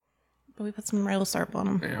But we put some real syrup on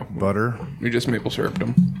them. Yeah, Butter. we just maple syruped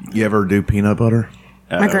them. You ever do peanut butter?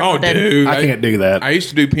 My grandma Oh, did. dude, I can't do that. I used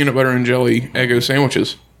to do peanut butter and jelly Eggo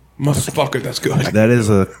sandwiches. Motherfucker, that's good. That is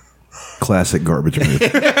a classic garbage move.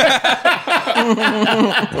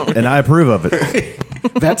 And I approve of it.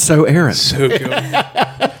 That's so Aaron. So good.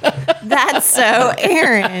 That's so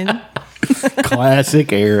Aaron.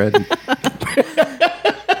 Classic Aaron.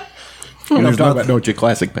 You know what I'm talking about, don't you?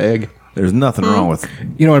 Classic Peg. There's nothing wrong with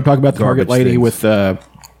You know what I'm talking about? The Target Garbage lady things. with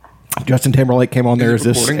Justin Timberlake came on there Is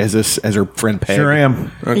it recording? as her friend Peg. Sure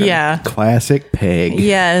am. Okay. Yeah. Classic Peg.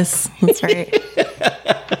 Yes, that's right.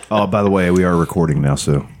 Oh, by the way, we are recording now,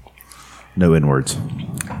 so no N-words.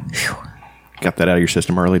 Got that out of your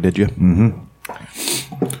system early, did you?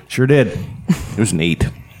 Sure did. It was neat.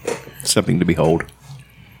 Something to behold.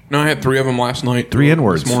 No, I had 3 of them last night. 3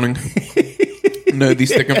 N-words. This morning. No,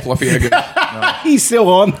 these thick and fluffy Eggos. He's still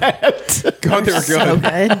on that. God, they were So good.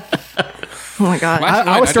 good. Oh my god. Last I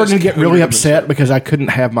night was starting to just get really coated them in upset because I couldn't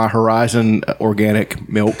have my Horizon organic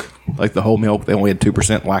milk, like the whole milk. They only had 2%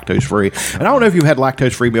 lactose free. And I don't know if you had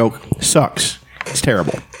lactose free milk. Sucks. It's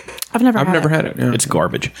terrible. I've never had it. Yeah. It's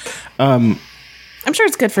garbage. I'm sure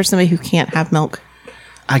it's good for somebody who can't have milk.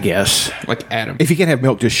 I guess. like Adam. If you can't have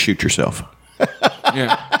milk, just shoot yourself.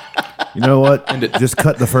 Yeah. You know what? Just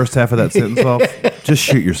cut the first half of that sentence off. Just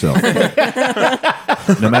shoot yourself.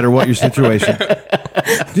 No matter what your situation.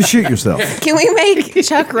 Just shoot yourself. Can we make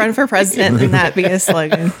Chuck run for president and that be a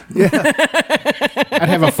slogan? I'd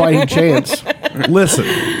have a fighting chance. Listen.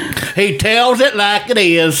 He tells it like it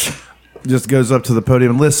is. Just goes up to the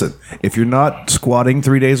podium and listen. If you're not squatting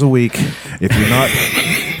 3 days a week, if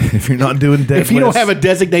you're not doing deadlifts, If you don't have a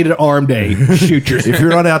designated arm day, shoot yourself. if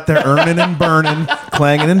you're not out there earning and burning,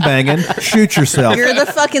 clanging and banging, shoot yourself. You're the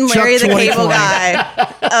fucking Larry the Chuck Cable 2020. guy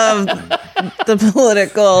of the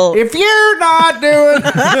political. If you're not doing,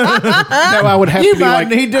 No, I would have you to be might like.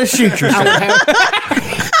 need to shoot yourself. I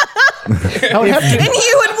would have to. And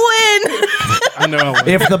you would win. I know.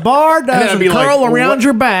 If the bar then I'd doesn't be like, curl around what?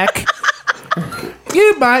 your back,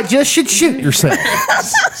 you might just should shoot yourself.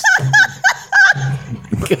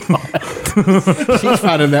 She's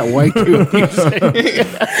finding that way too amusing.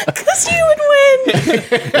 Because you would win.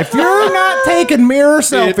 If you're not taking mirror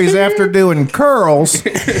selfies after doing curls,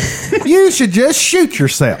 you should just shoot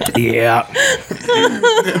yourself. Yeah.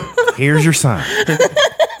 Here's your sign.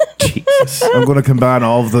 Jesus. I'm going to combine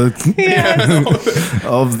all of the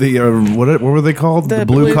of the what were they called? The The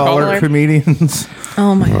blue collar blue-collar. comedians.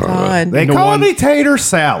 Oh my god. They the call one- me tater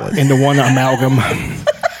salad. Into one amalgam.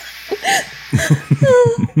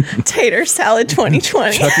 Tater salad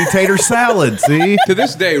 2020. Chucky tater salad. See, To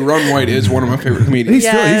this day, Ron White is one of my favorite comedians.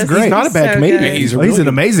 he's great. He's not a bad So comedian. good. He's He's an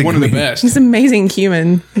amazing. one of the comedian. best. He's an amazing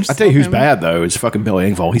human. I tell you who's bad though is fucking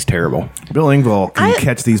Billy Engvall. He's terrible. Bill Engvall can I-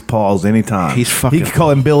 catch these paws anytime. He's fucking- He can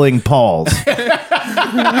call him Bill Eng Paws.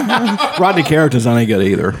 Rodney Carrington's not any good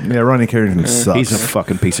either. Yeah, Ronnie Carrington sucks. He's a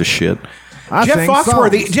fucking piece of shit. I Jeff sing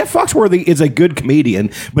Foxworthy. songs. Jeff Foxworthy is a good comedian,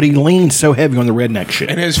 but he leans so heavy on the redneck shit.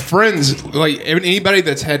 And his friends, like anybody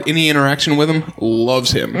that's had any interaction with him,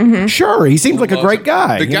 loves him. Sure, he seems like a Loves great him.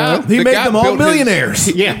 guy. The you guy, know? He the made guy them all built his-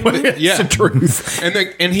 millionaires. Yeah, it's Yeah. the truth.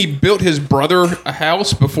 and he built his brother a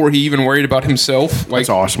house before he even worried about himself. Like, That's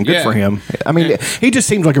awesome. Good yeah. for him. I mean, Yeah. he just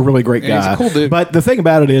seems like a really great Yeah, he's guy. a cool dude. But the thing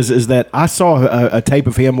about it is that I saw a tape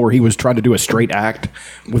of him where he was trying to do a straight act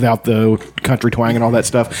without the country twang and all that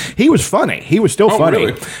stuff. He was funny. He was still Oh, funny.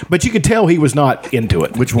 really? But you could tell he was not into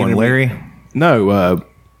it. Which You one, know what I mean? Larry? No,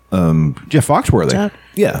 Jeff Foxworthy. Jeff.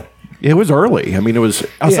 Yeah. It was early. I mean, it was.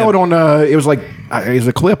 I saw it on. It was like it was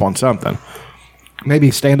a clip on something. Maybe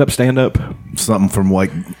stand up. Something from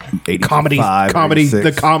like 85, comedy, 86.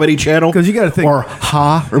 the Comedy Channel. 'Cause you gotta think- or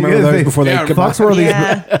Ha. You Remember gotta those think- before they Yeah, come out?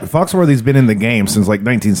 Foxworthy's been in the game since like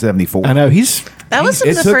 1974. I know he's. That was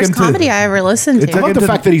It the took first him to- comedy I ever listened it to. took I love him the to-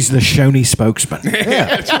 fact that he's the Shoney spokesman.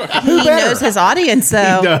 He knows his audience,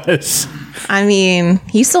 though. He does. I mean,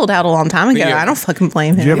 he sold out a long time ago. Yeah. I don't fucking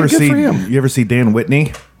blame him. You ever Good see? for him. You ever see Dan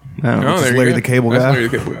Whitney? Oh, Just there you Larry go. the Cable That's Guy? Larry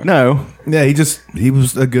the Cable Guy. No. Yeah, he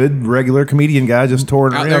was a good regular comedian guy, just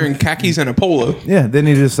touring Out around. there in khakis and a polo. Yeah, then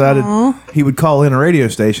he decided he would call in a radio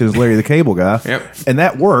station as Larry the Cable Guy. Yep. And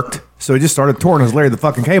that worked. So he just started touring as Larry the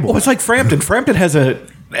fucking Cable Well, Guy. it's like Frampton. Frampton has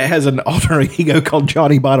an alter ego called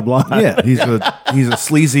Johnny Bottom Line. Yeah, he's a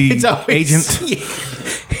sleazy He's always, agent. Yeah.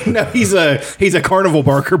 No, he's a carnival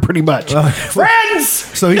barker, pretty much. Friends.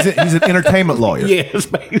 So he's an entertainment lawyer. Yes,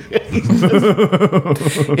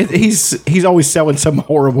 he's always selling some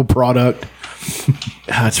horrible product.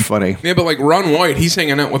 That's funny. Yeah, but like Ron White, he's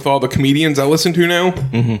hanging out with all the comedians I listen to now.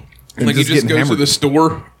 Mm-hmm. Like he just just getting goes to hammered. the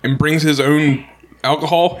store and brings his own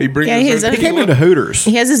alcohol. He brings Yeah, his he own has a- He came tequila. into Hooters.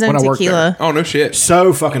 He has his own when I worked tequila. Oh, no shit.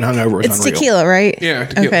 So fucking hungover. It's unreal. tequila, right? Yeah,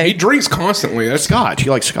 tequila. Okay. He drinks constantly. That's Scotch. He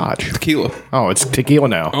likes Scotch. tequila. Oh, it's tequila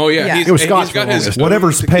now. Oh, yeah. Yeah. He's, It was and Scotch he's got for the his longest. own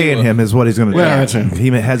Whatever's tequila. paying him is what he's going to do. Yeah, that's it. He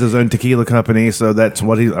has his own tequila company, so that's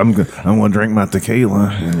what I'm going to drink my tequila.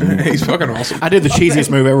 He's fucking awesome. I did the cheesiest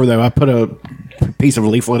move ever, though. I put a piece of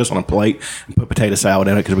leaf lettuce on a plate and put potato salad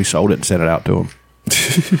in it because we sold it and sent it out to him.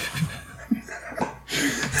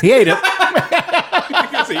 He ate it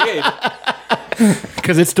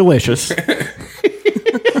because it's delicious.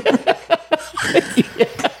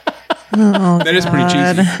 That is pretty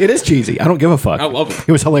cheesy. It is cheesy. I don't give a fuck. I love it.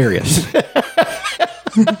 It was hilarious.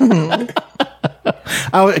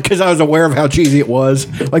 Because I was aware of how cheesy it was.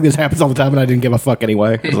 Like, this happens all the time, and I didn't give a fuck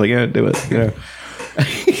anyway. I was like, yeah, do it. You know.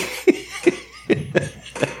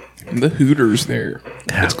 The Hooters there.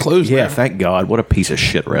 It's closed Yeah, now. thank God. What a piece of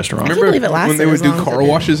shit restaurant. can't believe it lasted when they would as do long as car it did.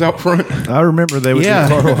 washes out front? I remember they would do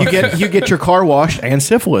car Yeah, wash. you get your car washed and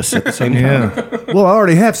syphilis at the same time. Yeah. Well, I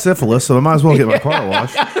already have syphilis, so I might as well get my car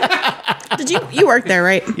washed. Did you worked there,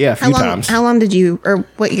 right? Yeah, a How few long, times. How long did you, or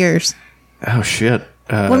what years? Oh shit!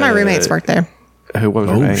 One of my roommates worked there. What was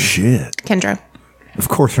her Oh, name? shit. Kendra. Of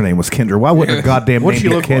course her name was Kendra. Why wouldn't her goddamn What'd name she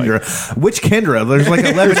be look like? Kendra? Which Kendra? There's like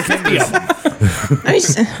 11 Kendras. I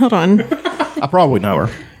just, hold on. I probably know her.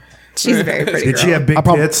 She's a very pretty Did girl. she have big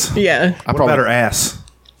tits? Yeah. What about her ass?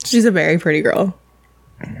 She's a very pretty girl.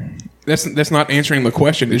 That's not answering the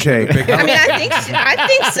question. Is she Okay. a big I mean, I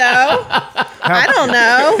think so. I don't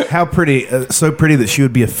know. How pretty? So pretty that she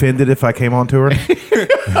would be offended if I came on to her?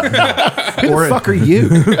 Who the fuck are you?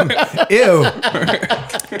 Ew.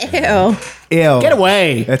 Ew. Ew. Get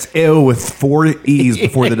away! That's ew with 4 E's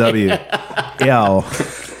before the W. Ew.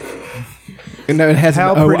 No, it has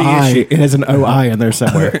How an pretty is OI. she? It has an OI in there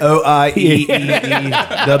somewhere.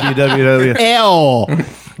 OIEEEWWW. L.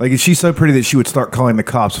 Like, is she so pretty that she would start calling the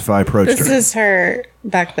cops if I approached This her? is her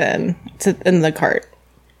back then in the cart.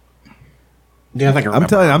 Yeah, I think I remember. I'm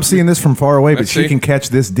telling you, I'm seeing this from far away, but Let's she see. can catch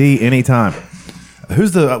this D anytime.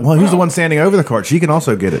 Who's the one standing over the cart? She can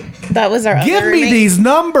also get it. That was our Give other me roommate. these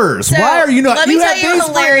numbers. So, Why are you not? let me You tell have you these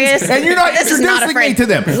hilarious- friends, and you're not This is not a introducing me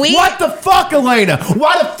friend. to them. We- What the fuck, Elena?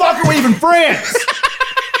 Why the fuck are we even friends?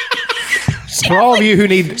 For all of you who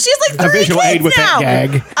need She's like a 3 visual kids aid with now.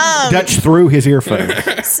 that gag, Dutch threw his earphone.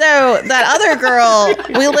 So that other girl,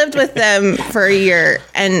 we lived with them for a year,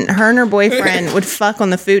 and her and her boyfriend would fuck on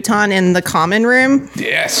the futon in the common room.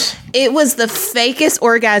 Yes. It was the fakest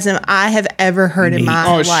orgasm I have ever heard in my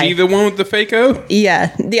Oh, is life. she the one with the fake O?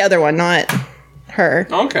 Yeah, the other one, not her.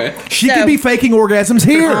 Okay. She So- could be faking orgasms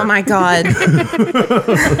here. Oh my god.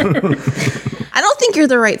 I don't think you're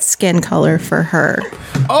the right skin color for her.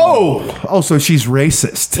 Oh, so she's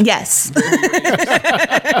racist. Yes.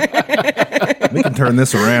 We can turn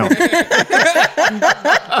this around.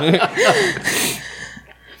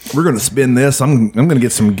 We're gonna spin this. I'm gonna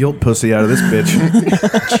get some guilt pussy out of this bitch.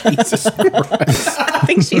 Jesus Christ. I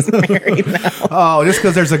think she's married now. Oh, just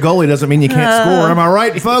because there's a goalie doesn't mean you can't score. Am I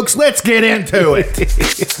right, folks? Let's get into it.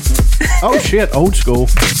 Oh shit, old school.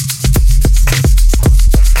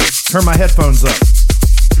 Turn my headphones up.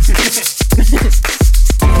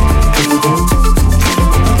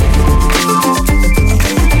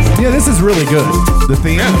 Yeah, this is really good. The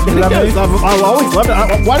theme that I made. I've always loved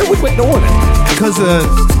it. Why did we quit doing it? Because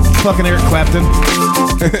fucking Eric Clapton.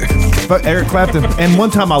 Fuck Eric Clapton. And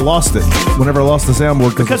one time I lost it. Whenever I lost the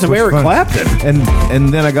soundboard Because I of switched Eric phones. Clapton? And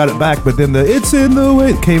then I got it back. But then the "It's in the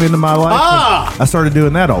Way" came into my life. Ah! I started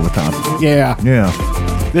doing that all the time. Yeah. Yeah,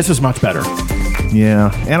 This is much better.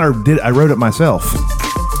 yeah. And I wrote it myself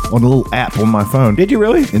on a little app on my phone. Did you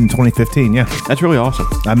really? In 2015, yeah. That's really awesome.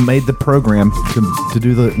 I made the program to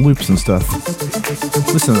do the loops and stuff.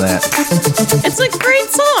 Listen to that. It's a great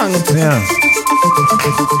song. Yeah.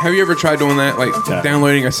 Have you ever tried doing that? Like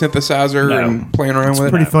downloading a synthesizer No. and playing around with it?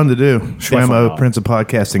 Pretty fun to do. Definitely Schwammo, not. Prince of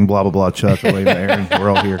Podcasting, blah, blah, blah, Chuck, Elaine, Aaron. We're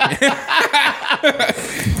all here.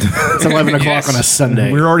 It's 11 o'clock Yes. on a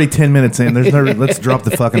Sunday. We're already 10 minutes in. There's no. Let's drop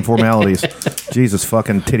the fucking formalities. Jesus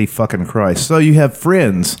fucking titty fucking Christ. So you have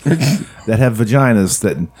friends that have vaginas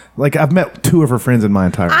that, like, I've met 2 of her friends in my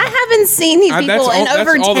entire life. I haven't seen these That's people in all-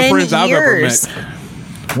 over that's all the 10 friends I've ever years.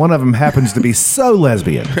 met. One of them happens to be so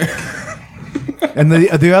lesbian. And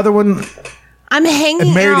the other one, I'm hanging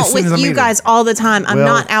And married as out soon as I with meet you her. guys all the time. I'm Well-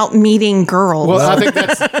 not out meeting girls. Well, I think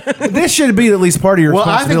that's this should be at least part of your I think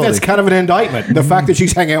responsibility. that's kind of an indictment. The fact that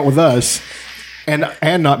she's hanging out with us and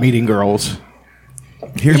not meeting girls.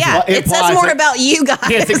 Here's yeah, it it says implies more that- about you guys.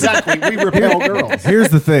 Yes, exactly. We repel girls. Here's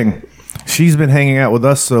the thing. She's been hanging out with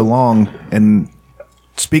us so long and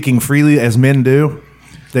speaking freely as men do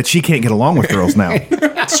that she can't get along with girls now.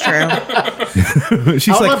 It's true.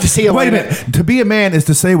 She's I'd like, love to see wait a Elena. minute. To be a man is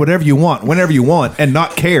to say whatever you want, whenever you want, and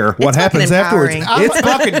not care what It's happens fucking afterwards. empowering. It's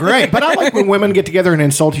fucking great. But I like when women get together and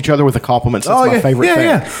insult each other with the compliments. That's my favorite thing.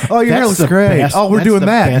 Yeah. Oh, your hair That's looks the great. best- Oh, we're that's doing the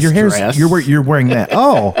that. best Your hair's dress. you're wearing that.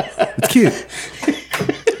 Oh, it's cute.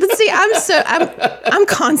 But see, I'm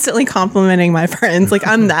constantly complimenting my friends. Like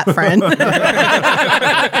I'm that friend.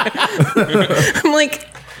 I'm like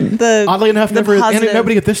the Oddly enough, the never positive.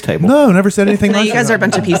 nobody at this table. No, never said anything. No, nice you guys are a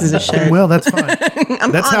about bunch of pieces of shit. Well, that's fine.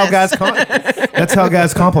 That's how honest. that's how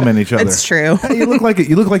guys compliment each other. It's true. Hey, you look like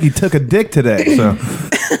you took a dick today. So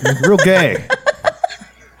real gay.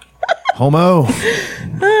 Homo.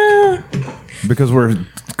 Because we're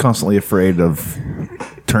constantly afraid of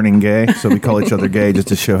turning gay, so we call each other gay just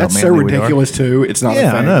to show That's how so manly we are. ridiculous too. It's not.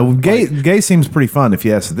 Yeah, a I thing. know. Gay seems pretty fun if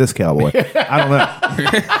you ask this cowboy. I don't know.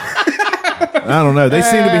 I don't know. They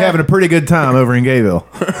seem to be having a pretty good time over in Gayville.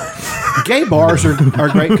 Gay bars are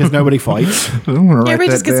great because nobody fights. I'm gonna write Everybody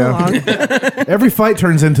that just gets down. along. Every fight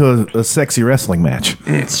turns into a sexy wrestling match.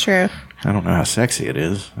 It's true. I don't know how sexy it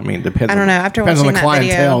is. I mean, depends. I don't know. After depends on the watching that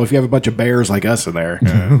video- clientele. If you have a bunch of bears like us in there,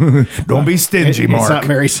 Don't be stingy, it's Mark. not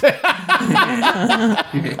very.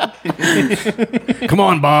 Come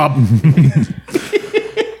on, Bob.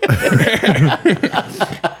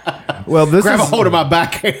 Well, this Grab a is hold of my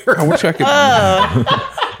back hair. I wish I could.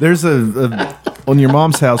 there's a on your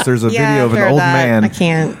mom's house. There's a video of an after old that, man. I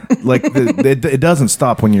can't. Like it doesn't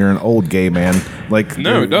stop when you're an old gay man. Like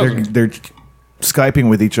No, it doesn't. They're Skyping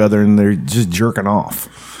with each other and they're just jerking off.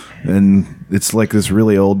 And it's like this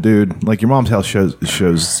really old dude. Like your mom's house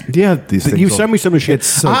shows Yeah, these things. you sent me some of shit. It's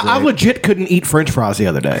so I great. legit couldn't eat French fries the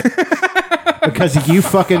other day because of you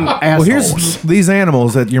fucking assholes. Well, here's these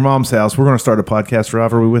animals at your mom's house. We're going to start a podcast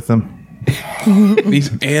rivalry with them.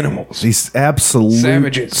 These animals. These absolute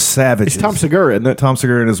Savages. savages. Tom Segura, isn't it? Tom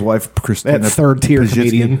Segura and his wife Christina. That third-tier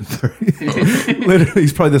comedian. Literally,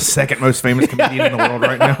 he's probably the second most famous comedian in the world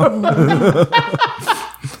right now.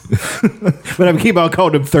 But I keep on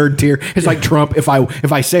calling him third tier. It's like Trump. If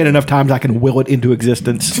I say it enough times, I can will it into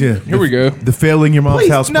existence. Yeah. Here we go. The Failing Your Mom's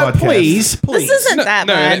Please, House no, podcast. please. This isn't that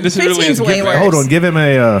no, bad. this really 15's is way good. worse. Hold on, give him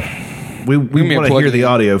a. We me a want to plug hear the in.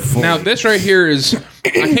 audio. Full. Now, this right here is. I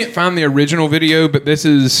can't find the original video, but this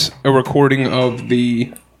is a recording of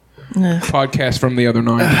the podcast from the other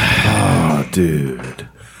night. Oh, dude.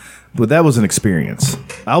 But that was an experience.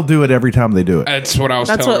 I'll do it every time they do it. That's what I was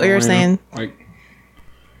That's telling what we were Elena. saying. Like,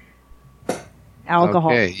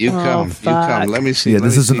 Alcohol. Okay, you Oh, come. You fuck. come. Let me see. Yeah, let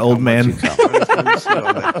this me is an see old how much man. you come. Let me see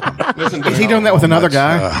all that. listen to Is he doing that with another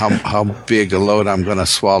guy? How big the load I'm going to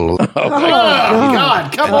swallow? Oh,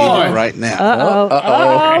 God, come I need it on. right now. Uh-oh.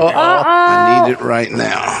 I need it right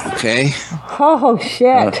now. Okay. Oh,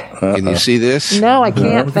 shit. Can you see this? No, I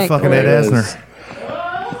can't. Look at Thank fucking you. Ed Asner.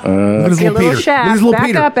 Look at his See a little little Peter. Look at shaft. his little Back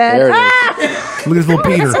Peter. up, Ed. There it is. Ah! Look at his little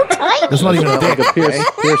Peter. That's not even a dick. Like a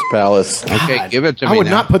Pierce Palace. Okay, give it to me I would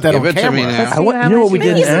now. not put that give on it to me camera. now. See how You know what we much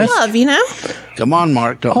didn't He's in ask? love, you know? Come on,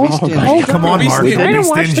 Mark. Don't be stingy. Oh, Come on, Mark. Be Don't I be didn't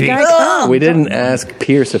watch the stingy. guy come. We didn't ask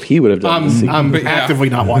Pierce if he would have done the sequel. I'm But yeah. actively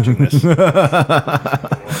not watching this. No,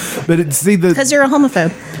 But see the Because you're a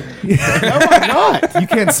homophobe. I'm not. you can't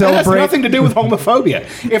That has celebrate. nothing to do with homophobia.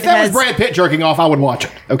 If that was has- Brad Pitt jerking off, I would watch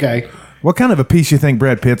it. Okay. What kind of a piece you think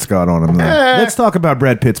Brad Pitt's got on him? Though? Let's talk about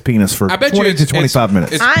Brad Pitt's penis for I bet 20 you to 25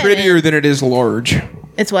 minutes. It's I- prettier than it is large.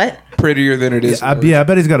 It's what? Prettier than it is. large. I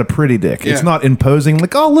bet he's got a pretty dick. It's Yeah. not imposing.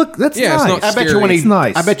 Like, oh look, that's Yeah, it's nice. not I bet you when he. It's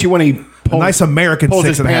nice. I bet you when he pulls, nice American pulls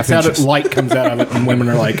his 6.5 pants out, inches. light comes out of it, and women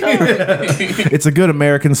are like, It's a good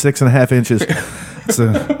American 6.5 inches. It's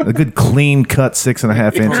a good clean cut 6.5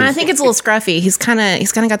 And I inches. think it's a little scruffy. He's kind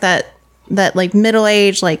of got that like middle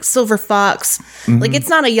age, like silver fox. Like it's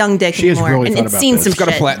not a young dick She is anymore. really and fun it's about seen this. some It's got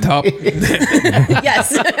a shit. flat top.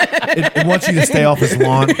 Yes. It wants you to stay off his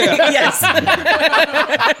lawn, Yes.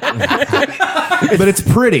 but it's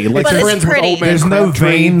pretty. Like But there's, it's pretty. there's no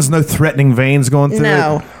veins, no threatening veins going through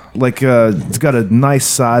No. it. Like it's got a nice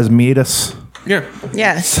size meatus. Yeah.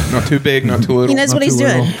 Yes. Not too big, not too little. He knows Not what he's too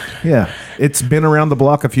little. doing. Yeah, it's been around the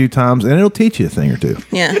block a few times, and it'll teach you a thing or two.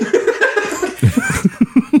 Yeah.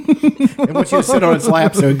 and wants you to sit on its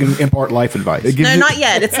lap so it can impart life advice. It gives No, you- not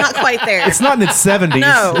yet. It's not quite there. It's not in its 70s.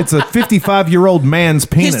 No. It's a 55-year-old man's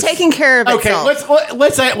penis. He's taking care of Okay, itself.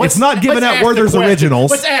 let's It's not giving let's out ask Werther's the question.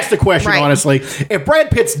 originals. Let's ask the question Right. honestly. If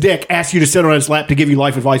Brad Pitt's dick asked you to sit on his lap to give you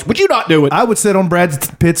life advice, would you not do it? I would sit on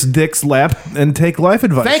Brad Pitt's dick's lap and take life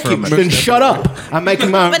advice Thank you. from him. Then shut up. I'm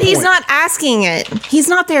making my own But he's point. not asking it. He's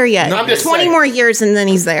not there yet. No, I'm just 20 saying. more years and then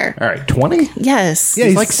he's there. All right, 20? Yes. Yeah,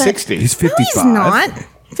 he's like 60. He's No, 55. he's not.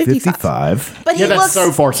 55. But he Yeah, that's looks.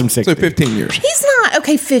 so far some 60. So 15 years. He's not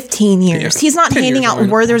okay. 15 years. Yeah. He's not 10 handing years out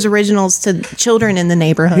later. Werther's Originals to children in the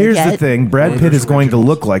neighborhood Here's yet. the thing: Brad Pitt is going to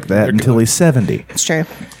look like that until he's 70. It's true.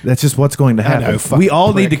 That's just what's going to happen. know, fucking we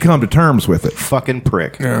all need to prick. come to terms with it. Fucking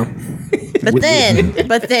prick. Yeah. But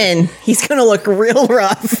then he's gonna look real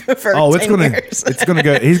rough for Oh, 10 it's gonna, years. it's gonna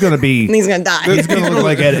go. He's gonna be. And he's gonna die. He's gonna look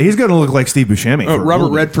like he's gonna look like Steve Buscemi. for a Robert little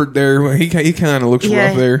bit. Redford there. He kind of looks Yeah.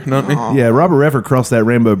 rough there, doesn't he? Yeah, Robert Redford crossed that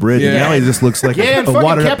rainbow bridge, and Yeah. now he just looks like Yeah, and a fucking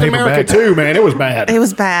watered up Captain paper America bag. too, man. It was bad. It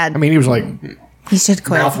was bad. I mean, he was like, he should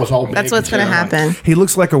quit. mouth was all big That's what's and gonna shit. happen. He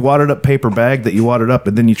looks like a wadded up paper bag that you wadded up,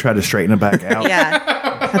 and then you try to straighten it back out.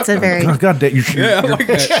 Yeah, that's a very Oh, God damn, Yeah, I like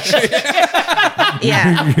that.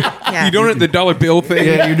 yeah. You doing it the dollar bill thing?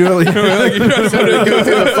 Yeah, you're doing it. so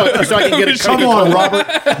I can get a Come on, Robert.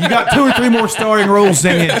 You got 2 or 3 more starring roles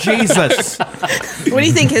in it. Jesus. What do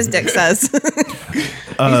you think his dick says?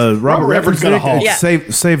 Robert Redford's got a hawk. Yeah. Save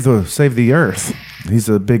the earth. He's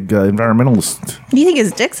a big environmentalist. Do you think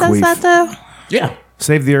his dick says Queef. that though? Yeah.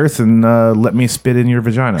 Save the earth and let me spit in your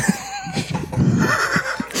vagina.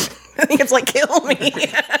 I think it's like kill me.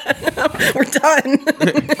 We're done.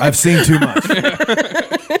 I've seen too much.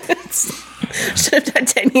 Should have died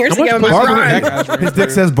 10 years much ago. pussy My did God. that guy's His dick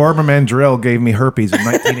says Barbara Mandrell gave me herpes in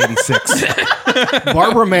 1986.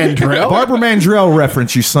 Barbara Mandrell. Barbara Mandrell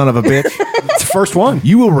reference, you son of a bitch. It's the first one.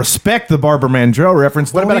 You will respect the Barbara Mandrell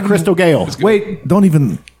reference. What Don't about a even- Crystal Gale? Wait, don't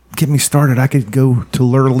even get me started. I could go to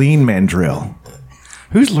Lurleen Mandrell.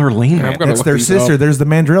 Who's Lurleen? I'm gonna That's look their these sister. up. There's the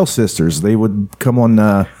Mandrell sisters. They would come on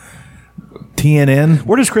TNN.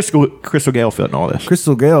 Where does Crystal Gale fit in all this?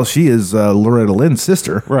 Crystal Gale, she is Loretta Lynn's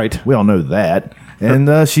sister. Right. We all know that.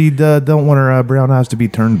 And she don't want her brown eyes to be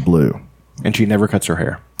turned blue. And she never cuts her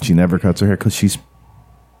hair. She never cuts her hair because she's...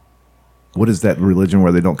 What is that religion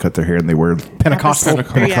where they don't cut their hair and they wear... Pentecostal.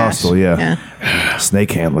 Pentecostal, yeah.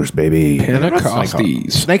 Snake handlers, baby.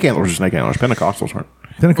 Pentecosties. Snake handlers are snake handlers. Pentecostals aren't.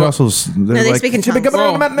 Pentecostals, they're No, they like... speak in tongues.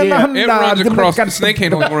 Well, yeah, it runs across. Snake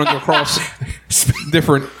handling runs across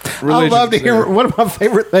different religions. I love to hear one of my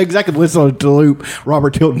favorite things. I could listen to loop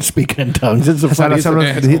Robert Tilton speaking in tongues. It's the funniest thing. Well,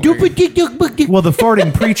 the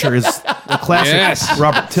farting preacher is a classic Yes.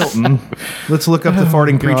 Robert Tilton. Let's look up the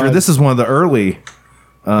farting preacher. This is one of the early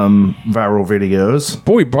viral videos.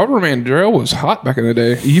 Boy, Barbara Mandrell was hot back in the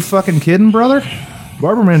day. Are you fucking kidding, brother?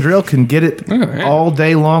 Barbara Mandrell can get it Oh, yeah. all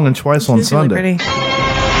day long and twice on She's really Sunday. pretty.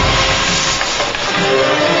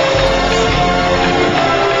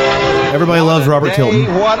 Everybody loves Robert Tilton.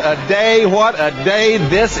 What a day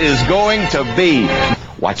this is going to be.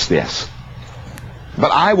 Watch this.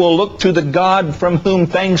 But I will look to the God from whom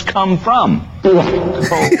things come from.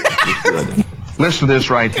 Oh, good. Listen to this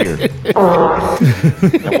right here.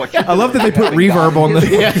 I love that they put reverb on the...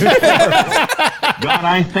 God,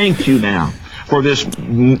 I thank you now for this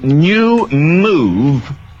new move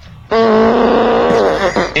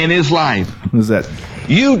in his life. What is that?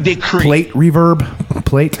 You decree Plate reverb?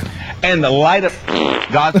 Plate? and the light of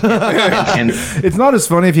God's and It's not as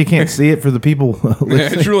funny if you can't see it for the people Yeah,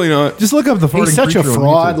 listening. it's really not. Just look up the farting He's such a preacher on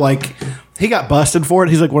fraud. YouTube. Like, he got busted for it.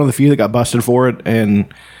 He's like one of the few that got busted for it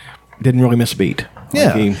and didn't really miss a beat.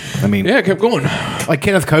 Yeah. Like I mean, Yeah, it kept going. like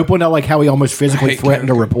Kenneth Copeland, I like how he almost physically hate threatened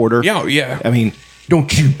Kenneth a reporter. Yeah, yeah. I mean,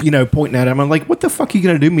 don't you, pointing at him. I'm like, what the fuck are you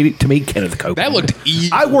going to do to me, Kenneth Copeland? That looked easy.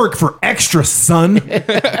 I work for Extra, son.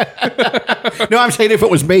 No, I'm saying if it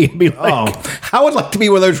was me, I'd be like, I would like to be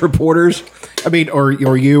one of those reporters. I mean, or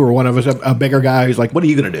you or one of us, a bigger guy who's like, what are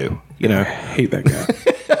you going to do? You know, hate that guy.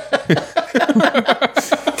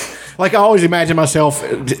 like I always imagine myself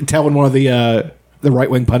telling one of the right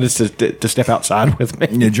wing pundits to step outside with me.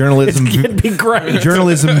 Yeah, journalism. It'd be great.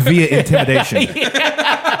 Journalism via intimidation.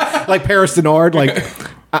 Like Paris Denard, like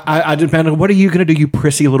I depend on what are you going to do, you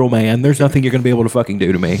prissy little man? There's nothing you're going to be able to fucking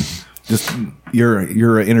do to me. Just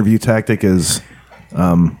your interview tactic is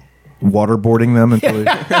waterboarding them until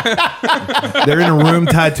they're in a room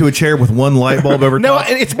tied to a chair with one light bulb over No, top.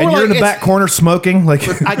 it's more and you're like in the it's- back corner smoking. Like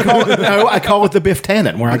I call it the Biff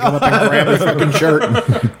Tannen, where I go up and grab his fucking shirt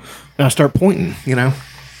and I start pointing. You know,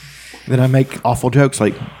 then I make awful jokes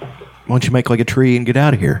like, "Why don't you make like a tree and get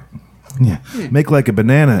out of here?" yeah, make like a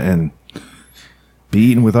banana and be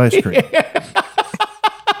eaten with ice cream.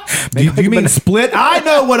 Do you mean split? I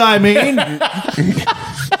know what I mean.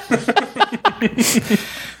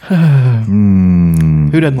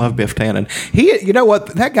 Who doesn't love Biff Tannen? You know what?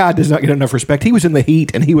 That guy does not get enough respect. He was in The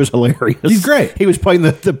Heat and he was hilarious. He's great. He was playing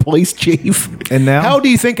the police chief. And now? How do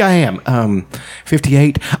you think I am?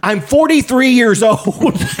 58. I'm 43 years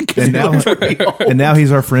old. And now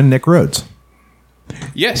he's our friend Nick Rhodes.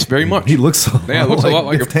 Yes, very much. He looks. Yeah, it looks a lot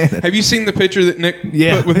like Biff him. Tannen. Have you seen the picture that Nick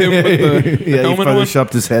Yeah, put with him with the yeah, he helmet on?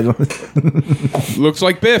 photoshopped his head. Looks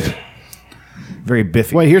like Biff. Very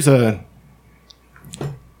biffy. Wait, here's a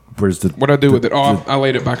Where's the? What I do with it? Oh, I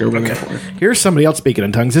laid it back over there. here's somebody else speaking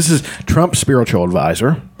in tongues. This is Trump's spiritual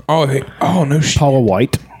advisor, Oh, no shit. Paula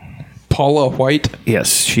White. Paula White.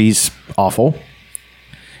 Yes, she's awful.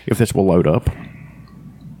 If this will load up.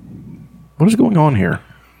 What is going on here?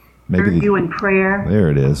 Maybe you in prayer there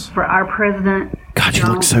it is. for our president. God, she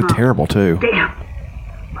Donald looks so Trump. terrible too. Damn.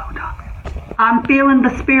 I'm feeling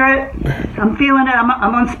the spirit. I'm feeling it. I'm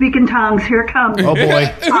on speaking tongues. Here it comes. Oh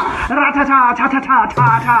boy.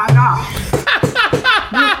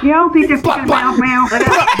 You know, Peter, meow, meow.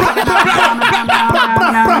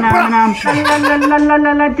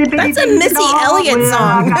 That's a Missy Elliott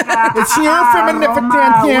song. It's your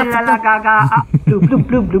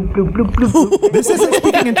This isn't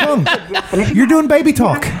speaking in tongues. You're doing baby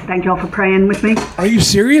talk. Thank y'all for praying with me. Are you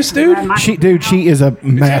serious, dude? She is a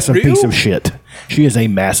massive real? piece of shit. She is a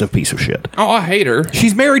massive pice of shit. Oh, I hate her.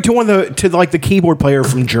 She's married to the keyboard player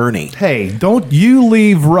from Journey. Hey, don't you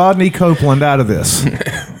leave Rodney Copeland out of this.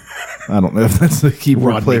 I don't know if that's the keyboard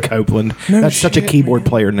Rodney player. Copeland. That's such a keyboard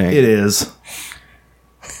player name. It is.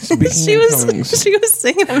 She was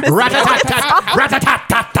singing a Missy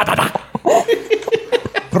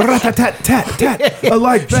Rat-a-tat-tat-tat. I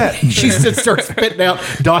like that. She just starts spitting out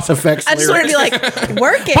DOS effects. I just wanted to be like,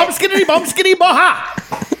 work it. Bum skitty bum skitty baha.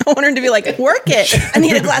 I wanted her to be like, work it. I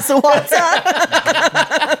need a glass of water.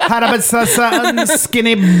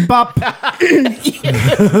 Skinny bop.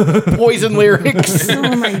 Poison lyrics.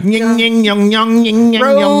 Oh my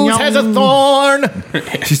Rose has a thorn.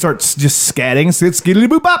 She starts just scatting. Skitty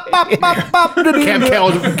boop bop bop bop bop. Cam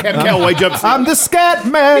Calloway jumps in. I'm the scat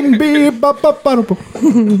man. Beep bop bop bop.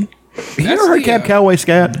 You ever heard Cam Calloway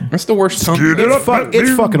scat? That's the worst tongue.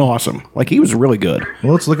 It's fucking awesome. Like, he was really good.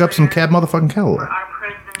 Well, let's look up some Cab motherfucking Calloway.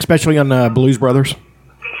 Especially on Blues Brothers.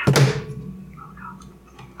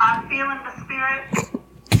 I'm feeling the spirit.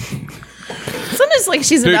 Sometimes like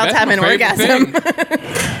she's Dude, about to that's have my an favorite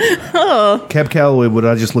orgasm. Cab Calloway, would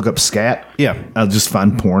I just look up scat? Yeah. I'll just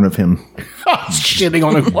find porn of him. Shitting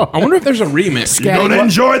on a I wonder if there's a remix.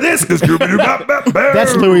 enjoy this.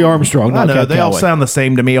 That's Louis Armstrong. I Not know. Cab They all Calloway. sound the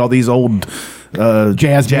same to me. All these old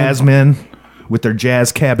jazzmen with their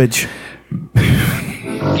jazz cabbage.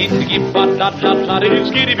 Hey,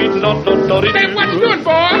 what you doing,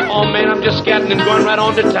 boy? Oh, man, I'm just scatting and going right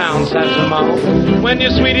on to town, Satsuma. When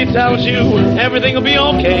your sweetie tells you everything will be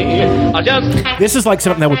okay, I'll just... This is like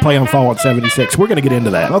something that would play on Fallout 76. We're going to get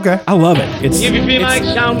into that. Okay. I love it. It's If you feel like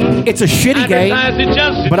shouting... it's a shitty game, advertise it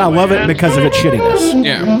just but I love it because of its shittiness.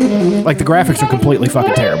 Yeah. Like, the graphics are completely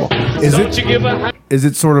fucking terrible. Don't you give a... Is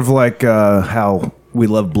it sort of like how we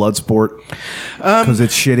love Bloodsport? Because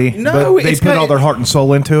it's shitty. no, but they it's put got- all their heart and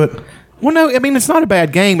soul into it. Well, no, I mean, it's not a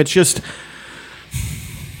bad game. It's just...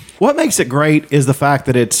 What makes it great is the fact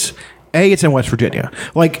that it's in West Virginia.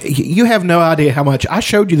 Like, you have no idea how much. I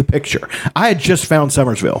showed you the picture. I had just found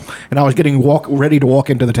Summersville, and I was getting ready to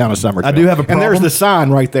walk into the town of Summersville. I do have a And there's problem. the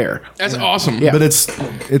sign right there. That's awesome. Yeah. But it's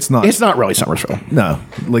not. It's not really Summersville. No.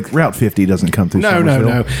 Like Route 50 doesn't come through No.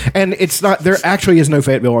 Summersville. And it's not. There actually is no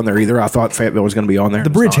Fayetteville on there either. I thought Fayetteville was going to be on there.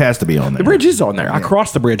 The bridge has to be on there. The bridge is on there. I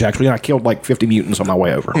crossed the bridge, actually, and I killed like 50 mutants on my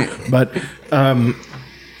way over. But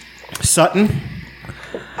Sutton...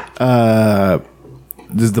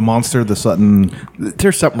 Is the monster the Sutton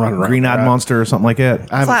There's something running around. green-eyed right? monster or something like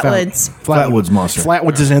that? I haven't Flatwoods. found- Flatwoods monster.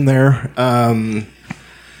 Flatwoods is in there.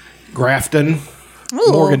 Grafton,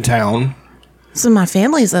 Ooh. Morgantown, So my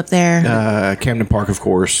family's up there. Camden Park, of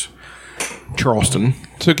course, Charleston.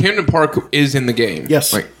 So Camden Park is in the game.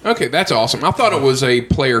 Yes. Like, okay, that's awesome. I thought it was a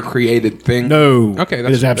player created thing. No. Okay, It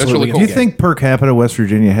that's, is that's absolutely really Do cool. you think per capita West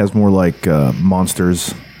Virginia has more like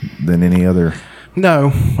monsters than any other?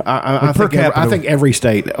 No, I per think capita- I think every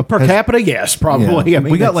state per capita, yes, probably. Yeah. I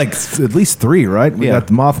mean, we got that's- like at least 3, right? We Yeah. got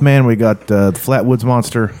the Mothman. We got the Flatwoods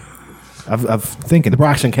monster. I've thinking the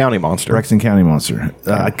Braxton County monster. Braxton County monster.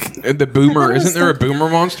 The boomer, isn't there a boomer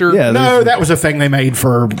monster? Yeah. No, that was a thing they made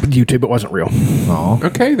for YouTube. It wasn't real. Oh.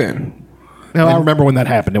 Okay then. No, I remember when that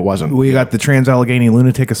happened. It wasn't. We got the Trans-Allegheny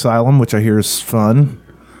Lunatic Asylum, which I hear is fun.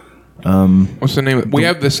 What's the name of it? We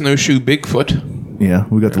have the Snowshoe Bigfoot. Yeah,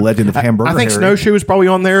 we got the Legend of Hamburger. I think Harry. Snowshoe is probably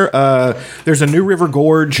on there. There's a New River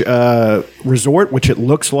Gorge resort, which it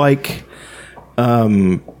looks like.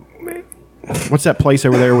 What's that place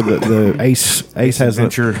over there with the Ace? Ace has a,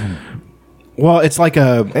 Adventure. well, it's like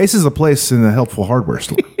a. Ace is a place in the Helpful Hardware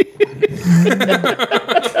store.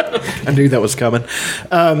 I knew that was coming.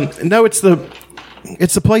 No, it's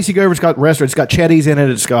It's the place you go over. It's got restaurants. It's got Chetty's in it.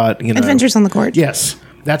 It's got Adventures on the Gorge. Yes,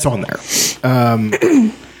 that's on there.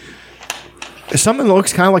 Something that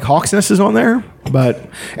looks kind of like Hawksness is on there, but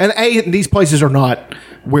these places are not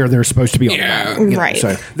where they're supposed to be on the map. Right.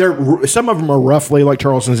 So some of them are roughly like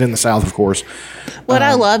Charleston's in the south, of course. What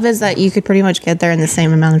I love is that you could pretty much get there in the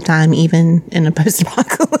same amount of time, even in a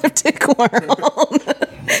post-apocalyptic world.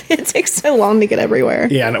 It takes so long to get everywhere.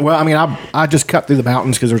 Yeah, well, I mean, I just cut through the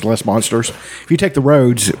mountains because there's less monsters. If you take the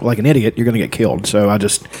roads like an idiot, you're going to get killed. So I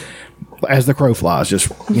just, as the crow flies, just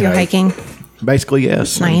You're hiking. Basically,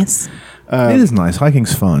 yes. Nice. It is nice.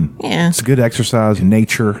 Hiking's fun. Yeah. It's a good exercise in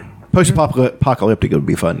nature. Post-apocalyptic, it would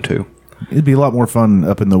be fun too. It'd be a lot more fun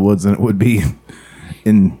up in the woods than it would be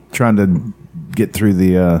in trying to get through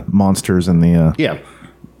the monsters and the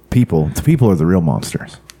people. The people are the real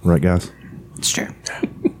monsters, right, guys? It's true.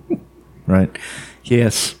 Right?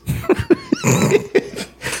 Yes.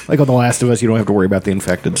 Like on The Last of Us, you don't have to worry about the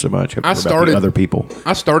infected so much. You have to worry about the other people.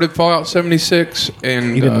 I started Fallout 76,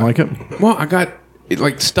 and you didn't like it. Well, I got it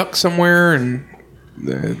like stuck somewhere, and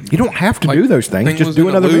you don't have to do those things. Just do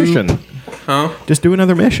another mission. Huh? Just do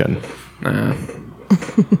another mission. Nah.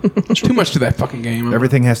 There's too much to that fucking game.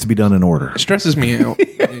 Everything has to be done in order. It stresses me out.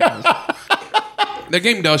 That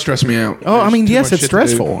game does stress me out. Oh, I mean, There's too yes, much it's shit to do.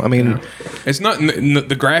 stressful. I mean, it's not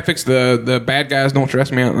the graphics. The bad guys don't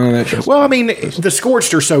stress me out. None of that shit. Well, I mean, the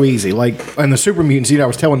Scorched are so easy. Like, and the Super Mutants, I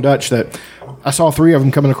was telling Dutch that I saw 3 of them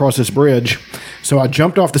coming across this bridge. So I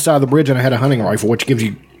jumped off the side of the bridge and I had a hunting rifle, which gives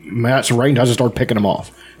you mass range. I just started picking them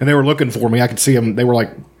off. And they were looking for me. I could see them. They were like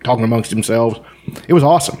talking amongst themselves. It was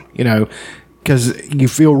awesome, because you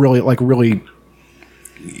feel really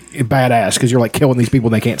badass because you're like killing these people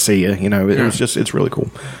and they can't see you. It's really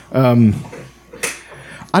cool.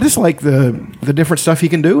 I just like the different stuff you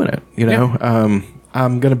can do in it.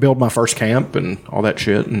 I'm going to build my first camp and all that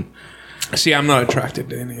shit. And see, I'm not attracted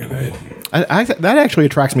to any of that. that actually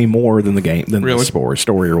attracts me more than the game, than Really? the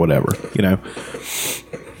story or whatever.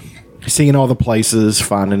 Seeing all the places,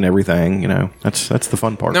 finding everything. That's the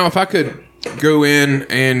fun part. Now, if I could go in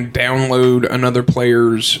and download another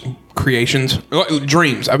player's creations,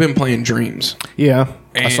 Dreams. I've been playing Dreams. Yeah,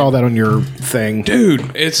 I saw that on your thing, dude.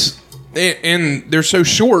 And they're so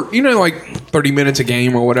short, like 30 minutes a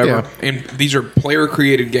game or whatever. Yeah. And these are player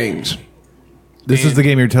created games. This is the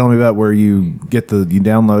game you're telling me about where you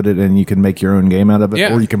download it and you can make your own game out of it,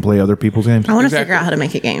 Yeah. or you can play other people's games. I want to figure out how to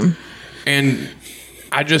make a game. And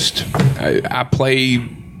I play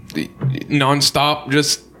nonstop,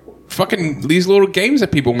 just fucking these little games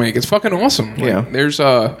that people make. It's fucking awesome. Yeah. There's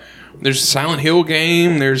a Silent Hill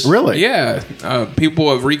game. There's really, people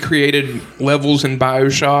have recreated levels in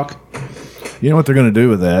BioShock. You know what they're going to do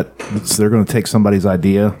with that? They're going to take somebody's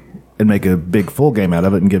idea and make a big full game out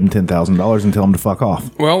of it and give them $10,000 and tell them to fuck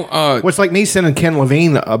off. Well, it's like me sending Ken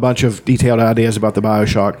Levine a bunch of detailed ideas about the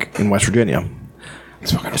BioShock in West Virginia.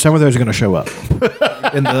 Some of those are going to show up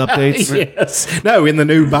in the updates. Yes, no, in the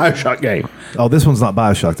new BioShock game. Oh, this one's not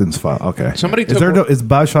BioShock. This is okay. Somebody is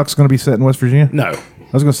BioShock's going to be set in West Virginia? No,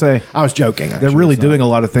 I was going to say I was joking. They're really doing a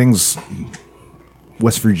lot of things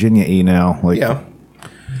West Virginia-y now.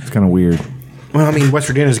 It's kind of weird. Well, I mean, West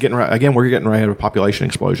Virginia's getting right again. We're getting right out of a population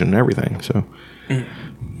explosion and everything. So, in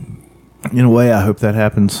a way, I hope that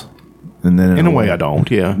happens. And then in a way, I don't.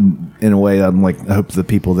 Yeah. In a way, I'm like, I hope the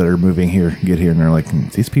people that are moving here get here and they're like,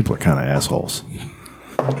 these people are kind of assholes.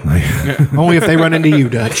 Only if they run into you,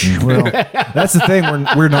 Dutch. Well, that's the thing.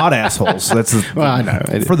 We're not assholes. That's well, I know.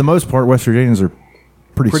 For the most part, West Virginians are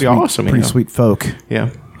pretty sweet, awesome. pretty sweet folk.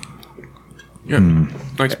 Yeah.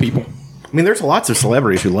 Nice people. I mean, there's lots of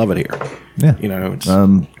celebrities who love it here. Yeah. It's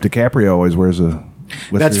DiCaprio always wears a.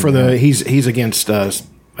 That's for the he's against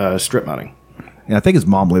strip mining. Yeah, I think his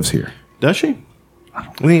mom lives here. Does she?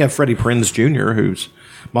 We have Freddie Prinze Jr., whose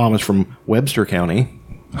mom is from Webster County.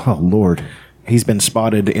 Oh, Lord. He's been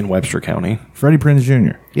spotted in Webster County. Freddie Prinze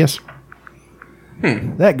Jr. Yes.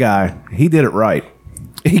 That guy, he did it right.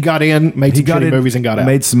 He got in, made some shitty movies, and got out.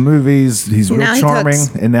 Made some movies. He's real Now he charming,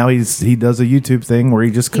 cooks. and now he does a YouTube thing where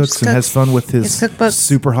he just cooks and has fun with his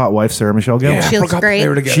super hot wife, Sarah Michelle Gellar. Yeah, she looks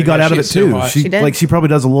great. She got out of it too. She did. She probably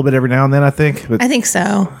does a little bit every now and then, I think. But I think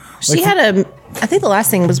so. She had I think the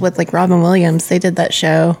last thing was with Robin Williams. They did that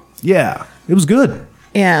show. Yeah, it was good.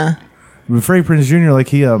 Yeah. But Freddie Prinze Jr.,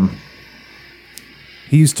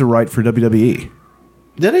 he used to write for WWE.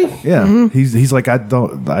 Did he? Yeah. Mm-hmm. He's like, I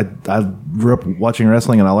grew up watching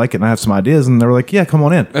wrestling and I like it and I have some ideas, and they were like, yeah, come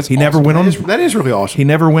on in. He never went on. That is really awesome. He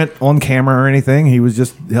never went on camera or anything. He was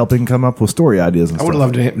just helping come up with story ideas. And I would have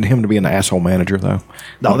loved him to be an asshole manager, though.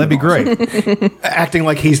 No, that'd be great. Acting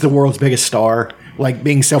like he's the world's biggest star, like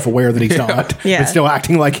being self-aware that he's not, Yeah. but still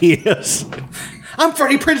acting like he is. I'm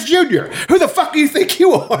Freddie Prinze Jr. Who the fuck do you think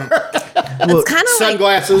you are? It's kind of like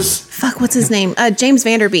Sunglasses. fuck. What's his name? James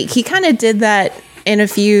Vanderbeek. He kind of did that in a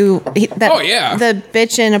few. The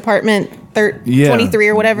bitch in apartment 23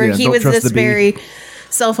 or whatever. Yeah, he Don't was Trust this the Bee. very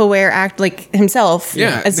self-aware act like himself.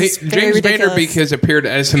 Yeah, It's just very James ridiculous. Vanderbeek has appeared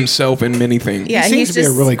as himself in many things. Yeah, He seems he's to be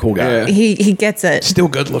just a really cool guy. Yeah. He gets it. Still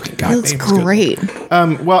good looking. God He looks damn, he's good. great.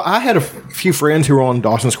 Well, I had a few friends who were on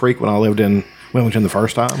Dawson's Creek when I lived in Wilmington the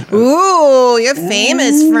first time. Ooh, you have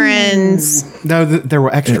famous friends. No, there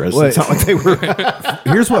were extras. Wait. It's not like they were.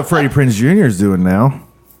 Here's what Freddie Prinze Jr. is doing now.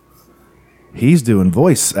 He's doing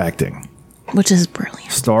voice acting. Which is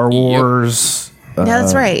brilliant. Star Wars. Yeah,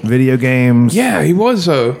 that's right. Video games. Yeah, he was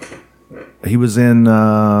He was in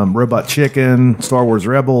Robot Chicken, Star Wars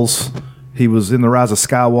Rebels. He was in The Rise of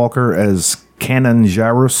Skywalker as Kanan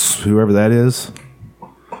Jarrus, whoever that is.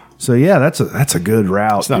 So yeah, that's a good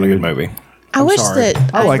route. It's not a good movie. I wish sorry.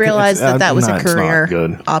 that I I, like it. realized It's- that was no, a it's not career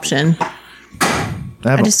good. option. I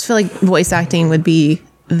I just feel like voice acting would be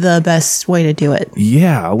the best way to do it.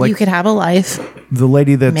 yeah, like You could have a life. the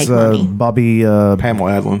lady that's Make money. Bobby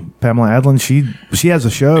Pamela Adlon. Pamela Adlon. She has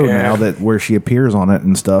a show now that where she appears on it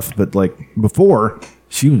and stuff. But like before,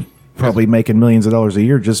 she was probably making millions of dollars a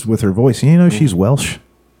year just with her voice. You know, she's Welsh.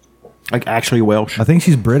 Like actually Welsh. I think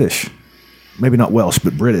she's British. Maybe not Welsh,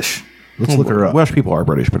 but British. Let's look her up. Welsh people are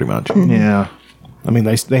British pretty much. Yeah. I mean,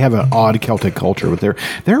 they have an odd Celtic culture, but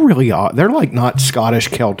they're really odd. They're like not Scottish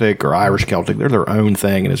Celtic or Irish Celtic. They're their own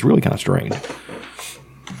thing, and it's really kind of strange.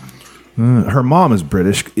 Her mom is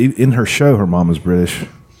British. In her show, her mom is British.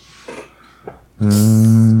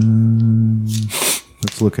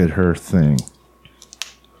 Let's look at her thing.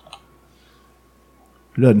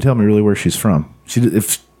 It doesn't tell me really where she's from.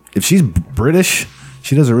 If she's British,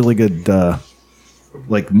 she does a really good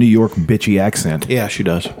like New York bitchy accent. Yeah, she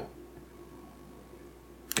does.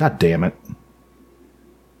 God damn it.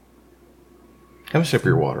 Have a sip of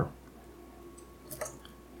your water.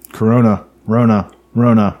 Corona. Rona.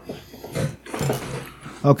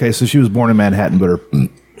 Okay, so she was born in Manhattan, but her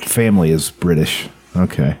family is British.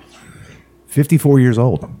 Okay. 54 years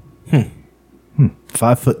old.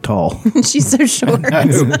 5 foot tall. She's so short.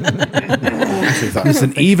 It's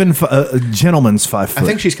an even gentleman's 5 foot. I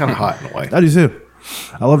think she's kind of hot in a way. I do too.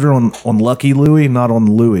 I loved her on Lucky Louie, not on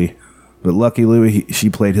Louie. But Lucky Louie,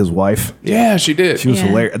 she played his wife. Yeah, she did. She was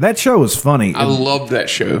hilarious. That show was funny. I loved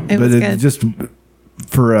that show. It was good. Just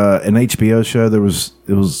for an HBO show, it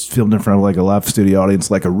was filmed in front of like a live studio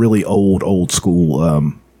audience, like a really old school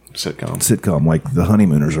sitcom, like The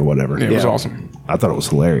Honeymooners or whatever. Yeah, it was awesome. I thought it was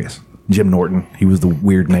hilarious. Jim Norton, he was the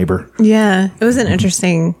weird neighbor. Yeah, it was an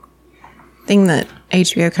interesting thing that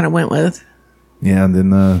HBO kind of went with. Yeah, and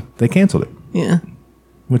then they canceled it. Yeah.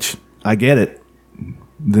 Which I get it.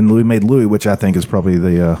 Then Louis made Louie, which I think is probably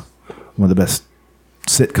the one of the best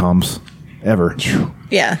sitcoms ever.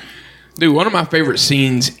 Yeah. Dude, one of my favorite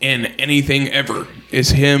scenes in anything ever is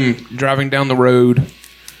him driving down the road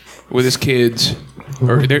with his kids.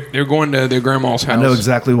 Or they're going to their grandma's house. I know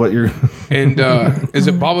exactly what you're. And is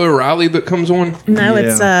it Bobby O'Reilly that comes on? No,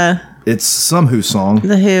 it's some Who song.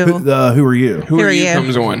 The Who. Who are you? Who are you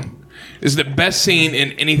comes on. Is the best scene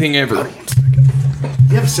in anything ever.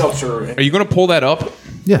 You have seltzer. Are you going to pull that up?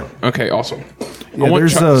 Yeah. Okay, awesome. Yeah, I want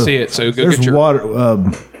there's, Chuck to see it, so go there's get your... water.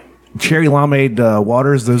 Cherry limeade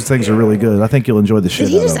waters. Those things are really good. I think you'll enjoy the shit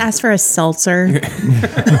Did he out just of ask for a seltzer? them.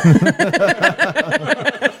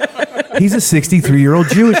 He's a 63-year-old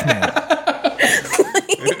Jewish man.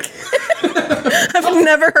 I've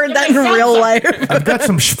never heard that in real life. I've got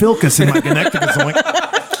some Schvilkus in my connecticut joint.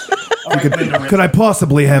 Could I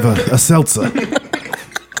possibly have a seltzer?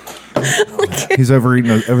 He's over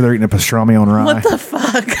there eating a pastrami on rye. What the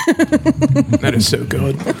fuck? That is so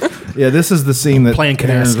good. Yeah, this is the scene that Playing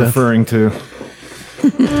Aaron's canasta. referring to.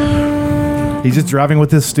 He's just driving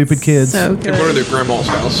with his stupid kids. So They go to their grandma's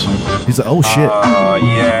house. He's like, oh shit. Oh,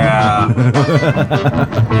 yeah.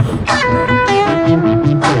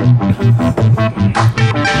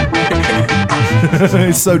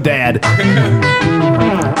 He's so dad.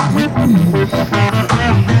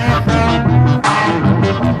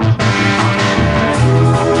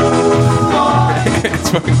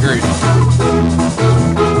 It's fucking great.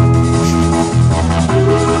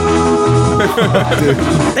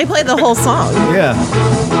 They played the whole song. Yeah.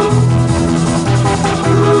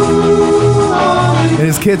 And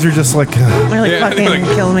his kids are just like, They're like, Yeah, fucking they're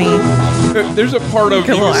like- kill me. There's a part of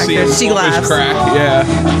Good you little can see actress. his She voice laughs. crack. Yeah.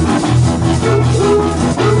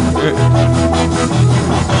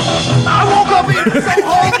 I woke up in so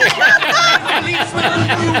hungry. He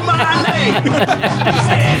through my leg.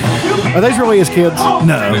 Are those really his kids? no. You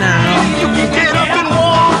can get up and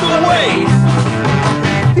walk away.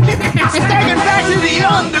 Taking back to the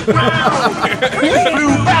underground.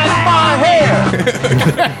 Blew back my hair.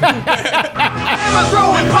 I'm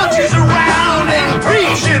throwing punches around and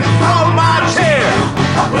preaching from my chair.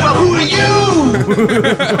 Well, who are you?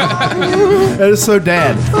 That is so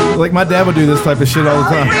dad. Like my dad would do this type of shit all the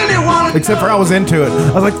time. Except for I was into it.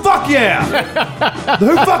 I was like, fuck yeah!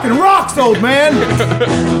 Who fucking rocks, old man?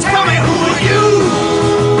 Tell me, who are you?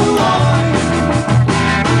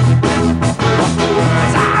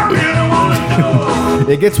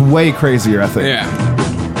 It gets way crazier, I think. Yeah.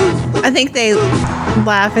 I think they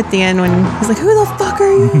laugh at the end when he's like, "Who the fuck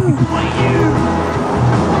are you?"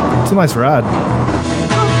 It's a nice ride.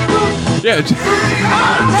 Yeah.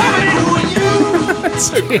 That's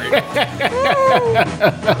so great. Who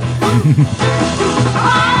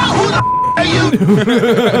the are you?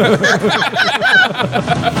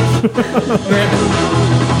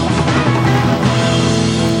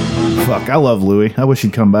 Fuck, I love Louis. I wish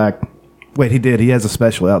he'd come back. Wait, he did. He has a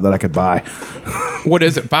special out that I could buy. What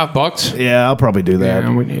is it? $5? Yeah, I'll probably do that.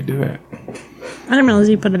 Yeah, we need to do that. I didn't realize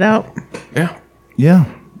you put it out. Yeah. Yeah.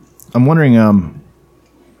 I'm wondering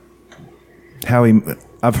how he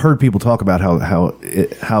I've heard people talk about how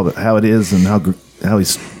it is and how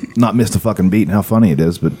he's not missed a fucking beat and how funny it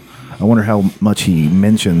is, but I wonder how much he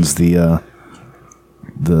mentions the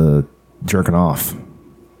jerking off.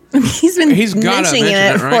 He's been gotta mentioning mention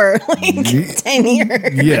it it, right? for like 10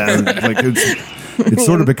 years. Yeah, like it's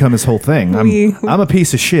sort of become his whole thing. I'm a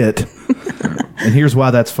piece of shit, and here's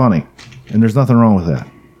why that's funny. And there's nothing wrong with that.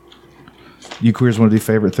 You queers want to do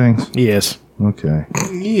favorite things? Yes. Okay.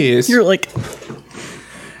 Yes. You're like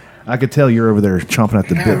I could tell you're over there chomping at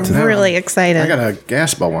the bit. really excited. I got a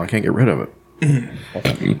gas ball. I can't get rid of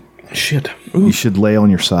it. Shit. You should lay on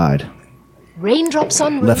your side, Raindrops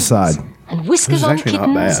on left side. and whiskers This is on actually not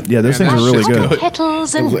kittens. bad. Yeah, those things are really good.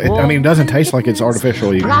 Petals and I mean, it doesn't taste like it's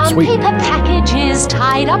artificially brown sweet. paper packages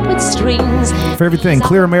tied up with strings. Favorite thing,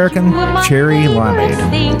 Clear American, cherry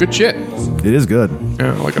limeade. Good shit. It is good.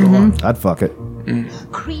 Yeah, I like it a lot. I'd fuck it.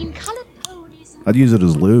 Cream colored ponies. I'd use it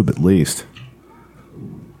as lube at least.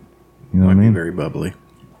 You know what I mean? Very bubbly.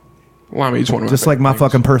 Limeade's one of my Just like my favorite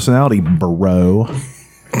fucking personality, bro.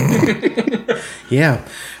 Yeah.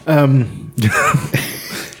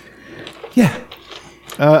 Yeah.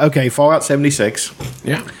 Okay, Fallout 76. things.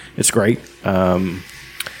 Yeah. It's great.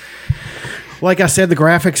 Like I said, the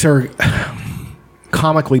graphics are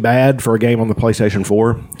comically bad for a game on the PlayStation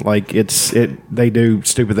 4. Like they do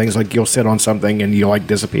stupid things like you'll sit on something and you like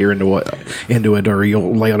disappear into it, or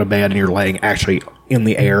you'll lay on a bed and you're laying actually in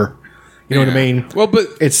the air. You know what I mean? Well, but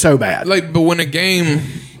It's so bad. but when a game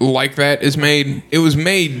like that is made, it was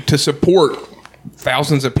made to support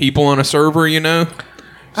thousands of people on a server, you know?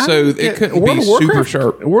 So it couldn't be super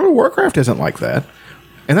sharp. World of Warcraft isn't like that.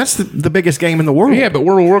 And that's the biggest game in the world. Yeah, but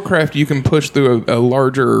World of Warcraft, you can push through a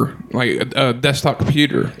larger, like a desktop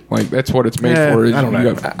computer. Like that's what it's made for. I don't know.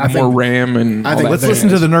 You got I more think- RAM and all think that. Let's listen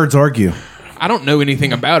to the nerds argue. I don't know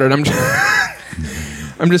anything about it. I'm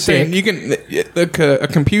just saying you can. A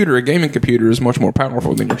computer, a gaming computer, is much more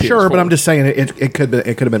powerful than your PS4. Sure, but I'm just saying it could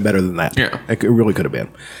have been better than that. Yeah. It really could have been.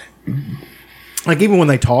 Like even when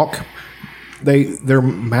they talk, their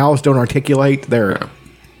mouths don't articulate. They're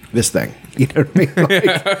this thing. You know what I mean?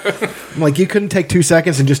 Like you couldn't take 2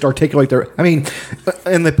 seconds and just articulate their. I mean,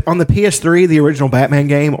 on the PS3, the original Batman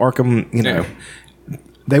game, Arkham. You know,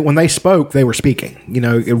 when they spoke, they were speaking. You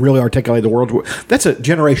know, it really articulated the world. That's a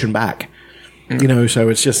generation back. You know, so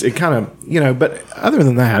it's just it kind of But other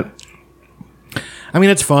than that, I mean,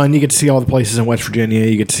 it's fun. You get to see all the places in West Virginia.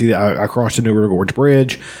 You get to see. I crossed the New River Gorge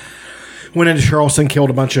Bridge. Went into Charleston, killed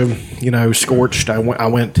a bunch of Scorched. I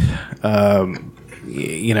went. I've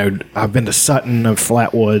been to Sutton of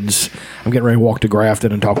Flatwoods. I'm getting ready to walk to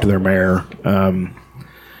Grafton and talk to their mayor. I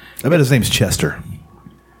bet his name's Chester.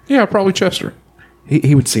 Yeah, probably Chester.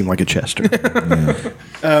 He would seem like a Chester.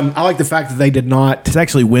 I like the fact that they did not. It's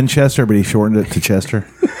actually Winchester, but he shortened it to Chester.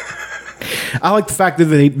 I like the fact that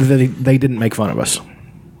they didn't make fun of us.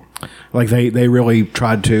 Like they really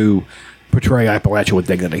tried to portray Appalachia with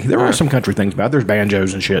dignity. There are some country things about it. There's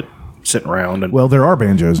banjos and shit sitting around. And Well, there are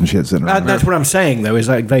banjos and shit sitting around. that's what I'm saying though. Is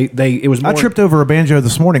like it was. More, I tripped over a banjo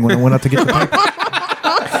this morning when I went out to get the paper.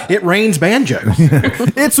 It rains banjos.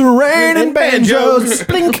 It's raining banjos.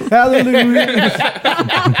 Blink, hallelujah.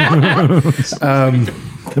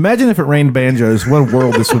 Imagine if it rained banjos. What a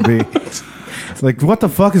world this would be. It's like, what the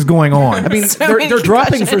fuck is going on? I mean, they're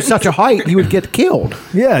dropping for such a height, you would get killed.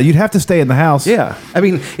 Yeah, you'd have to stay in the house. Yeah. I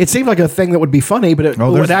mean, it seemed like a thing that would be funny, but it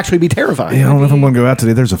would actually be terrifying. Yeah, I don't know if I'm going to go out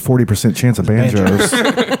today. There's a 40% chance of banjos.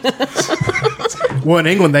 Well, in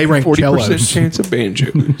England, they rank 40% cellos. chance of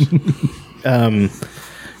banjo.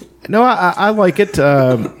 No, I like it.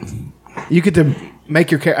 You get to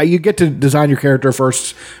make you get to design your character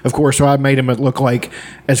first, of course. So I made him look like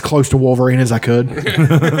as close to Wolverine as I could.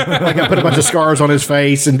 Like I put a bunch of scars on his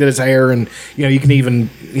face and did his hair, and you can even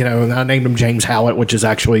I named him James Howlett, which is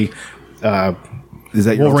actually is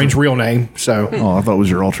that your Wolverine's real name? So I thought it was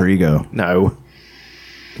your alter ego. No.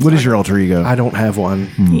 What is your alter ego? I don't have one.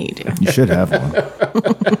 You do. You should have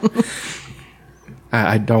one.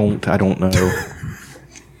 I don't know.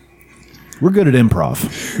 We're good at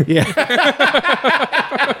improv. Yeah.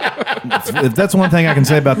 If that's one thing I can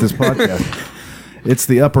say about this podcast, it's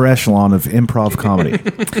the upper echelon of improv comedy.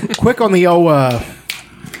 Quick on the old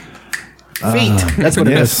feet. That's what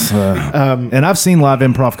it is. And I've seen live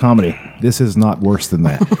improv comedy. This is not worse than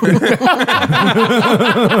that.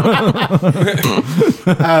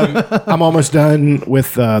 I'm almost done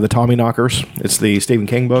with the Tommy Knockers. It's the Stephen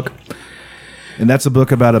King book. And that's a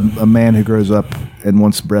book about a man who grows up and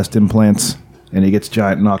wants breast implants, and he gets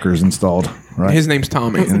giant knockers installed. Right? His name's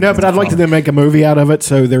Tommy. No, but I'd like to then make a movie out of it,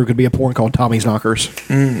 so there could be a porn called Tommy's Knockers.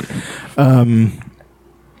 That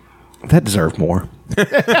deserved more.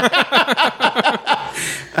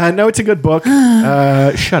 No, it's a good book.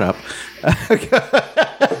 Shut up.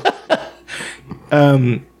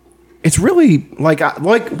 It's really like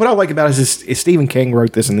what I like about it is Stephen King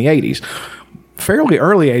wrote this in the 80s. Fairly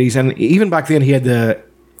early 80s, and even back then he had the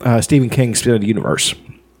Stephen King Extended Universe.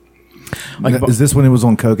 Is this when he was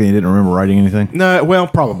on coke and he didn't remember writing anything? No, well,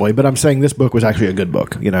 probably, but I'm saying this book was actually a good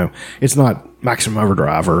book. It's not Maximum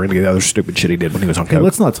Overdrive or any of the other stupid shit he did when he was on coke. Hey,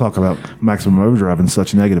 let's not talk about Maximum Overdrive in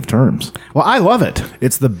such negative terms. Well, I love it.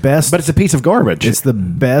 It's the best, but it's a piece of garbage. It's the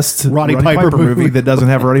best Roddy Piper movie that doesn't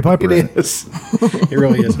have Roddy Piper in it. Is. It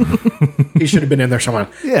really is. He should have been in there somewhere.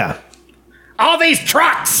 Yeah. All these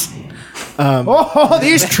trucks.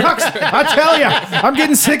 These trucks! I tell you, I'm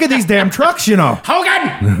getting sick of these damn trucks.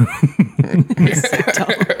 Hogan.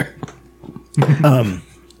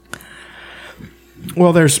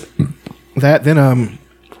 Well, there's that. Then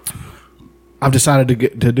I've decided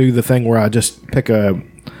to do the thing where I just pick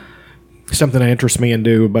something that interests me and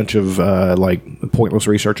do a bunch of pointless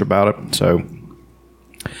research about it. So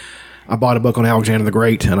I bought a book on Alexander the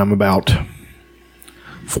Great, and I'm about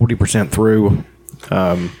 40% through.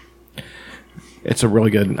 It's a really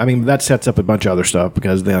good. I mean, that sets up a bunch of other stuff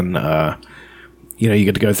because then you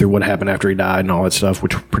get to go through what happened after he died and all that stuff,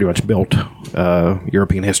 which pretty much built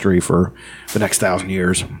European history for the next 1,000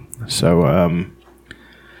 years. So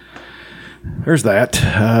there's that.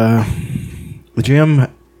 The gym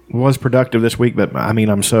was productive this week, but I mean,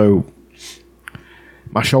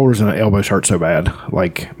 my shoulders and elbows hurt so bad.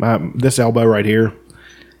 Like this elbow right here,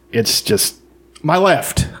 it's just my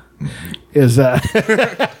left is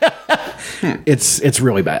it's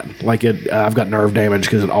really bad. Like I've got nerve damage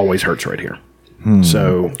because it always hurts right here.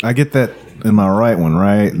 So I get that in my right one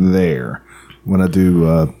right there when I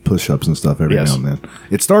do push-ups and stuff every now and then.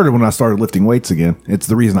 It started when I started lifting weights again. It's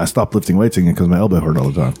the reason I stopped lifting weights again because my elbow hurt all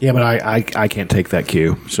the time. Yeah, but I can't take that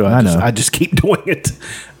cue, so I just keep doing it.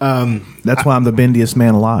 That's why I'm the bendiest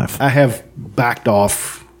man alive. I have backed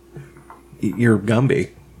off. You're Gumby.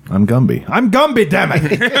 I'm Gumby. I'm Gumby, damn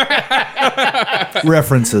it.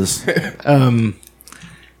 References.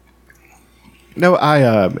 No,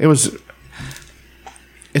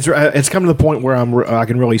 it's come to the point where I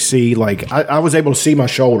can really see, like, I was able to see my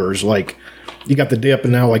shoulders, like, you got the dip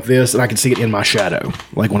and now like this, and I can see it in my shadow,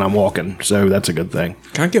 like when I'm walking, so that's a good thing.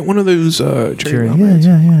 Can I get one of those cherry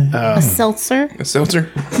Yeah. A seltzer? A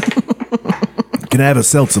seltzer? Can I have a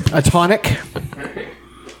seltzer? A tonic.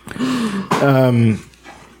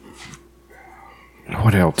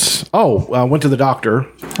 What else? Oh, I went to the doctor.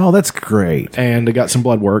 Oh, that's great. And I got some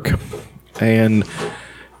blood work. And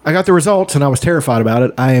I got the results, and I was terrified about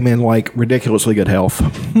it. I am in, like, ridiculously good health.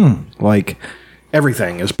 Like,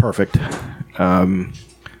 everything is perfect.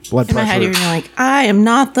 Blood In my head, pressure. you're like, I am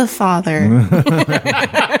not the father.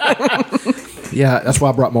 Yeah, that's why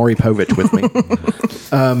I brought Maury Povich with me.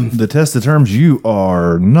 The test determines you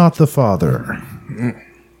are not the father.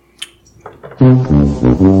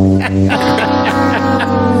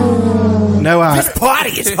 No, This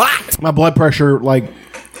party is hot. my blood pressure, like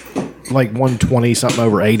 120 something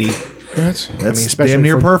over 80. That's especially damn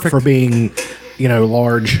near perfect for being,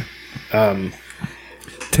 large.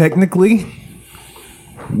 Technically,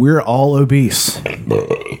 we're all obese.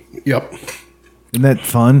 Yep. Isn't that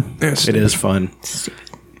fun? Yes. It is fun.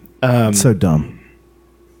 So dumb.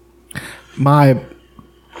 My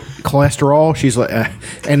cholesterol. She's like,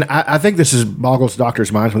 and I think this is boggles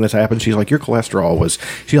doctors' minds when this happens. She's like, your cholesterol was.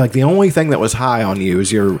 She's like, the only thing that was high on you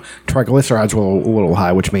is your triglycerides were a little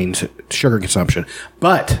high, which means sugar consumption.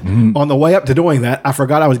 But on the way up to doing that, I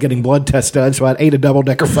forgot I was getting blood tests done, so I ate a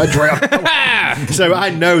double-decker fudge round. So I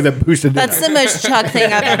know that boosted. That's the most Chuck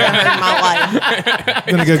thing I've ever heard in my life.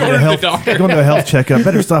 I'm gonna go get going to a health checkup.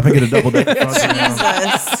 Better stop and get a double decker.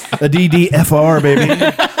 Jesus. A DDFR, baby.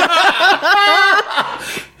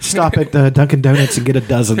 Stop at Dunkin' Donuts and get a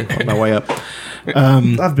dozen on my way up.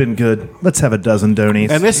 I've been good. Let's have a dozen donies.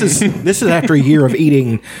 And this is after a year of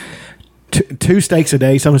eating 2 steaks a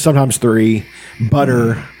day, sometimes 3,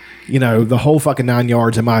 butter, the whole fucking 9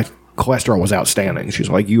 yards, and my cholesterol was outstanding. She's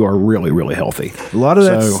like, you are really, really healthy. A lot of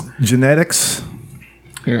that's genetics.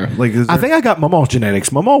 Yeah. Like, I think I got Mama's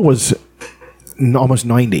genetics. Mama was almost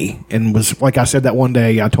 90 and was, like I said that one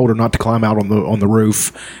day, I told her not to climb out on the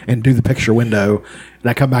roof and do the picture window, and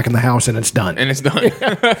I come back in the house and it's done. And it's done.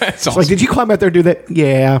 It's awesome. Like, did you climb out there and do that?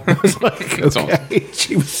 Yeah. I was like, That's okay.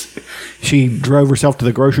 She drove herself to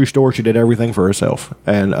the grocery store. She did everything for herself.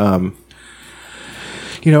 And,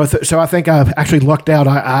 so I think I actually lucked out.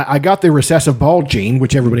 I got the recessive bald gene,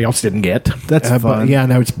 which everybody else didn't get. That's fun. But yeah, I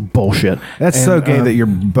know it's bullshit. That's so gay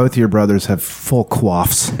that both your brothers have full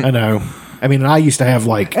coiffs. I know. I mean, I used to have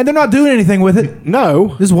and they're not doing anything with it.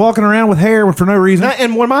 No, just walking around with hair for no reason.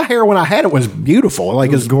 And when my hair, when I had it, was beautiful.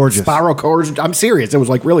 Like, it was gorgeous, spiral curls. I'm serious. It was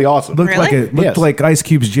like really awesome. Looked like Ice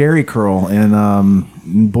Cube's Jerry curl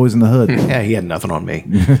in Boys in the Hood. Yeah, he had nothing on me.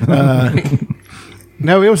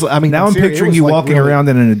 No, it was. I mean, now I'm picturing you walking around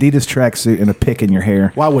in an Adidas tracksuit and a pick in your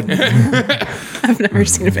hair. Why wouldn't you? I've never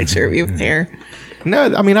seen a picture of you with hair.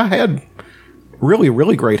 No, I mean, I had really,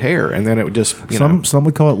 really great hair, and then it would just some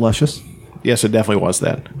would call it luscious. Yes, it definitely was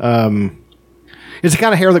that. It's the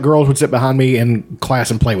kind of hair that girls would sit behind me in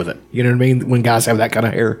class and play with it. You know what I mean? When guys have that kind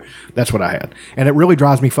of hair, that's what I had, and it really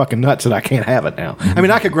drives me fucking nuts that I can't have it now. I mean,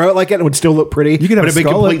 I could grow it like that and it would still look pretty. You could have a big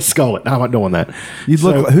skullet. complete skullet. No, I'm not doing that. You'd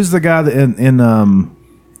look. Who's the guy that in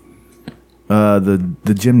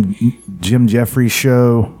the Jim Jeffries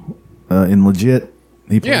show in Legit?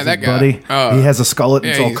 He plays that his guy. buddy. He has a skullet. And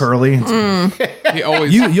it's all curly. He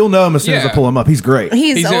always. You'll know him as soon as I pull him up. He's great.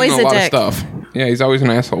 He's always in a lot dick. of stuff. Yeah, he's always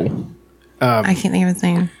an asshole. I can't think of his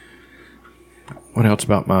name. What else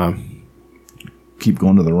about my? Keep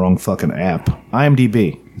going to the wrong fucking app.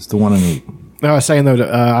 IMDb is the one I need. No, I was saying though,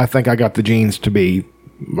 I think I got the genes to be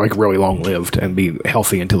like really long lived and be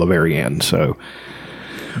healthy until the very end. So,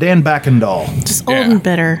 Dan Backendahl, just old and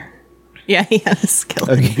bitter. Yeah, he has a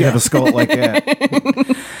skillet. You have a skullet like that.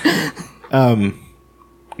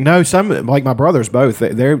 No, some like my brothers both.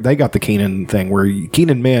 They got the Keenan thing where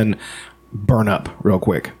Keenan men burn up real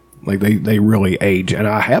quick. Like they really age, and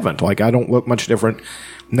I haven't. Like, I don't look much different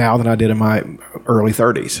now than I did in my early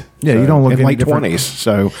 30s. Yeah, you don't look in any late different. 20s.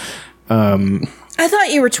 So, I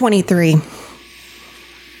thought you were 23.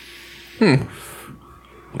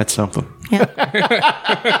 that's something. Yeah.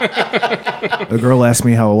 A girl asked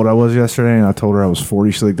me how old I was yesterday, and I told her I was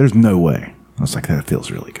 40. She's like, "There's no way." I was like, "That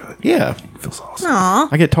feels really good. Yeah, It feels awesome." Aw.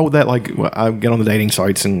 I get told that, like, I get on the dating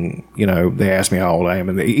sites and, they ask me how old I am.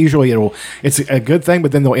 And usually it's a good thing,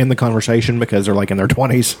 but then they'll end the conversation because they're like in their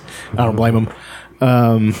 20s. I don't blame them.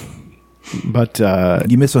 But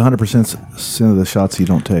You miss 100% of the shots you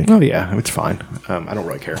don't take. oh, yeah, it's fine. I don't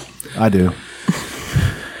really care. I do.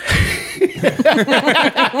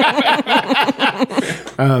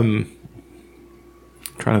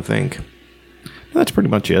 Trying to think. That's pretty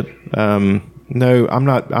much it. No, I'm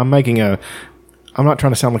not. I'm not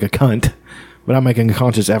trying to sound like a cunt, but I'm making a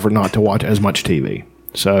conscious effort not to watch as much TV.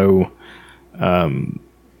 So,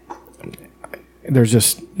 there's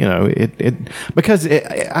just because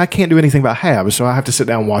I can't do anything but have, so I have to sit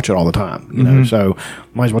down and watch it all the time. You know, so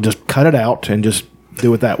might as well just cut it out and just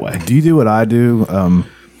do it that way. Do you do what I do?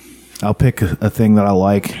 I'll pick a thing that I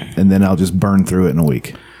like, and then I'll just burn through it in a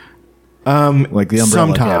week. Like the Umbrella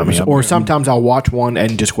Sometimes, Academy. or sometimes I'll watch one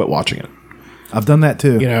and just quit watching it. I've done that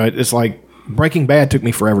too. It's like Breaking Bad took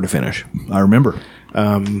me forever to finish. I remember.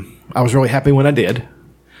 I was really happy when I did,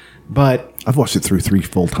 but I've watched it through 3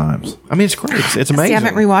 full times. I mean, it's great. It's See, amazing. I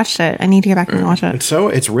haven't rewatched it. I need to go back and watch it.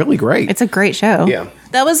 It's really great. It's a great show. Yeah.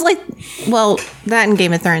 That was that and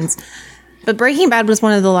Game of Thrones. But Breaking Bad was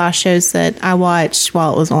one of the last shows that I watched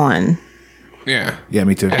while it was on. Yeah. Yeah,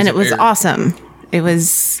 me too. And it was awesome. It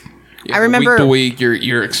was... Yeah, I remember... week to week,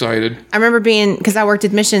 you're excited. I remember being... Because I worked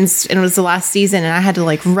admissions, and it was the last season, and I had to,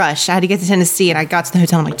 rush. I had to get to Tennessee, and I got to the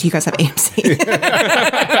hotel, and I'm like, do you guys have AMC?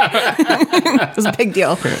 It was a big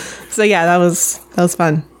deal. So, yeah, that was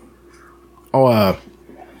fun. Oh,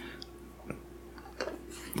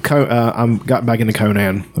 I'm got back into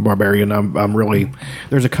Conan the Barbarian. I'm really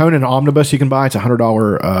there's a Conan omnibus you can buy. It's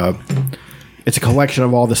 $100. It's a collection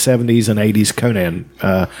of all the 70s and 80s Conan.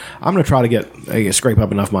 I'm going to try to scrape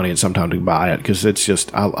up enough money at some time to buy it because it's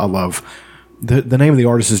just I love the name of the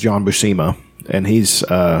artist is John Buscema, and he's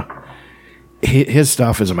his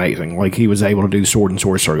stuff is amazing. Like he was able to do sword and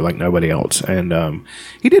sorcery like nobody else, and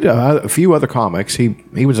he did a few other comics. He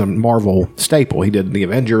was a Marvel staple. He did the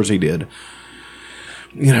Avengers. He did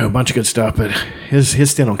a bunch of good stuff. But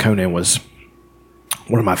his stint on Conan was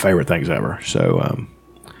one of my favorite things ever. So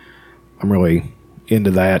I'm really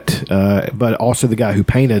into that. But also the guy who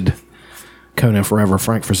painted Conan forever,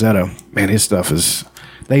 Frank Frazetta. Man, his stuff is.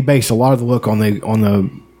 They base a lot of the look on the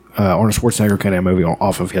Arnold Schwarzenegger Conan movie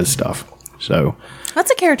off of his stuff. So that's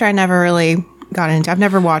a character I never really got into. I've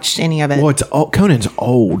never watched any of it. Well, Conan's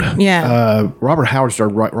old. Yeah. Robert E. Howard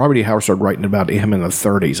started writing about him in the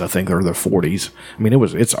 30s, I think, or the 40s. I mean,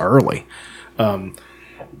 it's early.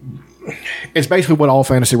 It's basically what all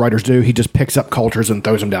fantasy writers do. He just picks up cultures and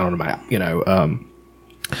throws them down on a map.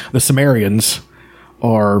 The Sumerians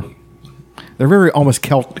they're very almost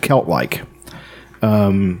Celt-like.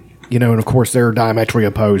 And of course they're diametrically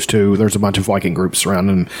opposed to. There's a bunch of Viking groups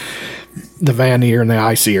surrounding the Vanir and the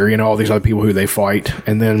Aesir. All these other people who they fight,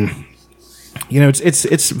 and then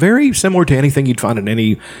it's very similar to anything you'd find in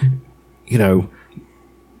any,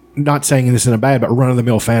 not saying this in a bad, but run of the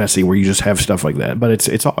mill fantasy where you just have stuff like that. But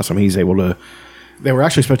it's awesome. He's able to. They were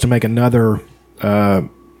actually supposed to make another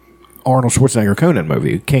Arnold Schwarzenegger Conan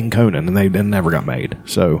movie, King Conan, and they never got made.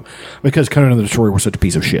 So because Conan the Destroyer was such a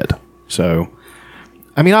piece of shit. So.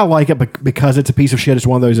 I mean, I like it because it's a piece of shit. It's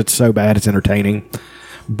one of those that's so bad it's entertaining.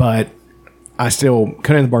 But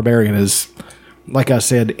Conan the Barbarian is, like I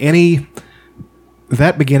said,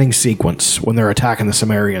 that beginning sequence when they're attacking the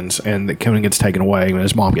Sumerians and that Conan gets taken away and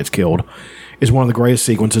his mom gets killed is one of the greatest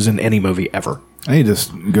sequences in any movie ever. I need to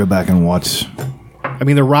just go back and watch. I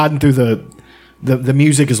mean, they're riding through the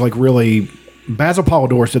music is like really. Basil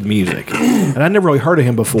Polidorus did the music. And I never really heard of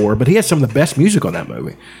him before, but he has some of the best music on that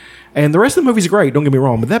movie. And the rest of the movie's great, don't get me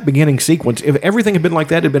wrong, but that beginning sequence, if everything had been like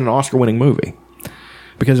that, it'd been an Oscar-winning movie.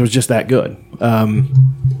 Because it was just that good.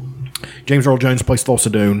 James Earl Jones plays Thulsa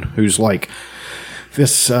Doom, who's like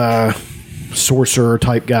this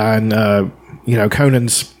sorcerer-type guy, and,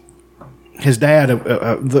 Conan's... His dad...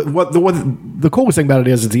 the coolest thing about it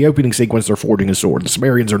is the opening sequence, they're forging a sword. The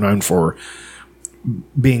Sumerians are known for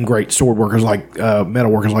being great sword workers, like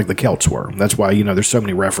metal workers like the Celts were. That's why, there's so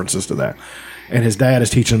many references to that. And his dad is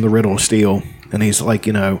teaching him the riddle of steel. And he's like,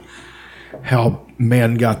 how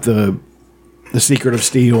men got the secret of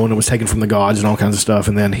steel and it was taken from the gods and all kinds of stuff.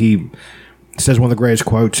 And then he says one of the greatest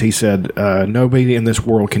quotes. He said, nobody in this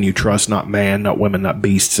world can you trust, not man, not women, not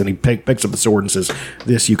beasts. And he picks up the sword and says,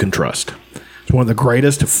 this you can trust. It's one of the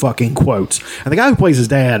greatest fucking quotes. And the guy who plays his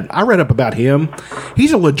dad, I read up about him.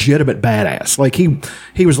 He's a legitimate badass. Like he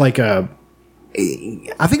was like I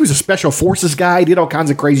think he was a special forces guy. He did all kinds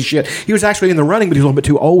of crazy shit. He was actually in the running, but he was a little bit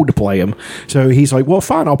too old to play him. So he's like, well,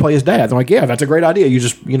 fine, I'll play his dad. I'm like, yeah, that's a great idea. You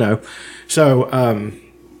just, So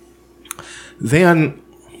then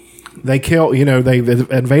they kill, they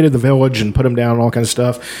invaded the village and put him down and all kinds of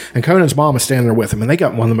stuff. And Conan's mom is standing there with him, and they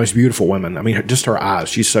got one of the most beautiful women. I mean, just her eyes.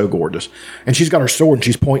 She's so gorgeous. And she's got her sword, and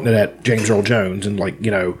she's pointing it at James Earl Jones and, like,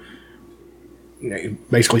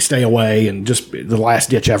 basically stay away and just the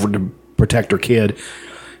last-ditch effort to protect her kid.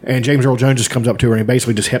 And James Earl Jones just comes up to her and he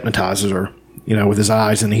basically just hypnotizes her, with his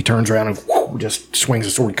eyes, and he turns around and just swings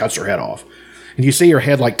the sword and cuts her head off. And you see her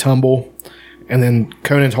head like tumble, and then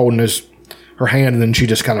Conan's holding her hand, and then she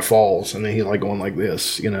just kind of falls, and then he's like going like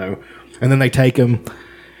this, and then they take him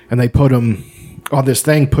and they put him on this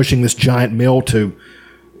thing pushing this giant mill to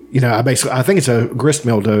I think it's a grist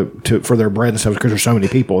mill to for their bread and stuff because there's so many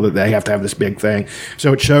people that they have to have this big thing.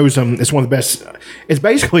 So it shows them. It's one of the best. It's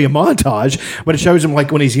basically a montage, but it shows him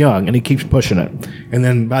like when he's young and he keeps pushing it. And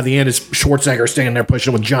then by the end, it's Schwarzenegger standing there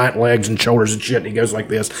pushing with giant legs and shoulders and shit. And he goes like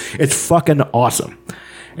this. It's fucking awesome.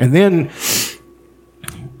 And then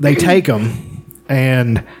they take him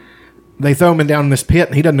and they throw him down in this pit,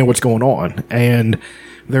 and he doesn't know what's going on. And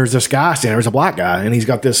there's this guy standing there. There's a black guy, and he's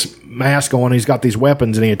got this mask on. He's got these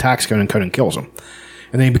weapons, and he attacks Conan. Conan kills him.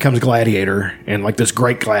 And then he becomes a gladiator, and like this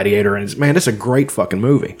great gladiator. And it's a great fucking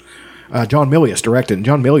movie. John Milius directed.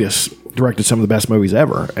 John Milius directed some of the best movies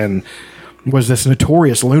ever, and was this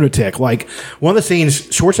notorious lunatic. Like, one of the scenes,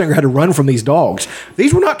 Schwarzenegger had to run from these dogs.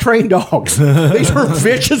 These were not trained dogs. These were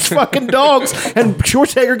vicious fucking dogs, and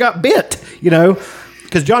Schwarzenegger got bit,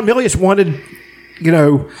 because John Milius wanted...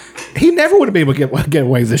 he never would have been able to get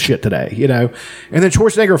away with this shit today, And then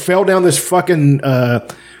Schwarzenegger fell down this fucking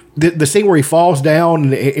the scene where he falls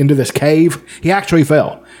down into this cave, he actually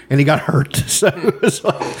fell and he got hurt. So, it's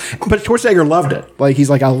like, but Schwarzenegger loved it. Like he's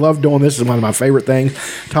like, I love doing this. It's one of my favorite things.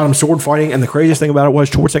 Taught him sword fighting, and the craziest thing about it was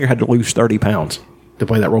Schwarzenegger had to lose 30 pounds to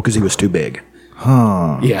play that role because he was too big.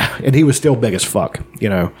 Huh? Yeah, and he was still big as fuck. You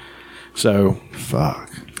know, so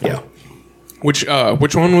fuck. Yeah. Which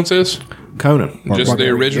one was this? Conan. Just the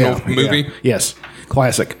original movie? Yeah. Yes.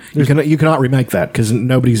 Classic. You cannot remake that because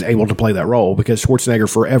nobody's able to play that role because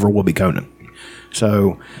Schwarzenegger forever will be Conan.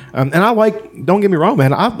 So, and I like, don't get me wrong,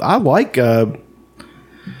 man, I like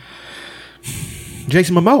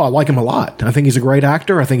Jason Momoa. I like him a lot. I think he's a great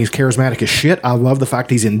actor. I think he's charismatic as shit. I love the fact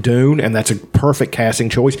he's in Dune, and that's a perfect casting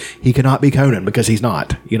choice. He cannot be Conan because he's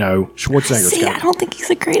not. You know, Schwarzenegger's See, I don't think he's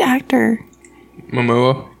a great actor.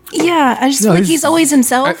 Momoa? Yeah, I just feel like he's always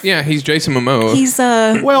himself. Yeah, he's Jason Momoa. He's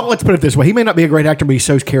well, let's put it this way: he may not be a great actor, but he's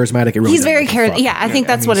so charismatic. It really he's very charismatic. Yeah, I think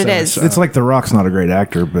that's what it is. It's like The Rock's not a great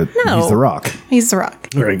actor, but No. he's The Rock. He's The Rock.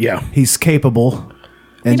 Right, yeah. He's capable.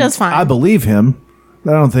 And does fine. I believe him.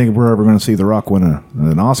 But I don't think we're ever going to see The Rock win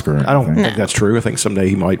an Oscar. I don't think that's true. I think someday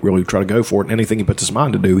he might really try to go for it. And anything he puts his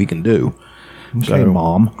mind to do, he can do. Okay,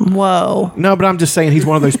 Mom. Whoa. No, but I'm just saying he's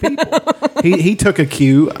one of those people. he took a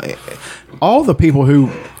cue. All the people who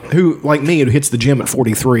like me, who hits the gym at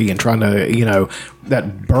 43 and trying to, you know,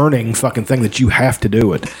 that burning fucking thing that you have to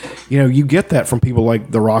do it. You know, you get that from people like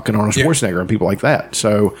The Rock and Arnold Schwarzenegger and people like that.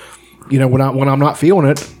 So, you know, when I'm not feeling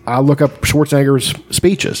it, I look up Schwarzenegger's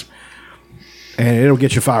speeches. And it'll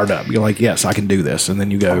get you fired up. You're like, yes, I can do this. And then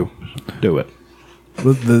you go do it.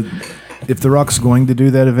 If The Rock's going to do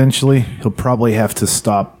that eventually, he'll probably have to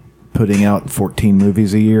stop putting out 14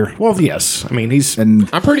 movies a year. Well, yes. I mean,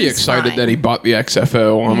 I'm pretty excited that he bought the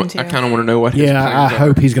XFL. I kind of want to know what his Yeah, I plans are.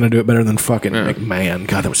 hope he's going to do it better than fucking McMahon.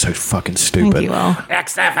 God, that was so fucking stupid. Thank you, Will.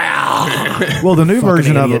 XFL! Well, the new Fucking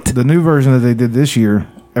version idiot. of it, the new version that they did this year,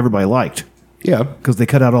 everybody liked. Yeah. Because they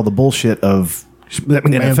cut out all the bullshit of that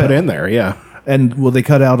McMahon NFL. put in there, yeah. And, well, they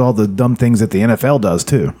cut out all the dumb things that the NFL does,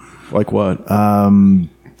 too. Like what?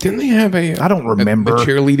 Didn't they have I don't remember. a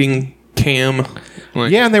cheerleading cam?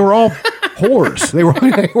 Like, Yeah, and they were all whores. They were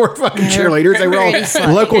fucking cheerleaders. They were all very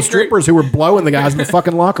slutty. local strippers who were blowing the guys in the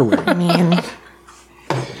fucking locker room. I mean,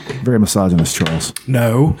 Very misogynist, Charles.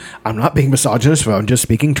 No, I'm not being misogynist. I'm just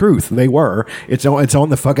speaking truth. They were. It's on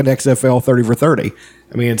the fucking XFL 30 for 30.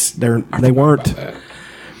 I mean, they weren't.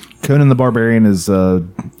 Conan the Barbarian is,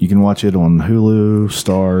 you can watch it on Hulu,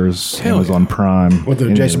 Stars, Amazon Prime. With the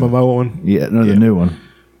any Jason of it. Momoa one? Yeah, no, the new one.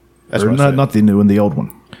 That's Or what I said. not the new one, the old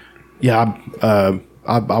one. Yeah,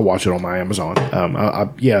 I watch it on my Amazon.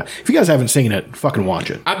 Yeah, if you guys haven't seen it, fucking watch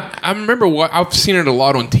it. I remember I've seen it a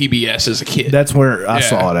lot on TBS as a kid. That's where I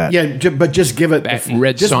saw it at. Yeah, but just give it.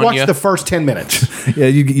 Red just Sonja. watch the first 10 minutes. Yeah,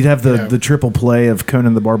 you'd have the triple play of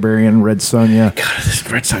Conan the Barbarian, Red Sonja,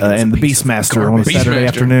 Red Sonja and the Beastmaster on a Saturday Beastmaster,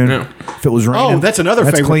 afternoon. yeah. If it was raining, Oh, that's another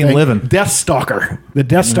favorite clean thing. living. Deathstalker. The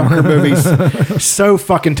Deathstalker movies, so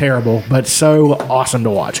fucking terrible, but so awesome to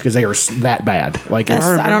watch because they are that bad. Like I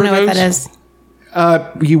don't know what that is.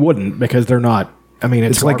 You wouldn't because they're not. I mean,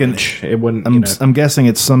 it's like garbage. It wouldn't. I'm guessing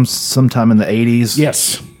it's sometime in the 80s.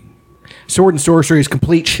 Yes. Sword and Sorcery is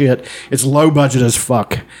complete shit. It's low budget as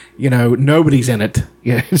fuck. You know, nobody's in it.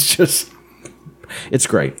 Yeah, it's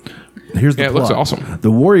great. Here's the Yeah, it looks plot. awesome.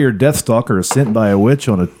 The warrior Deathstalker is sent by a witch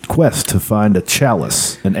on a quest to find a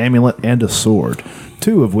chalice, an amulet, and a sword,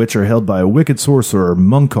 two of which are held by a wicked sorcerer,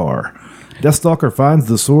 Munkar. Deathstalker finds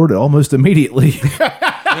the sword almost immediately,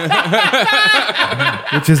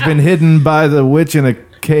 which has been hidden by the witch in a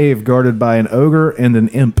cave guarded by an ogre and an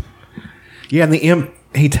imp. Yeah, and the imp,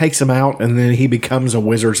 he takes him out and then he becomes a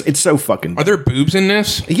wizard. It's so fucking. Are there boobs in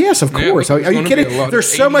this? Yes, of course. Yeah, Are there's you gonna kidding? be a lot of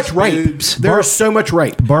There's so 80s much rape. boobs. There's so much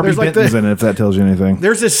rape. Barbie There's like Benton's in it, if that tells you anything.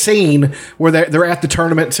 There's this scene where they're at the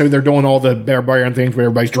tournament, so they're doing all the barbarian things where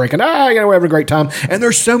everybody's drinking. We're having a great time. And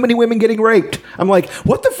there's so many women getting raped. I'm like,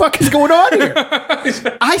 what the fuck is going on here?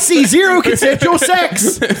 I see zero consensual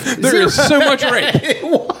sex. There is so much rape. It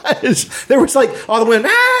was. There was like all the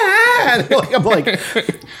women, and I'm like,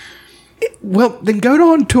 well, then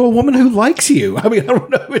go on to a woman who likes you. I mean, I don't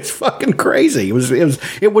know. It's fucking crazy.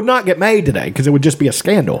 It would not get made today because it would just be a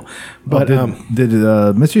scandal. But Did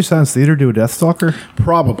Mystery Science Theater do a Deathstalker?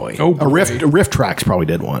 probably Oh, a Rift Tracks probably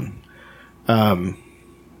did one.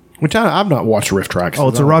 Which I've not watched Rift Tracks. Oh,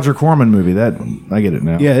 it's a Roger Corman movie. That I get it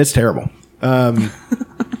now. Yeah, it's terrible.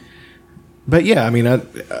 But yeah, I mean, I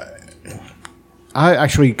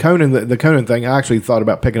actually Conan the Conan thing. I actually thought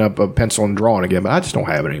about picking up a pencil and drawing again, but I just don't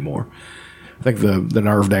have it anymore. I think the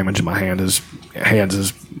nerve damage in my hands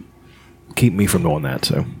is keep me from doing that.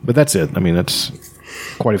 So, but that's it. I mean, that's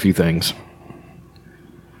quite a few things.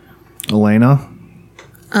 Elena,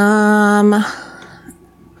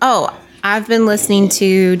 Oh, I've been listening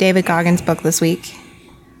to David Goggins' book this week.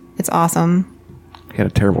 It's awesome. He had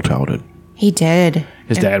a terrible childhood. He did.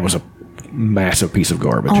 His dad was a massive piece of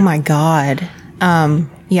garbage. Oh my God.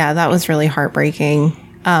 Yeah, that was really heartbreaking.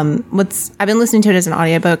 I've been listening to it as an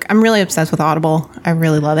audiobook. I'm really obsessed with Audible. I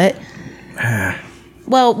really love it.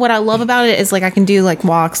 Well, what I love about it is like I can do like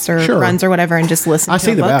walks or Sure. runs or whatever and just listen I to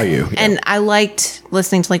see a the book. value, yeah. And I liked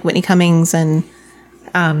listening to like Whitney Cummings and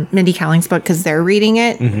Mindy Kaling's book because they're reading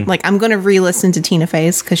it. Mhm. Like I'm going to re-listen to Tina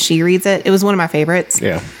Fey's because she reads it. It was one of my favorites.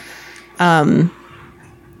 Yeah.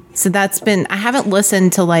 So that's been, I haven't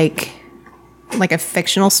listened to like a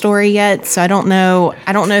fictional story yet. So I don't know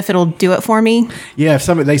if it'll do it for me. Yeah,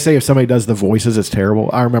 they say if somebody does the voices, it's terrible.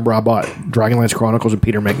 I remember I bought Dragonlance Chronicles and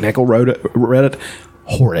Peter McNichol read it.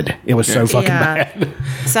 Horrid. It was so fucking bad.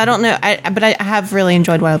 So I don't know. But I have really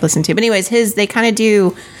enjoyed what I've listened to. But anyways, they kind of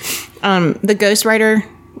do, the ghostwriter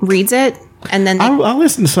reads it and then I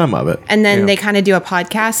listened to some of it. and then Yeah. they kind of do a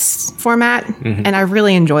podcast format Mhm. and I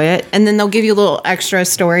really enjoy it. And then they'll give you little extra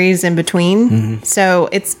stories in between. Mhm. So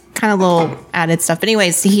it's kind of little added stuff. But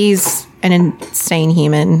anyways, he's an insane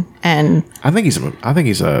human and I think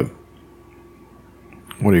he's a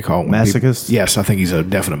what do you call it? Masochist? Yes, I think he's a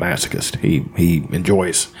definite masochist. He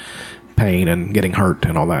enjoys pain and getting hurt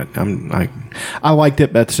and all that. I liked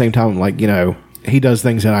it, but at the same time, like, you know, he does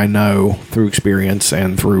things that I know through experience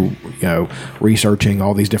and through, you know, researching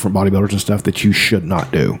all these different bodybuilders and stuff that you should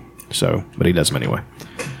not do. So, but he does them anyway.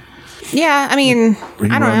 yeah, I mean, He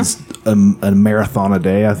I don't runs a marathon a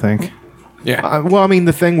day, I think. Yeah. Well, I mean,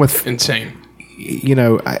 the thing with insane, you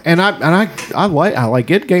know, I like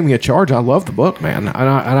it. Gave me a charge. I love the book, man, and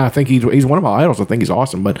I think he's one of my idols. I think he's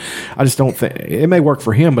awesome, but I just don't think it may work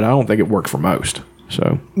for him, but I don't think it works for most.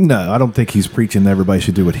 So No, I don't think he's preaching that everybody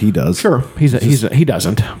should do what he does. Sure, he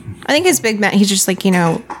doesn't. I think his big man, he's just like, you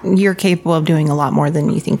know, you're capable of doing a lot more than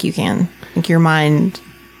you think you can. Like your mind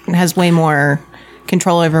has way more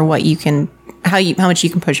control over what you can, how much you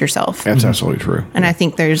can push yourself. That's absolutely true. And I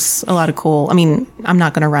think there's a lot of cool, I mean, I'm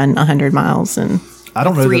not going to run 100 miles and I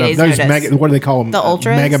don't know 3 that days Those notice. what do they call them? The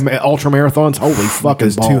ultras? ultra marathons. Holy fucking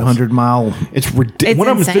His balls! 200-mile. It's ridiculous. It's One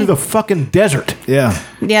of them's insane. through the fucking desert. Yeah.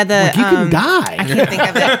 Yeah, Like, you can die. I can't think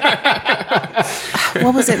of it.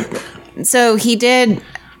 What was it? So he did,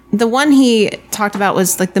 the one he talked about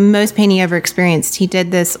was like the most pain he ever experienced. He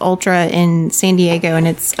did this ultra in San Diego and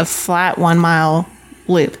it's a flat 1 mile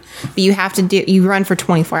loop. But you run for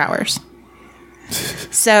 24 hours.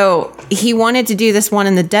 So he wanted to do this one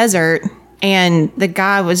in the desert and the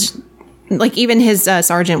guy was like, even his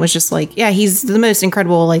sergeant was just like, yeah, he's the most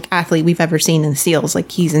incredible like athlete we've ever seen in the SEALs.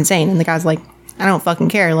 Like he's insane. And the guy's like, I don't fucking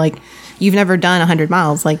care. Like you've never done 100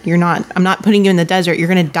 miles. Like I'm not putting you in the desert. You're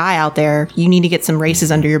going to die out there. You need to get some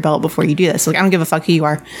races under your belt before you do this. Like I don't give a fuck who you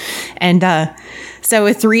are. And so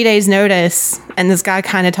with 3 days notice and this guy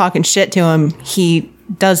kind of talking shit to him, he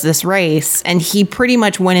does this race and he pretty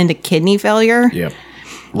much went into kidney failure. Yep.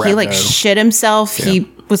 He like shit himself. Yeah.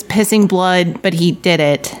 He was pissing blood, but he did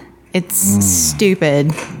it. It's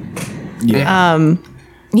stupid. Yeah.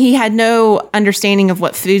 He had no understanding of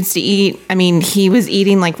what foods to eat. I mean, he was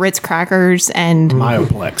eating like Ritz crackers and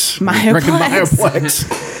Myoplex. Drinking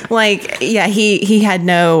Myoplex. like, yeah, he had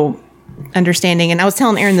no understanding. And I was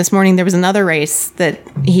telling Aaron this morning, there was another race that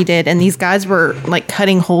he did, and these guys were like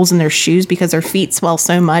cutting holes in their shoes because their feet swell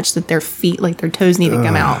so much that their toes need to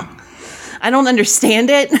come out. I don't understand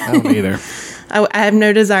it. I don't either. I have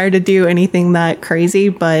no desire to do anything that crazy,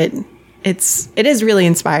 but it is really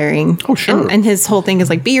inspiring. Oh, sure. And his whole thing is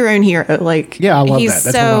like, be your own hero. Like, Yeah, I love he's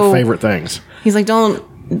that. That's one of my favorite things. He's like, don't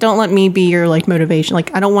let me be your like motivation.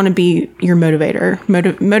 Like, I don't want to be your motivator.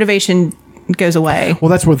 Motivation goes away. Well,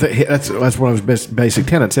 that's that's one of his basic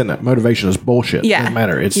tenets, isn't it? Motivation is bullshit. Yeah. It doesn't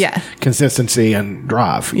matter. It's consistency and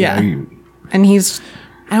drive. Yeah. You know, And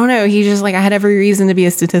I don't know. He's just like, I had every reason to be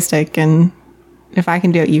a statistic, and if I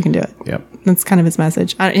can do it, you can do it. Yep. That's kind of his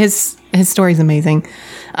message. His story's amazing.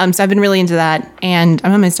 So I've been really into that, and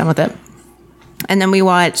I'm almost done with it. And then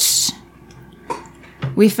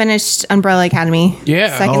we finished Umbrella Academy.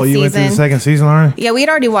 Yeah. Second Oh, you went through the season. second season already? Yeah, we had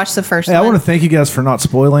already watched the first Hey, I one. want to thank you guys for not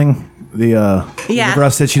spoiling the. Whenever I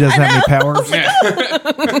said she doesn't have any powers,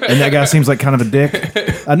 and that guy seems like kind of a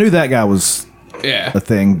dick. I knew that guy was Yeah. a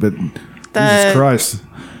thing, but Jesus Christ.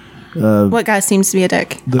 What guy seems to be a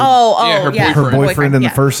dick? Yeah, her boyfriend in the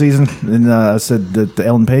yeah. first season, and I said that the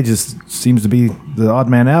Ellen Page seems to be the odd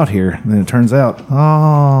man out here, and then it turns out,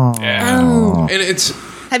 And it's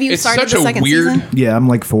Have you it's started such the a second weird season? yeah, I'm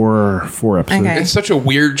like four episodes. Okay. it's such a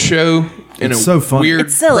weird show in It's a so fun. weird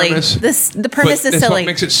It's silly. premise. The premise but is that's silly. what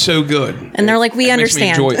makes it so good. And they're like, we It makes me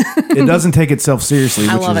understand. enjoy it. It doesn't take itself seriously,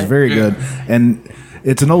 I which love is it. very Yeah. good. And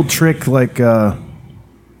it's an old trick, like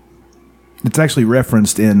it's actually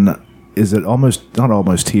referenced in, is it almost, not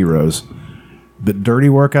Almost Heroes, but Dirty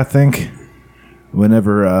Work, I think.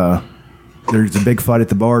 Whenever there's a big fight at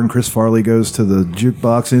the bar and Chris Farley goes to the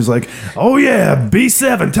jukebox and he's like, "Oh yeah,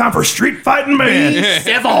 B7, time for street fighting man."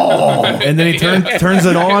 B7. And then he turns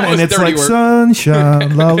it on and was it's Dirty like Work.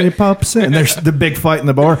 sunshine, lollipops, and there's the big fight in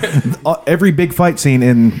the bar. Every big fight scene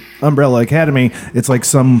in Umbrella Academy, it's like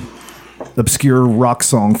some obscure rock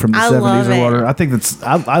song from the I 70s love or it. whatever. I think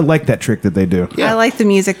I like that trick that they do. I like the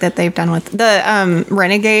music that they've done with the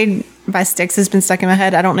Renegade by Styx has been stuck in my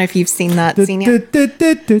head. I don't know if you've seen that scene yet.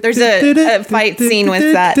 There's a fight scene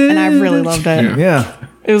with that, and I really loved it. Yeah.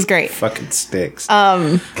 It was great. Fucking Sticks.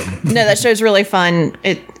 No, that show's really fun.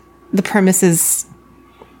 The premise is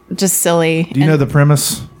just silly. Do you know the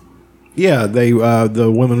premise? Yeah, they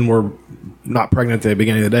the women were not pregnant at the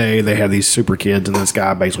beginning of the day. They had these super kids, and this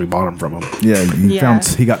guy basically bought them from them. Yeah, Yeah.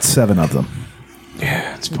 he got 7 of them.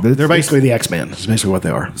 Yeah, it's But They're basically the X-Men. That's basically what they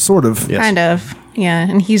are. sort of. Yes. Kind of. Yeah,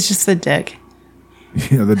 and he's just a dick.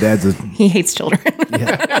 You know, the dad's a He hates children.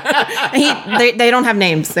 They don't have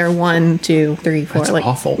names. They're 1, 2, 3, 4. That's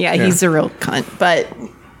awful. Yeah, he's a real cunt. But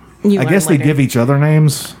you I learn guess they later. give each other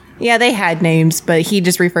names. Yeah, they had names, but he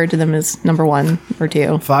just referred to them as number 1 or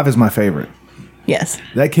 2. 5 is my favorite. Yes.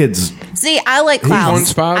 That kid's See, I like Klaus.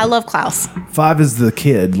 one's 5? I love Klaus. 5 is the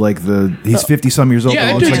kid, like he's 50-some years old.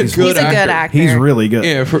 Yeah, but that looks dude's like a he's, good He's a good actor. actor. he's really good.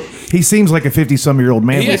 Yeah, He seems like a 50-some-year-old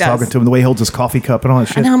man He was does. talking to him, the way he holds his coffee cup and all that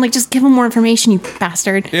I shit. know. I'm like, just give him more information, you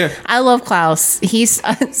bastard. Yeah. I love Klaus. He's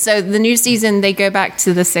so the new season they go back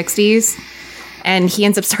to the 60s, and he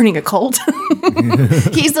ends up starting a cult.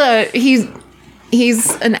 He's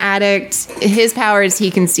an addict. His power is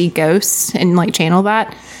he can see ghosts and like channel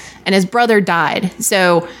that. And his brother died,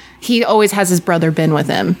 so he always has his brother Ben with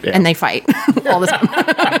him, and they fight all the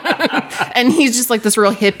time. And he's just like this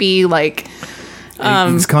real hippie, like.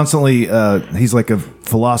 He's constantly he's like a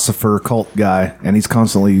philosopher cult guy, and he's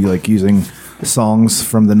constantly like using songs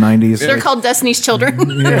from the 90s. They're called Destiny's Children.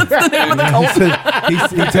 That's the name of the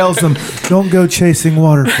cult. he tells them, "Don't go chasing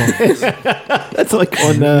waterfalls." That's like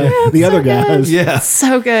on the other guys. Yeah.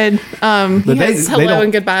 So good. He But has they hello don't-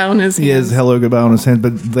 and goodbye on his He has hands. hello goodbye on his hand,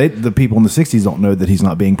 but the people in the 60s don't know that he's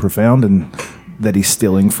not being profound and that he's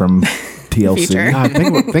stealing from TLC. Future. I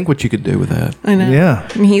think what you could do with that. I know. Yeah.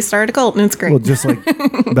 And he started a cult, and it's great. Well, just like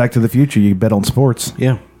Back to the Future, you bet on sports.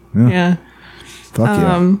 Yeah. yeah. Fuck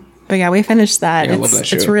yeah. But yeah, we finished that. Yeah, I love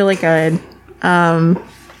that It's show. really good.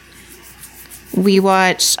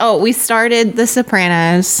 We started The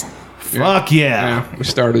Sopranos. Fuck yeah. Yeah, we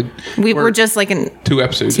started. We We're were just like in 2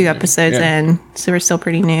 episodes. 2 episodes Yeah. in, so we're still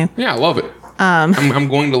pretty new. Yeah, I love it. I'm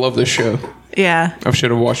going to love this show. Yeah. I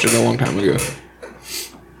should have watched it a long time ago.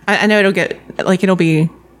 I know it'll be,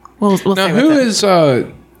 we'll Now, stay who with it.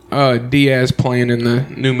 is Diaz playing in the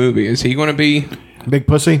new movie? Is he going to be Big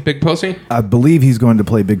Pussy. Big Pussy? I believe he's going to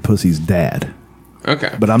play Big Pussy's dad,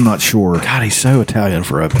 Okay. but I'm not sure. God, he's so Italian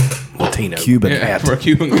for a Latino. Cuban. Yeah, for a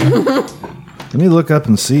Cuban guy. Let me look up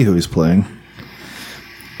and see who he's playing.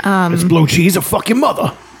 It's blow cheese a fucking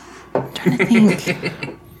mother.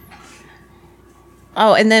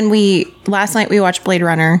 Oh, and then last night we watched Blade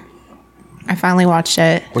Runner. I finally watched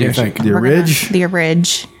it. What do you think? The We're gonna- Ridge? The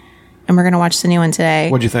Ridge. And we're going to watch the new one today.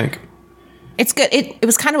 What'd you think? It's good. It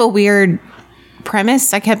was kind of a weird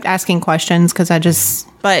premise. I kept asking questions because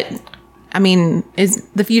I mean, is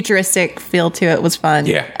the futuristic feel to it was fun.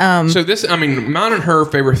 Yeah. So this, I mean, mine and her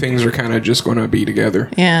favorite things are kind of just going to be together.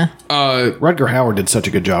 Yeah. Rutger Hauer did such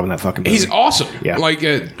a good job in that fucking movie. He's awesome. Yeah. Like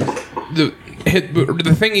the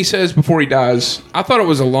thing he says before he dies, I thought it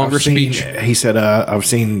was a longer speech. He said, I've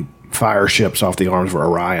seen fire ships off the arms of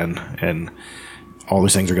Orion, and all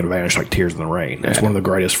these things are going to vanish like tears in the rain. That's one of the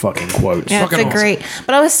greatest fucking quotes. Yeah, it's a great.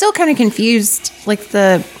 But I was still kind of confused, like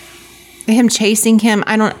him chasing him.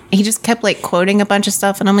 He just kept like quoting a bunch of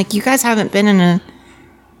stuff, and I'm like, you guys haven't been in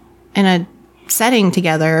a setting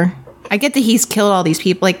together. I get that he's killed all these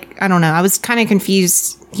people. Like, I don't know. I was kind of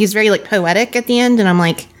confused. He's very like poetic at the end, and I'm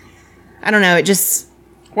like, I don't know. It just.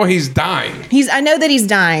 Well, he's dying. I know that he's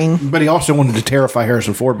dying. But he also wanted to terrify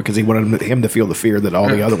Harrison Ford because he wanted him to feel the fear that all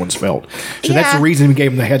the other ones felt. So that's Yeah. the reason we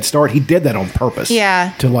gave him the head start. He did that on purpose.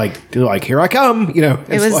 Yeah. To like, here I come. You know,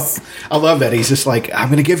 It was- like, I love that. He's just like, I'm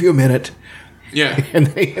going to give you a minute. Yeah. And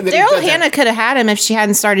then he Daryl does that. Hannah could have had him if she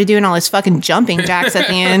hadn't started doing all his fucking jumping jacks at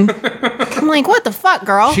the end. I'm like, what the fuck,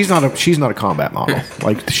 girl? She's not a combat model.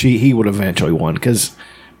 Like he would have eventually won because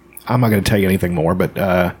I'm not going to tell you anything more. But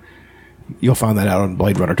You'll find that out on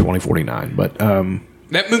Blade Runner 2049. But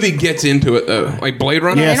that movie gets into it though, like Blade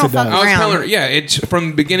Runner. Yes, They don't it does. fuck I was around. telling her, yeah, it's from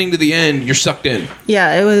the beginning to the end. You're sucked in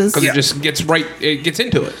Yeah, it was. because it just gets right. It gets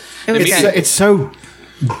into it. It was Immediately. good. it's so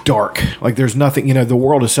dark. Like there's nothing. The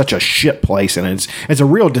world is such a shit place, and it's a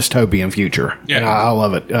real dystopian future. Yeah. And I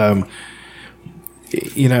love it.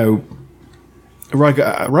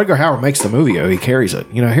 Rutger Hauer makes the movie. He carries it.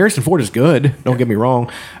 Harrison Ford is good. Don't get me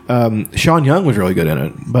wrong. Sean Young was really good in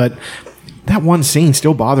it, but that one scene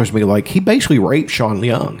still bothers me. Like he basically raped Sean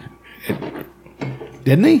Young,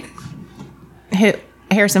 didn't he? Who,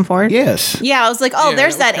 Harrison Ford? Yes. Yeah, I was like, oh, Yeah,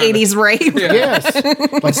 there's that that was kinda- 80s rape. Yes.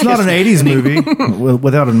 It's not an 80s movie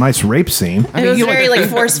without a nice rape scene. It was very like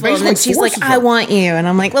forceful, and then she's like, "I want you," and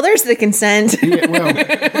I'm like, "Well, there's the consent." Yeah,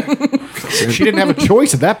 well, she didn't have a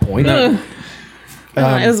choice at that point. It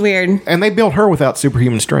was weird. And they built her without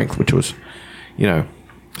superhuman strength, which was,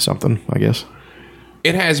 something, I guess.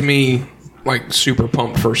 It has me like super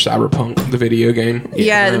pumped for Cyberpunk, the video game.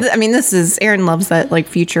 Yeah, I mean, Aaron loves that like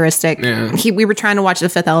futuristic. Yeah. We were trying to watch The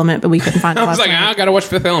Fifth Element, but we couldn't find it. I was last like, I night. gotta watch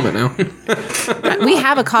Fifth Element now. We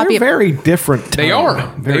have a copy They're of. very different. They tone.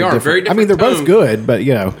 are. They are. Very I mean, they're different both tone. good, but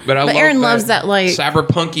But I But love Aaron loves that, like-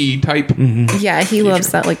 cyberpunky type. Yeah, he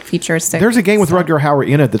loves that like futuristic. there's a game with Rutger Hauer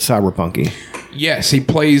in it that's cyberpunky. Yes, he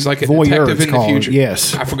plays like a Voyeur, detective it's in the called. future.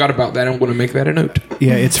 Yes. I forgot about that. I'm going to make that a note.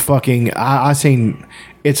 Yeah, it's fucking. I seen.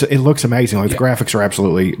 It looks amazing. Like the graphics are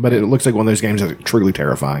absolutely, but it looks like one of those games that's truly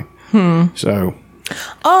terrifying. So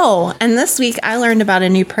Oh, and this week I learned about a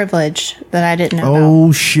new privilege that I didn't know about.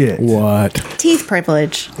 Oh, shit. what? Teeth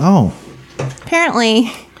privilege. Oh.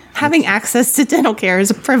 Apparently, having access to dental care is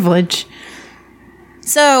a privilege.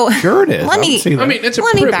 So Sure, it is. Let I me. can see that. I mean, it's a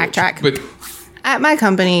Let me privilege, backtrack. But At my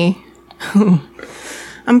company,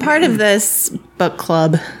 I'm part of this book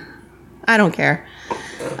club. I don't care.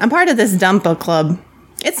 I'm part of this dumb book club.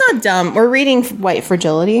 It's not dumb. We're reading White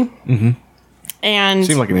Fragility. Mm-hmm. And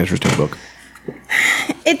Seems like an interesting book.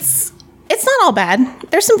 it's not all bad.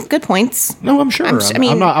 There's some good points. No, I'm sure. I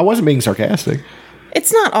mean- I'm not. I wasn't being sarcastic.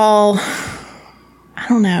 It's not all. I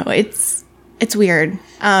don't know. It's weird.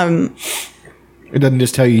 It doesn't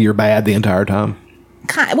just tell you you're bad the entire time.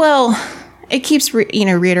 Well, it keeps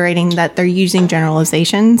reiterating that they're using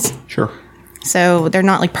generalizations. Sure. So they're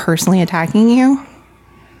not like personally attacking you.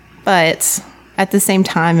 But at the same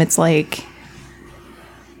time, it's like,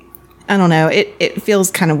 I don't know, it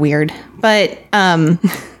feels kind of weird. But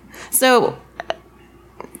so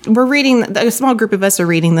we're reading, a small group of us are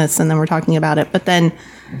reading this and then we're talking about it. But then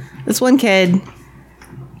this one kid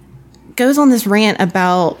goes on this rant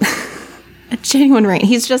about a genuine rant.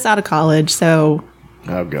 He's just out of college, so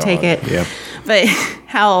Oh god. take it. Yeah. But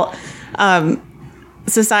how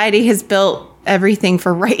society has built everything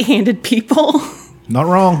for right-handed people. Not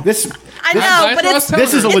wrong. This. I know, that's but what I was it's telling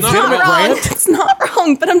This is a her. it's not legitimate wrong. rant? It's not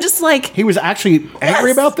wrong, but I'm just like, He was actually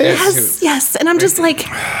angry about this. yes, and I'm just like,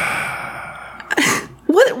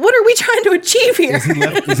 what are we trying to achieve here?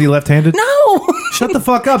 Is he left-handed? No. Shut the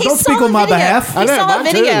fuck up. He Don't saw speak a on my video. behalf. He saw a mine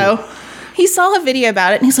too. video. He saw a video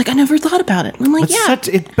about it, and he's like, I never thought about it. And I'm like, It's yeah.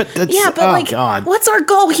 such- but that's, Yeah, but oh, like, God. what's our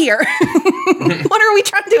goal here? What are we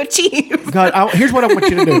trying to achieve? God, here's what I want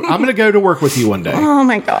you to do. I'm going to go to work with you one day, and Oh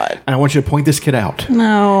my god. I want you to point this kid out,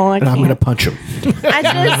 No, I and I'm going to can't. punch him I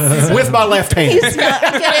just with my left hand. he's young.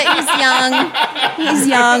 I get it. He's young. He's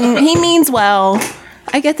young. He means well.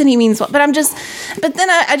 I get that he means well, but then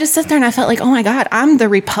I just sat there and I felt like, oh my god, I'm the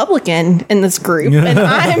Republican in this group, and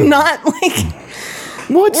I'm not like.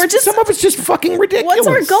 Some of it's just fucking ridiculous. What's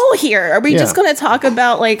our goal here? Are we Yeah. just going to talk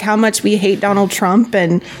about like how much we hate Donald Trump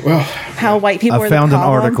and how white people are I the found an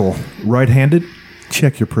problem? article. Right-handed?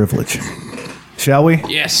 Check your privilege. Shall we?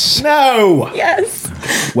 yes, No.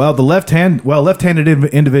 Yes. Well, left-handed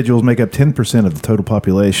individuals make up 10% of the total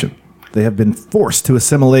population. They have been forced to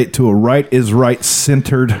assimilate to a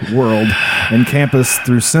right-is-right-centered world and campus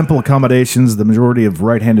through simple accommodations the majority of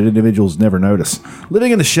right-handed individuals never notice.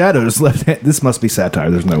 Living in the shadows, this must be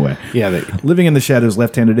satire, there's no way. Yeah, Living in the shadows,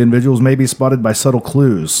 left-handed individuals may be spotted by subtle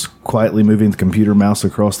clues, quietly moving the computer mouse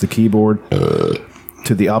across the keyboard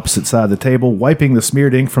to the opposite side of the table, wiping the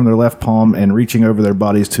smeared ink from their left palm, and reaching over their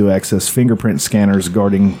bodies to access fingerprint scanners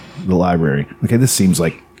guarding the library. Okay, this seems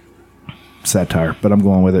like satire, but I'm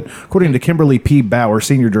going with it. According to Kimberly P. Bauer,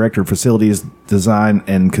 Senior Director of Facilities Design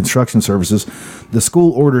and Construction Services, the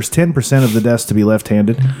school orders 10% of the desks to be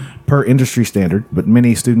left-handed per industry standard, but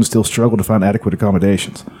many students still struggle to find adequate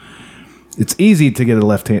accommodations. It isn't easy to get a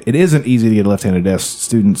left-handed desk.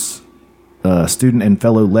 Student and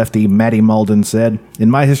fellow lefty Maddie Malden said, "In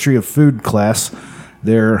my history of food class,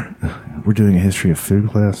 we're doing a history of food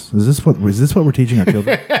class. Is this what we're teaching our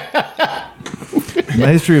children?" My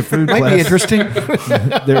history of food Might class. be interesting.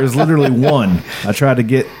 There is literally one. I try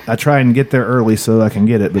and get there early so I can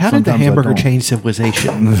get it. But How did the sometimes I hamburger don't. change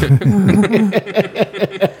civilization?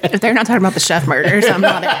 If they're not talking about the chef murders, I'm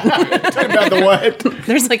not in. Talking about the what?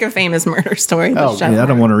 There's like a famous murder story. The chef Yeah, I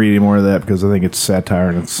don't want to read any more of that because I think it's satire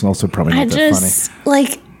and it's also probably not I that just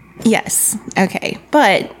like, yes, okay,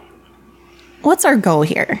 but what's our goal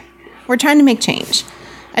here? We're trying to make change.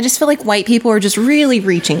 I just feel like white people are just really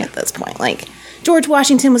reaching at this point. Like, George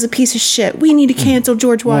Washington was a piece of shit. We need to cancel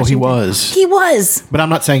George Well, Washington. he was. He was. But I'm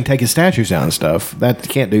not saying take his statues down and stuff. That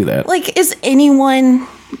can't do that. Like, is anyone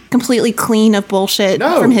completely clean of bullshit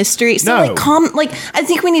from history? So, No. I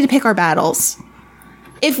think we need to pick our battles.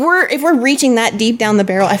 If we're reaching that deep down the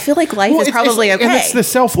barrel, I feel like life is probably okay. And it's the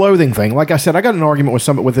self-loathing thing. Like I said, I got an argument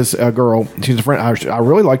with this girl. She's a friend. I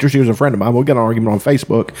really liked her. She was a friend of mine. We got an argument on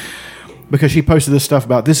Facebook because she posted this stuff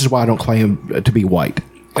about this is why I don't claim to be white.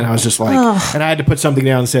 And I was just like, and I had to put something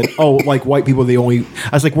down and said, oh, like white people are the only.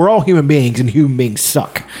 I was like, we're all human beings and human beings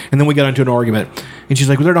suck. And then we got into an argument. And she's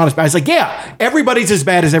like, well, they're not as bad. I was like, yeah, everybody's as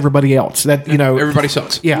bad as everybody else. That, you know, Everybody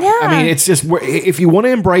sucks. Yeah. I mean, it's just if you want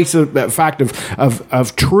to embrace the fact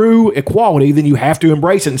of true equality, then you have to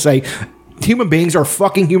embrace it and say, human beings are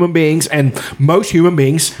fucking human beings, and most human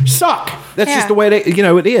beings suck. That's just the way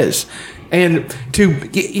it is. And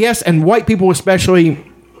yes, and white people especially.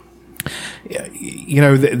 You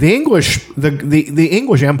know, the English, the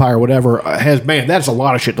English Empire, whatever, has, man, that's a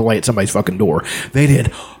lot of shit to lay at somebody's fucking door. They did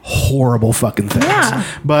horrible fucking things. Yeah.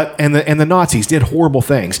 But and the Nazis did horrible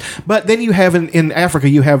things. But then you have in Africa,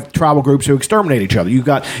 you have tribal groups who exterminate each other. You've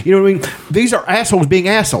got, you know what I mean? These are assholes being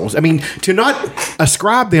assholes. I mean, to not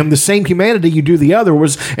ascribe them the same humanity you do the other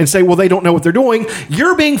and say, well, they don't know what they're doing.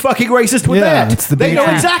 You're being fucking racist with that. It's the they know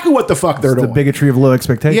exactly what the fuck they're doing. The bigotry of low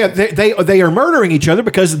expectations. Yeah, they are murdering each other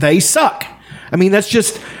because they suck. I mean, that's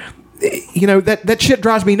just, you know, that shit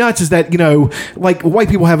drives me nuts. Is that, you know, like white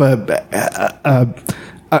people have a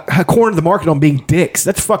corner of the market on being dicks.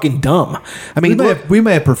 That's fucking dumb. I mean, we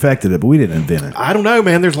may have perfected it, but we didn't invent it. I don't know,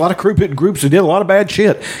 man. There's a lot of groups that did a lot of bad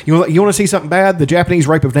shit. You want to see something bad? The Japanese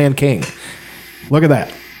rape of Nanking. Look at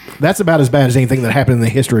that. That's about as bad as anything that happened in the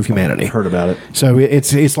history of humanity. Heard about it. So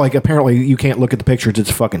it's like apparently you can't look at the pictures.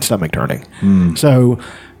 It's fucking stomach turning. So.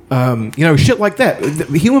 You know, shit like that.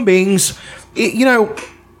 The human beings, you know,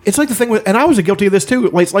 it's like the thing with, and I was guilty of this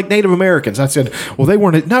too. It's like Native Americans. I said, well, they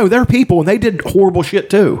weren't. No, they're people, and they did horrible shit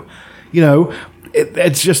too. You know,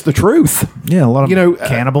 it's just the truth. Yeah, a lot of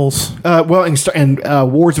cannibals. And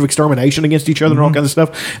wars of extermination against each other and all kinds of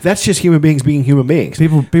stuff. That's just human beings being human beings.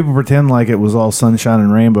 People pretend like it was all sunshine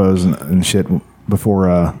and rainbows and shit before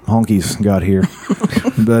honkies got here,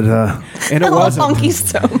 but and it wasn't. Honkies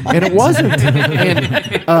so much. And it wasn't.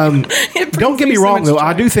 And don't get me wrong, though.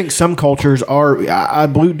 I do think some cultures are. I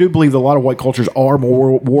do believe that a lot of white cultures are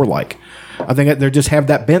more warlike. I think they just have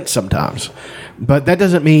that bent sometimes. But that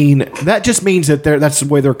doesn't mean. That just means that that's the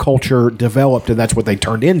way their culture developed, and that's what they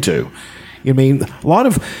turned into. You mean a lot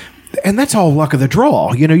of. And that's all luck of the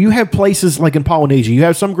draw. You know, you have places like in Polynesia, you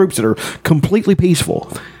have some groups that are completely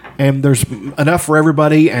peaceful. And there's enough for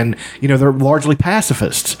everybody, and you know they're largely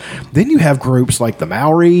pacifists. Then you have groups like the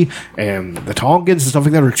Maori and the Tongans and stuff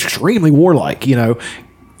like that are extremely warlike, you know,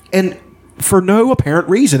 and for no apparent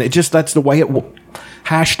reason. It just that's the way it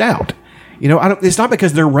hashed out. You know, it's not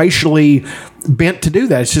because they're racially bent to do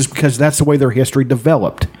that. It's just because that's the way their history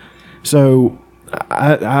developed. So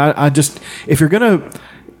I just if you're gonna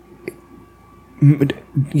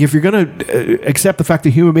accept the fact that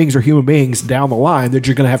human beings are human beings down the line, that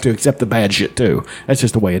you're going to have to accept the bad shit too. That's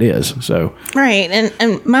just the way it is. So Right.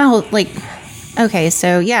 And my whole, like, okay,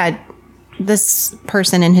 so yeah, this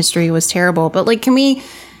person in history was terrible, but like, can we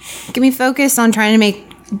focus on trying to make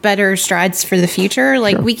better strides for the future?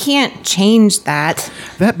 Like, we can't change that.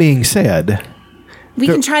 That being said, we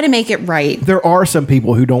can try to make it right. There are some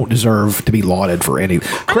people who don't deserve to be lauded for any.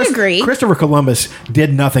 I agree. Christopher Columbus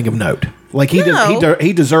did nothing of note. Like he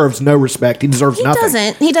deserves no respect. He deserves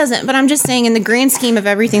nothing. He doesn't. But I'm just saying, in the grand scheme of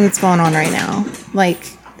everything that's going on right now, like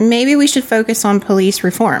maybe we should focus on police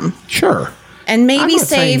reform. Sure. And maybe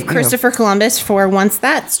save Christopher Columbus for once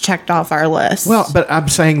that's checked off our list. Well, but I'm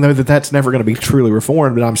saying though that's never going to be truly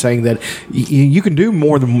reformed. But I'm saying that you can do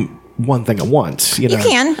more than one thing at once. You know? You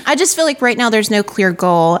can. I just feel like right now there's no clear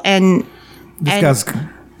goal, and this guy's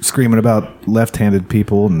screaming about left-handed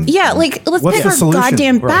people. And yeah, like let's pick our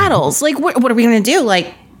goddamn battles. Like, what are we going to do?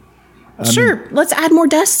 Like, sure, let's add more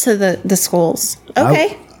desks to the schools.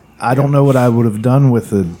 Okay. I don't know what I would have done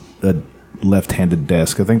with a left-handed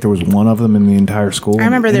desk. I think there was one of them in the entire school. I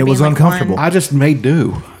remember and there it was being like uncomfortable. one. I just made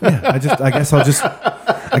do. Yeah, I guess I'll just.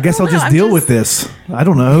 I guess I'll just I'm deal just- with this. I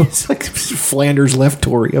don't know. It's like Flanders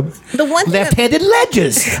leftorium. The one thing that- Left-handed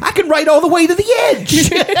ledges. I can write all the way to the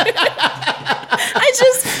edge. I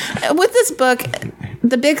just, with this book,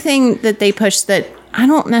 the big thing that they push that I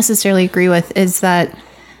don't necessarily agree with is that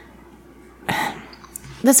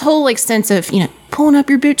this whole like sense of, pulling up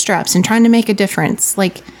your bootstraps and trying to make a difference,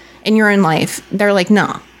 like in your own life. They're like,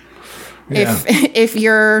 no. Yeah. If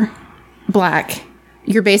you're black,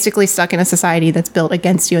 you're basically stuck in a society that's built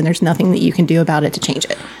against you and there's nothing that you can do about it to change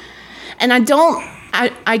it. And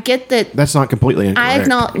I get that. That's not completely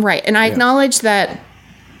incorrect. I acknowledge that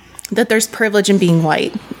there's privilege in being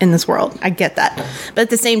white in this world. I get that. But at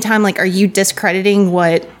the same time, like, are you discrediting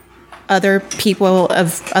what other people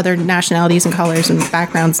of other nationalities and colors and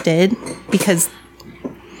backgrounds did? Because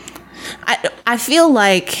I feel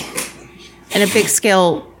like in a big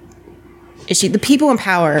scale issue, the people in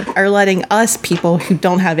power are letting us people who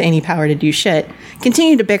don't have any power to do shit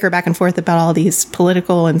continue to bicker back and forth about all these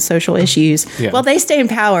political and social issues. Yeah. Well, they stay in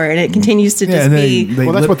power and it continues to just and be...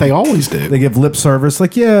 Well, that's what they always do. They give lip service,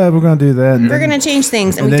 like, yeah, we're going to do that. And We're then- going to change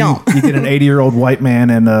things, and we then don't. You get an 80-year-old white man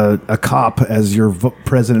and a cop as your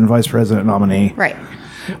president and vice president nominee. Right.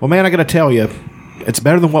 Well, man, I got to tell you, it's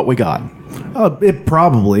better than what we got. Oh, it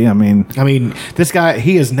probably. I mean, this guy,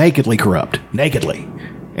 he is nakedly corrupt. Nakedly.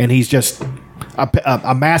 And he's just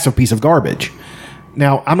a massive piece of garbage.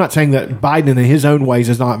 Now, I'm not saying that Biden in his own ways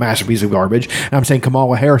is not a massive piece of garbage. And I'm saying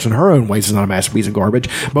Kamala Harris in her own ways is not a massive piece of garbage.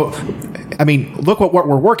 But, look what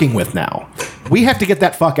we're working with now. We have to get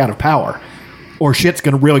that fuck out of power, or shit's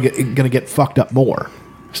going to get fucked up more.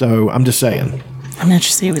 So, I'm just saying. I'm not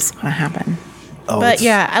sure see what's going to happen. oh, But it's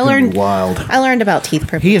yeah, I gonna be learned wild. I learned about teeth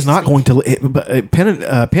privilege. He is not going to. But Penn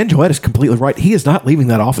Jillette is completely right. He is not leaving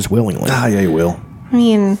that office willingly. Ah, yeah, he will. I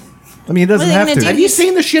mean, He doesn't What are have they to. gonna Have you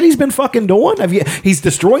seen the shit he's been fucking doing? He's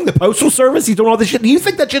destroying the postal service. He's doing all this shit. Do you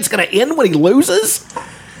think that shit's going to end when he loses?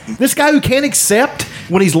 This guy who can't accept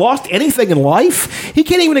when he's lost anything in life, he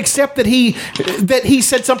can't even accept that he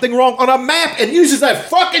said something wrong on a map and uses that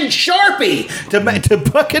fucking Sharpie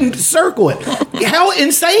to fucking circle it. How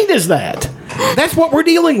insane is that? That's what we're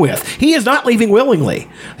dealing with. He is not leaving willingly.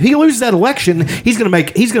 If he loses that election, he's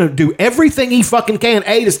gonna do everything he fucking can,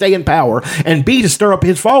 A, to stay in power, and B, to stir up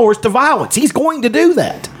his followers to violence. He's going to do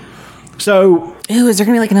that. So, ooh, is there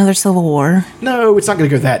going to be like another civil war? no, it's not going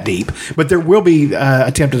to go that deep, but there will be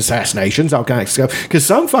attempted assassinations, all kinds of stuff. Because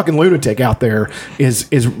some fucking lunatic out there is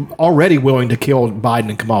already willing to kill Biden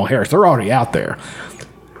and Kamala Harris. They're already out there.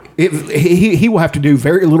 He will have to do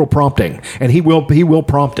very little prompting, and he will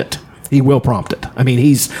prompt it. He will prompt it.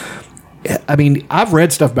 I've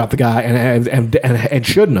read stuff about the guy and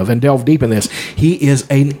shouldn't have and delved deep in this. He is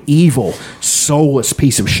an evil, soulless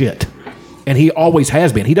piece of shit. And he always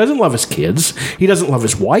has been. He doesn't love his kids. He doesn't love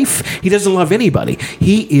his wife. He doesn't love anybody.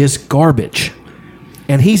 He is garbage.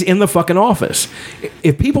 And he's in the fucking office.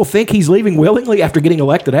 If people think he's leaving willingly after getting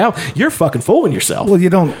elected out, you're fucking fooling yourself. Well, you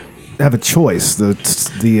don't have a choice.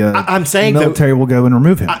 I'm saying military will go and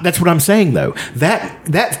remove him. That's what I'm saying, though.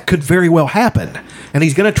 That could very well happen. And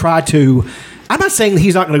he's going to try to... I'm not saying that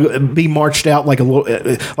he's not going to be marched out like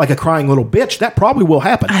a crying little bitch. That probably will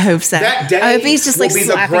happen. I hope so. That day I hope he's just will like be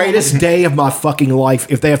the slapping greatest him. day of my fucking life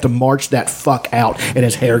if they have to march that fuck out and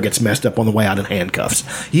his hair gets messed up on the way out in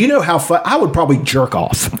handcuffs. You know how I would probably jerk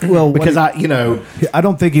off. Well, because I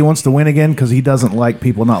don't think he wants to win again because he doesn't like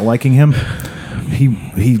people not liking him.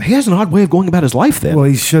 He has an odd way of going about his life. Then, well,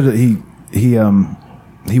 he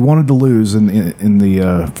wanted to lose in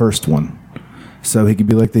the first one. So he could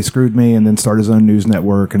be like, they screwed me, and then start his own news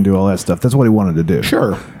network and do all that stuff. That's what he wanted to do.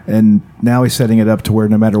 Sure. And now he's setting it up to where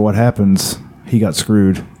no matter what happens, he got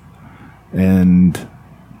screwed. And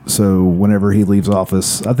so whenever he leaves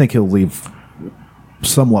office, I think he'll leave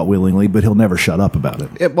somewhat willingly, but he'll never shut up about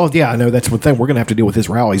it. Well, yeah, I know that's one thing. We're going to have to deal with his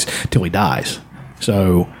rallies till he dies.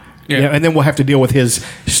 So... Yeah, and then we'll have to deal with his.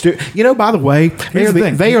 By the way,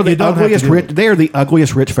 they are the ugliest rich. They are the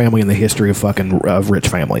ugliest rich family in the history of fucking rich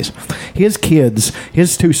families. His kids,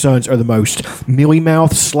 his two sons, are the most mealy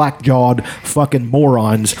mouthed, slack jawed fucking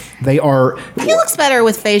morons. They are. He looks better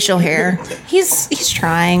with facial hair. He's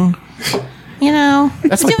trying.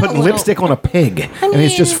 That's like putting lipstick on a pig, and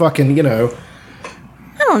it's just fucking. I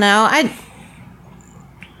don't know. I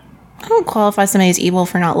don't qualify somebody as evil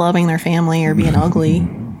for not loving their family or being ugly.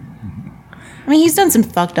 He's done some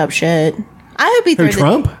fucked up shit. I hope he throws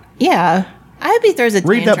Trump? Yeah. I hope he throws a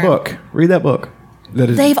Read that book. Read that book.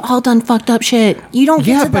 They've all done fucked up shit. You don't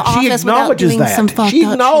get to the office without doing some fucked up shit. She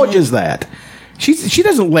acknowledges that. She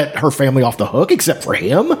doesn't let her family off the hook except for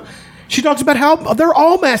him. She talks about how they're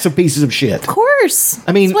all massive pieces of shit. Of course.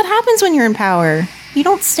 That's what happens when you're in power. You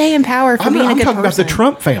don't stay in power for I'm being a good talking about person. the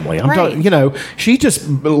Trump family. I'm Right. talking, she just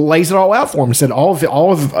lays it all out for him and said,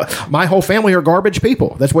 all of my whole family are garbage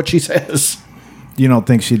people. That's what she says. You don't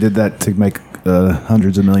think she did that to make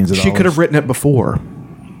hundreds of millions of dollars? She could have written it before.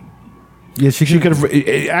 Yeah, she could have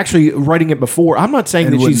actually writing it before. I'm not saying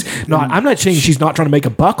And that it she's wouldn't- not. I'm not saying she's not trying to make a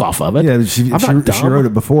buck off of it. Yeah, she wrote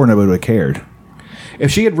it before, nobody would have cared. If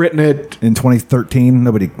she had written it in 2013,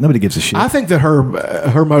 nobody gives a shit. I think that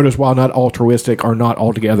her motives, while not altruistic, are not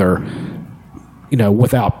altogether,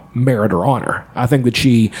 without merit or honor. I think that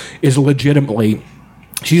she is legitimately.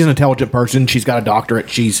 She's an intelligent person. She's got a doctorate.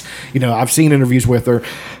 She's, I've seen interviews with her.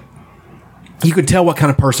 You can tell what kind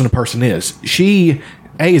of person a person is. She,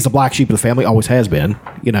 A, is the black sheep of the family, always has been,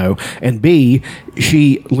 and B,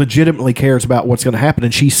 she legitimately cares about what's going to happen,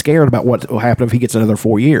 and she's scared about what will happen if he gets another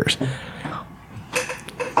 4 years.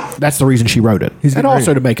 That's the reason she wrote it. And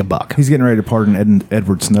also to make a buck. He's getting ready to pardon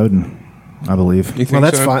Edward Snowden, I believe. Well,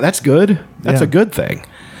 that's fine. That's good. That's a good thing.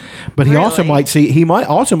 But he also might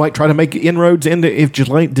try to make inroads into, if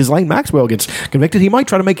Ghislaine Maxwell gets convicted, he might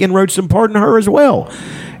try to make inroads to pardon her as well.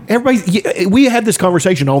 We had this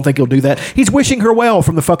conversation. I don't think he'll do that. He's wishing her well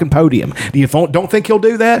from the fucking podium. Don't think he'll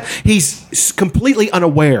do that? He's completely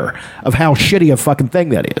unaware of how shitty a fucking thing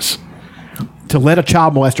that is. To let a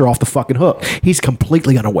child molester off the fucking hook. He's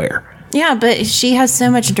completely unaware. Yeah, but she has so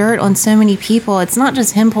much dirt on so many people. It's not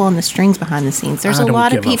just him pulling the strings behind the scenes. There's a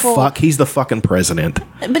lot of people. Fuck. He's the fucking president.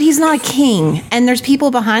 But he's not a king, and there's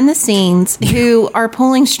people behind the scenes who are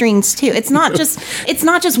pulling strings too. It's not just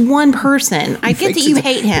one person. I get that you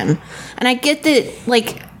hate him, and I get that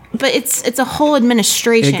but it's a whole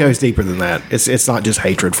administration. It goes deeper than that. It's not just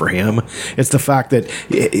hatred for him. It's the fact that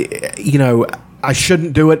I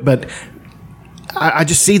shouldn't do it, but I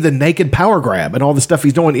just see the naked power grab and all the stuff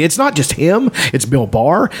he's doing. It's not just him. It's Bill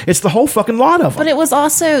Barr. It's the whole fucking lot of them. But it was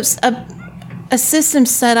also a system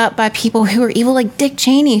set up by people who are evil, like Dick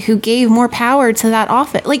Cheney, who gave more power to that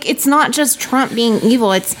office. Like, it's not just Trump being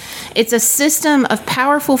evil. It's a system of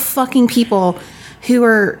powerful fucking people who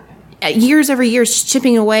are years over years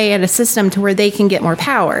chipping away at a system to where they can get more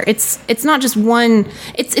power. It's not just one.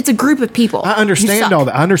 It's a group of people. I understand all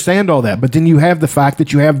that. I understand all that. But then you have the fact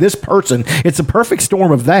that you have this person. It's a perfect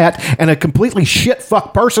storm of that and a completely shit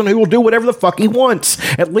fuck person who will do whatever the fuck he wants.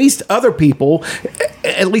 At least other people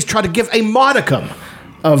at least try to give a modicum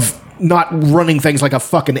of not running things like a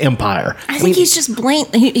fucking empire. I think he's just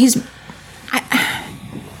blatant.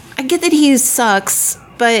 I get that he sucks,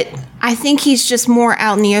 but I think he's just more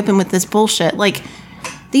out in the open with this bullshit. Like,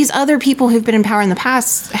 these other people who've been in power in the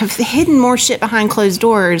past have hidden more shit behind closed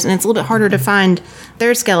doors, and it's a little bit harder to find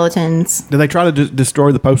their skeletons. Did they try to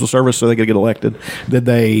destroy the Postal Service so they could get elected? Did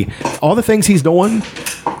they? All the things he's doing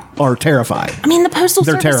are terrifying. I mean, the Postal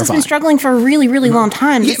Service has been struggling for a really, really long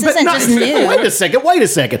time. This isn't just new. Wait a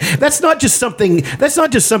second. That's not just something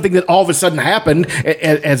that all of a sudden happened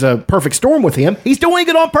as a perfect storm with him. He's doing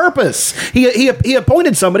it on purpose. He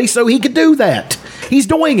appointed somebody so he could do that. He's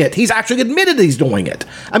doing it. He's actually admitted he's doing it.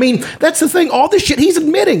 I mean, that's the thing. All this shit he's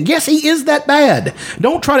admitting. Yes, he is that bad.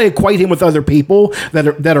 Don't try to equate him with other people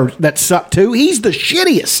that suck too. He's the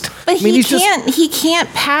shittiest. But he can't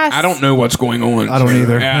pass. I don't know what's going on. I don't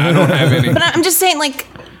either. Yeah, I don't have any. But I'm just saying, like,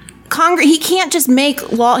 Congress, he can't just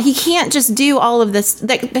make law. He can't just do all of this.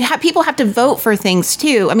 People have to vote for things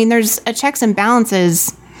too. I mean, there's a checks and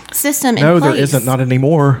balances system in place. No, there isn't. Not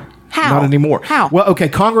anymore. How? Not anymore. How? Well, okay,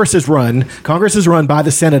 Congress is run by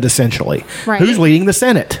the Senate, essentially. Right. Who's leading the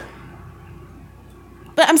Senate?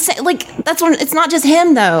 But I'm saying, like, that's when it's not just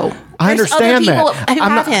him, though. I understand that. There's other people who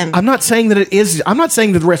have him. I'm not saying that it is. I'm not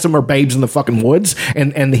saying that the rest of them are babes in the fucking woods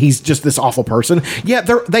and he's just this awful person. Yeah,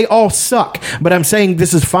 they all suck. But I'm saying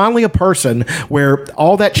this is finally a person where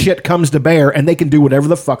all that shit comes to bear and they can do whatever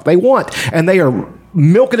the fuck they want. And they are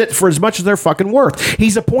milking it for as much as they're fucking worth.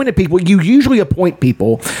 He's appointed people. You usually appoint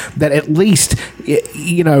people that at least,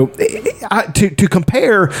 to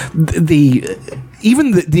compare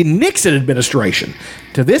even the Nixon administration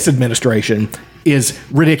to this administration is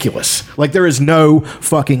ridiculous. Like, there is no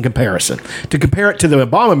fucking comparison. To compare it to the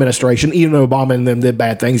Obama administration, even though Obama and them did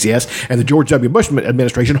bad things, yes, and the George W. Bush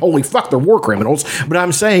administration, holy fuck, they're war criminals. But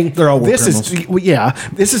I'm saying they're all war criminals.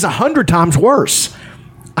 This is 100 times worse.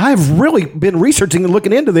 I've really been researching and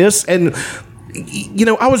looking into this, and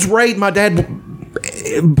I was raised. My dad,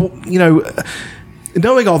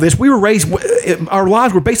 knowing all this, we were raised. Our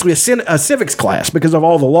lives were basically a civics class because of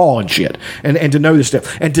all the law and shit, and to know this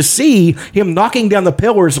stuff, and to see him knocking down the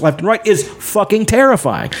pillars left and right is fucking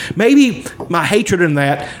terrifying. Maybe my hatred in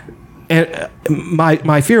that. And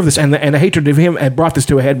my fear of this and the hatred of him had brought this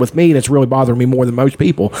to a head with me, and it's really bothering me more than most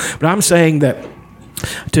people. But I'm saying that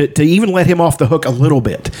To even let him off the hook a little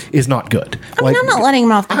bit is not good. I mean, I'm not letting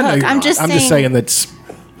him off the I know hook. you're I'm not. just I'm saying. just saying that's.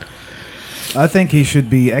 I think he should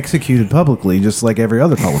be executed publicly, just like every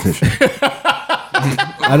other politician.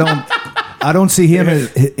 I don't see him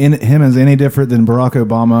as any different than Barack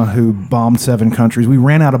Obama, who bombed 7 countries. We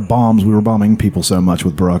ran out of bombs. We were bombing people so much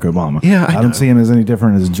with Barack Obama. Yeah, I don't know. see him as any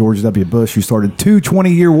different as George W. Bush, who started 2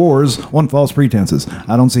 20-year wars on false pretenses.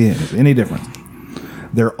 I don't see him as any different.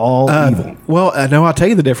 They're all evil. Well, no, I'll tell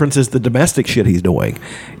you the difference is the domestic shit he's doing.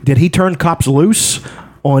 Did he turn cops loose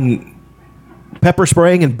on pepper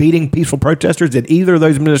spraying and beating peaceful protesters? Did either of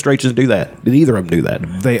those administrations do that? Did either of them do that?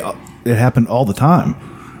 It happened all the time.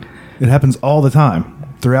 It happens all the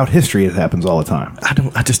time. Throughout history, it happens all the time.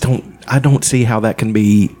 I don't see how that can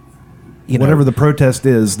be. Whatever the protest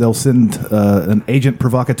is, they'll send an agent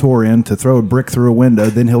provocateur in to throw a brick through a window.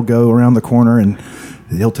 Then he'll go around the corner and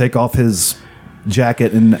he'll take off his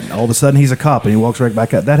jacket, and all of a sudden he's a cop, and he walks right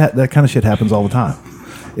back out. That kind of shit happens all the time.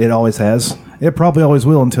 It always has. It probably always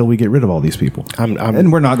will until we get rid of all these people.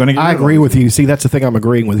 And we're not going to get rid I of agree them. with you. See, that's the thing. I'm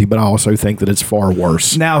agreeing with you, but I also think that it's far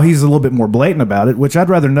worse. Now he's a little bit more blatant about it, which I'd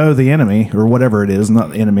rather know the enemy or whatever it is.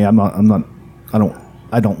 Not the enemy. I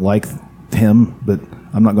don't like him, but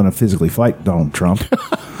I'm not going to physically fight Donald Trump.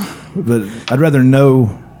 But I'd rather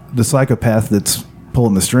know the psychopath that's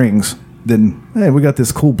pulling the strings than, hey, we got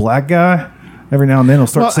this cool black guy. Every now and then he'll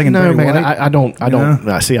start singing. No, Barry man, White, I don't.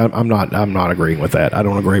 know? See, I'm not agreeing with that. I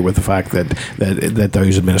don't agree with the fact that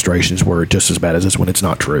those administrations were just as bad as this one. It's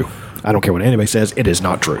not true. I don't care what anybody says. It is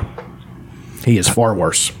not true. He is far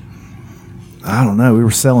worse. I don't know. We were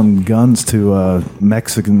selling guns to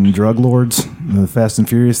Mexican drug lords, the Fast and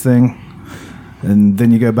Furious thing. And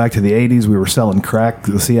then you go back to the 80s, we were selling crack.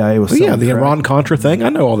 The CIA was selling the crack. Iran-Contra thing. I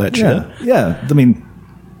know all that shit. Yeah. I mean,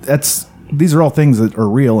 these are all things that are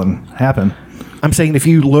real and happen. I'm saying if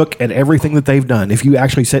you look at everything that they've done, if you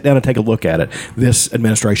actually sit down and take a look at it, this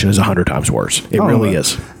administration is 100 times worse. It really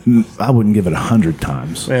is. I wouldn't give it 100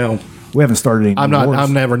 times. Well, we haven't started any wars.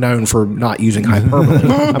 I'm never known for not using hyperbole.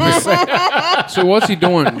 I'm just saying. So what's he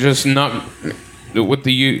doing? Just not with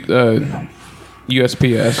the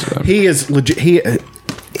USPS. He is legit.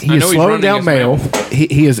 He is slowing down mail.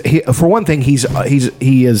 He is for one thing. He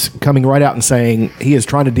is coming right out and saying he is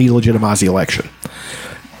trying to delegitimize the election,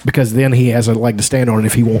 because then he has a leg to stand on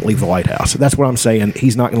if he won't leave the White House. That's what I'm saying.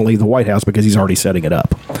 He's not going to leave the White House because he's already setting it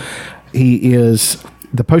up.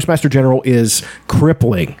 The Postmaster General is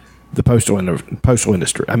crippling the postal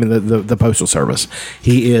industry. I mean, the postal service.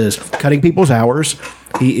 He is cutting people's hours.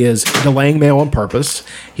 He is delaying mail on purpose.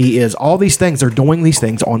 He is all these things. They're doing these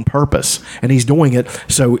things on purpose, and he's doing it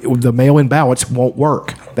so the mail-in ballots won't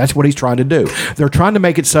work. That's what he's trying to do. They're trying to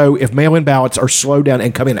make it so if mail-in ballots are slowed down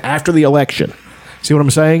and come in after the election. See what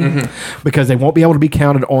I'm saying? Mm-hmm. Because they won't be able to be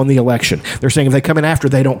counted on the election. They're saying if they come in after,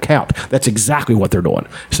 they don't count. That's exactly what they're doing.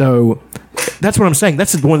 So that's what I'm saying.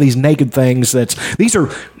 That's one of these naked things.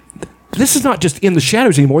 This is not just in the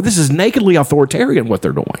shadows anymore. This is nakedly authoritarian what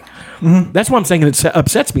they're doing. Mm-hmm. That's why I'm saying it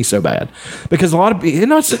upsets me so bad. Because a lot of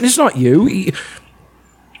it's not you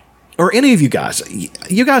or any of you guys.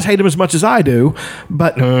 You guys hate him as much as I do,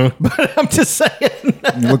 but I'm just saying.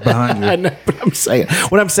 Look behind you. I know, but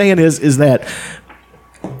what I'm saying is that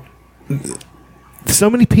so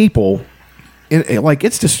many people,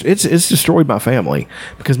 it's destroyed my family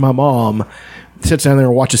because my mom sits down there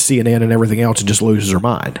and watches CNN and everything else and just loses her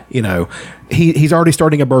mind. You know, he's already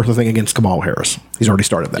starting a birther thing against Kamala Harris. He's already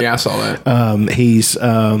started that. Yeah, I saw that.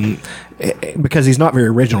 Because he's not very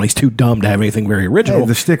original. He's too dumb to have anything very original. Hey,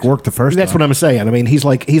 the shtick worked the first That's time. what I'm saying. I mean, he's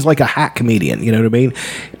like a hack comedian. You know what I mean?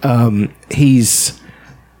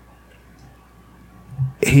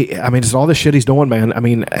 Just all this shit he's doing, man. I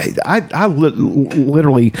mean, I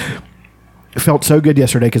literally felt so good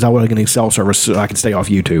yesterday because I was getting cell service so I could stay off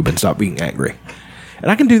YouTube and stop being angry.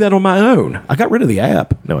 And I can do that on my own. I got rid of the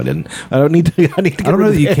app. No, I didn't. I don't need to. I need to. I don't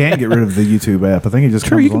know that you can get rid of the YouTube app. I think it just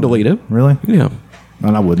sure comes you can on. delete it. Really? Yeah.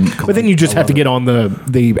 And I wouldn't. But then you just have to get on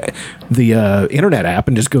the internet app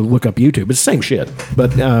and just go look up YouTube. It's the same shit.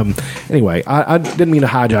 But anyway, I didn't mean to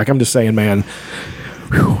hijack. I'm just saying, man.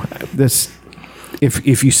 This,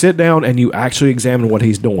 if you sit down and you actually examine what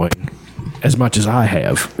he's doing, as much as I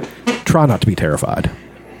have, try not to be terrified.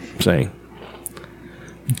 I'm saying.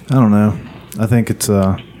 I don't know. I think it's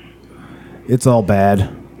all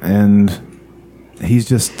bad, and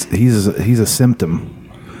he's a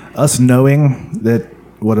symptom. Us knowing that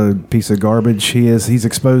what a piece of garbage he is, he's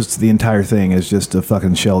exposed the entire thing as just a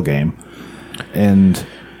fucking shell game, and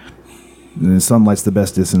sunlight's the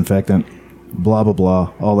best disinfectant. Blah blah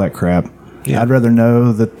blah, all that crap. Yeah. I'd rather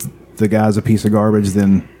know that the guy's a piece of garbage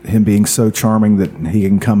than him being so charming that he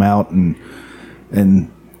can come out and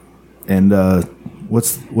and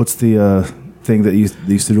what's the thing that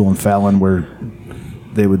they used to do on Fallon where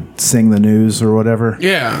they would sing the news or whatever?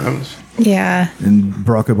 Yeah. Yeah. And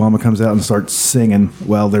Barack Obama comes out and starts singing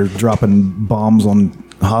while they're dropping bombs on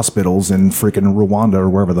hospitals in freaking Rwanda or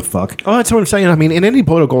wherever the fuck. Oh, that's what I'm saying. I mean, in any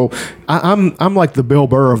political, I'm like the Bill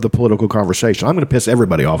Burr of the political conversation. I'm going to piss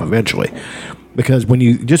everybody off eventually, because when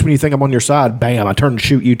you think I'm on your side, bam, I turn to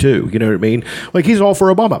shoot you too. You know what I mean? Like, he's all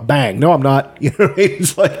for Obama. Bang. No, I'm not. You know what I mean?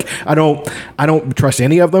 It's like I don't trust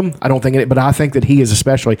any of them. I don't think it, but I think that he is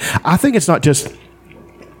especially. I think it's not just.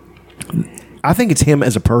 I think it's him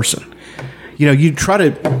as a person. You know, you try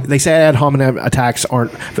to. They say ad hominem attacks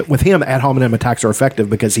aren't. With him, ad hominem attacks are effective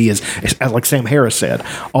because he is, as like Sam Harris said,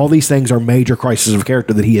 all these things are major crises of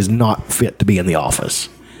character that he is not fit to be in the office.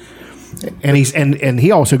 And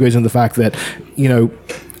he also goes into the fact that, you know,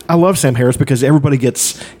 I love Sam Harris because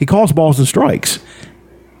he calls balls and strikes.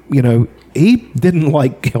 You know, he didn't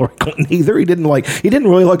like Hillary Clinton either. He didn't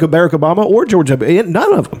really like Barack Obama or George W.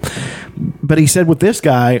 None of them. But he said with this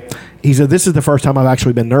guy, he said, this is the first time I've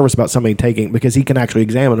actually been nervous about somebody taking, because he can actually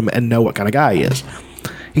examine him and know what kind of guy he is.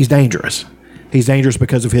 He's dangerous. He's dangerous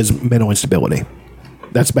because of his mental instability.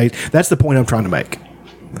 That's the point I'm trying to make.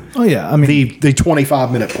 Oh yeah, I mean the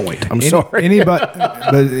 25-minute point. I'm sorry. Anybody,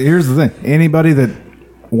 but here's the thing: anybody that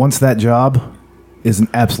wants that job is an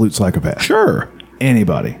absolute psychopath. Sure,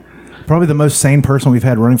 anybody. Probably the most sane person we've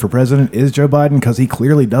had running for president is Joe Biden, because he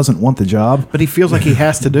clearly doesn't want the job, but he feels like he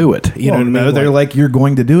has to do it. You know what I mean? No, they're like, you're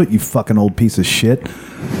going to do it, you fucking old piece of shit.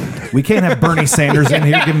 We can't have Bernie Sanders in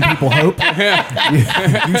here giving people hope.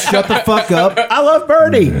 You shut the fuck up. I love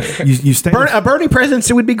Bernie. You stay. A Bernie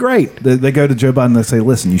presidency would be great. They go to Joe Biden and they say,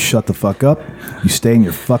 listen, you shut the fuck up. You stay in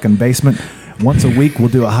your fucking basement. Once a week, we'll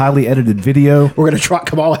do a highly edited video. We're going to trot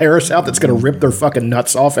Kamala Harris out that's going to rip their fucking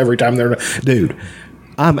nuts off every time they're... Dude,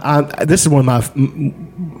 this is one of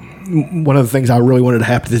the things I really wanted to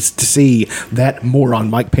happen, is to see that moron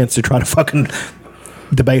Mike Pence to try to fucking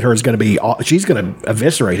debate her is going to be... She's going to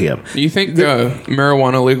eviscerate him. Do you think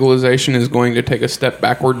marijuana legalization is going to take a step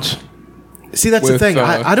backwards? See, that's the thing.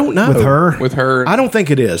 I don't know. With her? I don't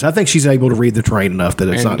think it is. I think she's able to read the train enough that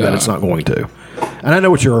it's not going to. And I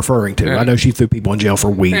know what you're referring to. I know she threw people in jail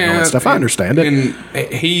for weed and all that stuff. I understand it. And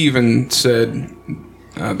he even said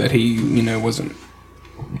that he, wasn't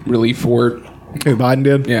really for it. Who, Biden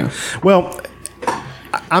did? Yeah. Well,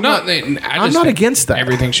 I'm not against that.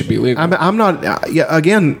 Everything should be legal. I'm not.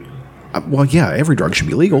 Every drug should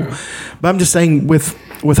be legal. But I'm just saying with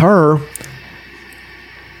her,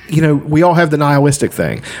 we all have the nihilistic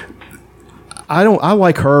thing. I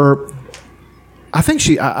like her. I think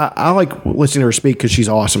I like listening to her speak because she's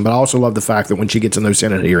awesome, but I also love the fact that when she gets in those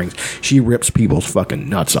Senate hearings, she rips people's fucking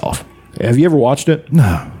nuts off. Have you ever watched it?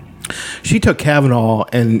 No. She took Kavanaugh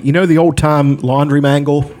and, the old time laundry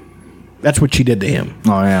mangle? That's what she did to him.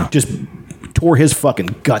 Oh, yeah. Just tore his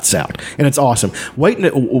fucking guts out. And it's awesome.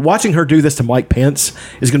 Watching her do this to Mike Pence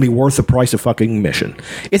is going to be worth the price of fucking admission.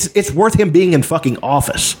 It's worth him being in fucking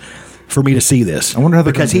office for me to see this. I wonder how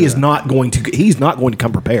because he's not going to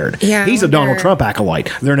come prepared. Yeah, he's a Donald Trump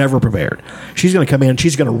acolyte. They're never prepared. She's going to come in,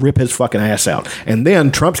 she's going to rip his fucking ass out. And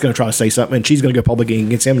then Trump's going to try to say something, and she's going to go public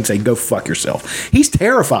against him and say, go fuck yourself. He's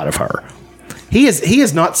terrified of her. He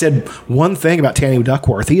has not said one thing about Tammy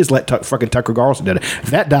Duckworth. He has let fucking Tucker Carlson do it.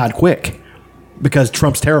 That died quick because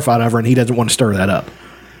Trump's terrified of her and he doesn't want to stir that up.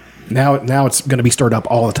 Now it's going to be stirred up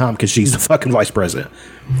all the time because she's the fucking vice president.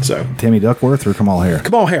 So Tammy Duckworth or Kamala Harris?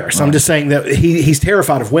 Kamala Harris. Right. I'm just saying that he's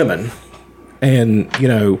terrified of women, and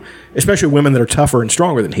especially women that are tougher and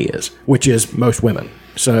stronger than he is, which is most women.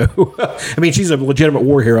 So I mean, she's a legitimate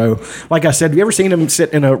war hero. Like I said, have you ever seen him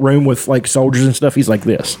sit in a room with like soldiers and stuff? He's like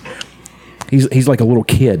this. He's like a little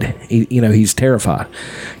kid. He's terrified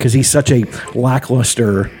because he's such a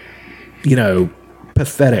lackluster,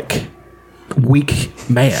 pathetic, weak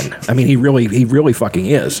man. I mean, he really fucking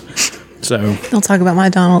is. So don't talk about my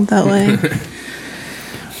Donald that way.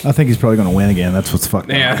 I think he's probably going to win again. That's what's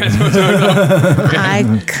fucked up. That's what's up.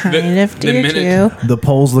 I kind of do too. The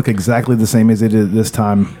polls look exactly the same as they did this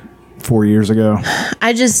time 4 years ago.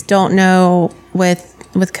 I just don't know with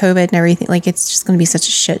COVID and everything. Like, it's just going to be such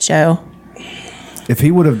a shit show. If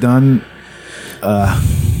he would have done a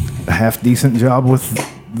half decent job with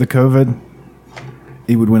the COVID,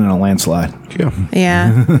 he would win in a landslide.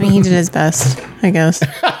 Yeah. I mean, he did his best, I guess.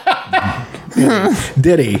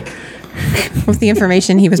 Did he? With the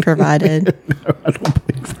information he was provided. No, I don't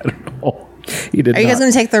believe that at all. He did. Are you guys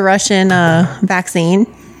going to take the Russian vaccine?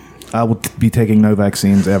 I will be taking no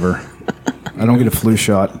vaccines ever. I don't get a flu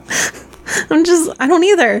shot. I don't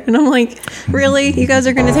either. And I'm like, really? You guys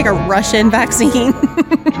are going to take a Russian vaccine?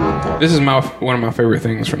 This is one of my favorite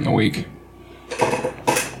things from the week.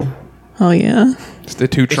 Oh yeah. It's the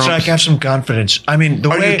two It's Trumps. like have some confidence. I mean, the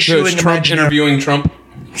Are way you chewing Trump interviewing Trump?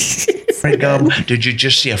 Did you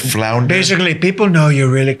just see a flounder? Basically, people know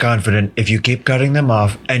you're really confident if you keep cutting them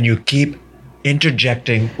off and you keep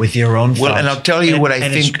interjecting with your own thoughts. Well, and I'll tell you what I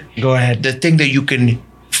and think. Go ahead. The thing that you can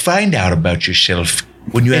find out about yourself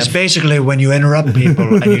when you It's have. basically when you interrupt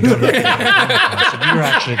people and you don't let them so you're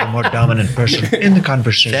actually the more dominant person in the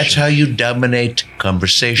conversation. That's how you dominate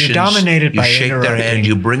conversations. You dominate it You by shake their interrupting. hand.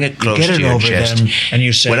 You bring it close You get to it your over chest. them, and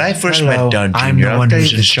you say, when I first "Hello, met Don Jr., I'm the I'll one tell you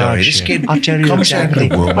who's the in story. charge This here. kid I'll tell you comes exactly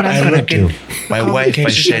out of the womb. what I'm I gonna look at do. my wife. I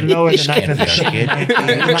Cases said, lower "This than can't be I a kid.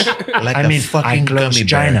 It looks like I a mean, fucking I closed gummy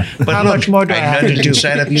China. bear." But How look, much more do I have to nothing do?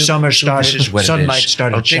 inside of you. Summer started, This is what it sunlight is.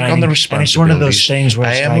 started I'll take shining, on the and it's one of those responsibilities. things where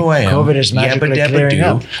I it's am like who I am. COVID is magically Yabba dabba clearing do.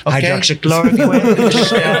 up. Okay?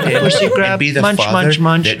 Hydroxychloroquine, pussy And grab, be the munch, father munch,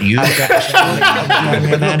 munch. that you.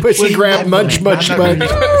 Pussy grab, munch, munch, munch.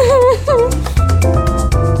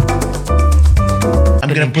 I'm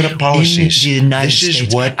going to put up policies. In the United This is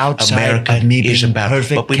States, what outside America of me is being about.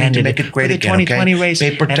 perfect But we need to make it candidate great for the again, 2020 okay? race,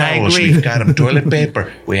 Paper and I towels, agree. we've got them. Toilet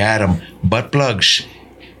paper, we had them. Butt plugs.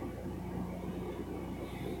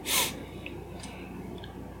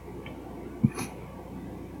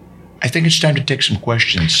 I think it's time to take some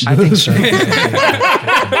questions. I think so. There's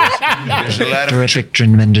a lot of Terrific,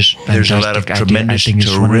 tremendous, There's a lot of fantastic idea. tremendous, I think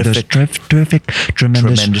it's one of those terrific,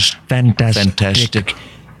 tremendous, fantastic,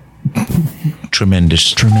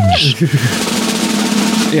 tremendous.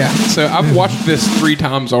 Yeah. So I've watched this 3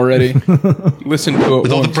 times already. Listened to it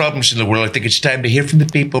With all the once. problems in the world, I think it's time to hear from the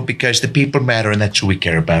people because the people matter and that's who we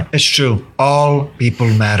care about. It's true. All people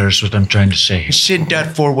matters. What I'm trying to say.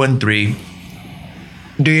 Sid.413.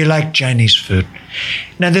 Do you like Chinese food?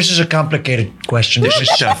 Now, this is a complicated question. This is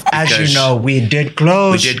tough. As because you know, we did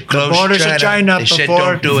close, we did close the borders of China They before. said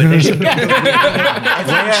don't do it. They said,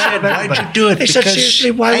 Why'd you do it? They said, Because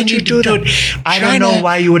seriously, why I would you need do to that? it. I don't know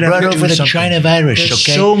why you would ever brought do over the something. China virus, There's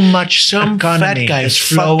okay? so much Some economy fat guy is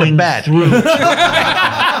fucked a flowing bat. through. And the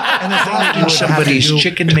thing that you would Somebody's have to do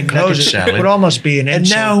chicken to McNugget close it salad. would almost be an And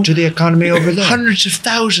insult now to the economy over there. Hundreds of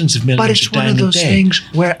thousands of millions But it's are one dying of those a day. things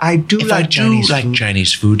where I do If like I do Chinese like food.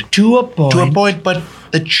 Chinese food, To a point. to a point, but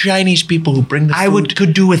the Chinese people who bring the food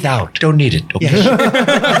could do without. don't need it. Okay? Yes.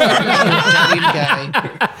 Italian guy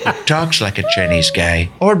who talks like a Chinese guy.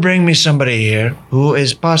 Or bring me somebody here who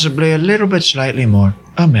is possibly a little bit slightly more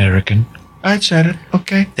American. I said it.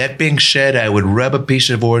 Okay. That being said, I would rub a piece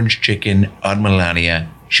of orange chicken on Melania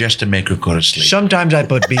just to make her go to sleep. Sometimes I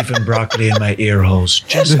put beef and broccoli in my ear holes.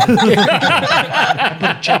 Just I put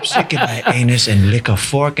a chopstick in my anus and lick a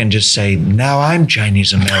fork and just say, "Now I'm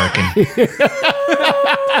Chinese American."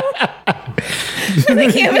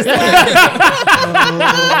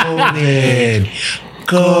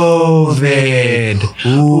 COVID.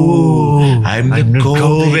 Ooh, I'm the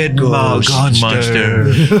COVID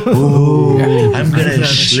monster. Ooh, I'm gonna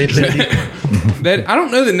slip it. That I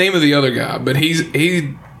don't know the name of the other guy, but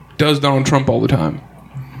he does Donald Trump all the time.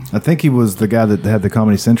 I think he was the guy that had the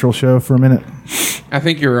Comedy Central show for a minute. I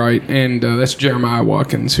think you're right, and that's Jeremiah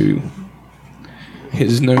Watkins, who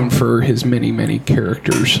is known for his many, many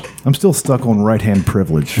characters. I'm still stuck on right hand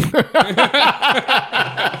privilege.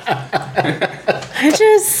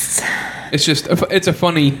 It's a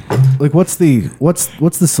funny. Like, what's the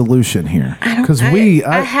solution here? Because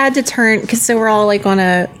I had to turn because so we're all like on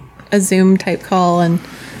a Zoom type call, and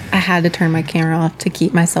I had to turn my camera off to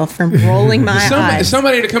keep myself from rolling my eyes.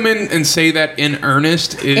 Somebody to come in and say that in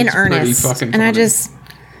earnest is pretty fucking funny. And I just,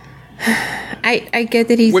 I get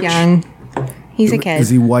that he's young. He's a kid. Is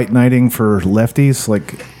he white knighting for lefties?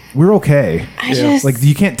 Like, we're okay. I just- like,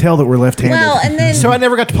 you can't tell that we're left-handed. Well, and then- So I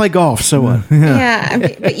never got to play golf. So what? Yeah,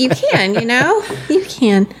 but you can, you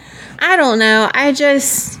can. I don't know.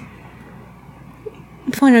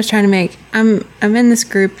 The point I was trying to make, I'm in this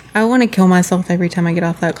group. I want to kill myself every time I get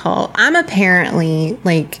off that call. I'm apparently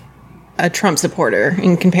like a Trump supporter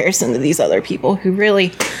in comparison to these other people who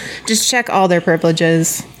really just check all their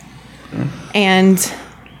privileges. And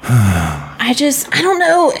I don't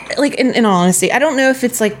know, like in all honesty, I don't know if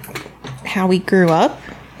it's like how we grew up.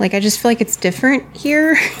 Like, I just feel like it's different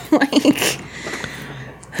here.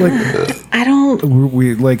 I don't.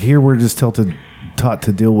 We like here. We're just taught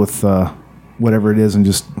to deal with whatever it is and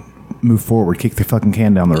just move forward. Kick the fucking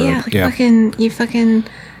can down the road. Yeah, you fucking.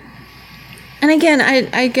 And again,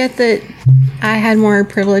 I get that I had more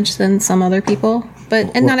privilege than some other people,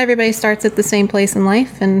 and not everybody starts at the same place in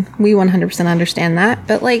life, and we 100% understand that.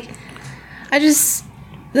 But like, this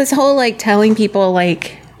whole like telling people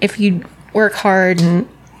like if you work hard and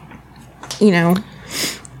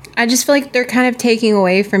I just feel like they're kind of taking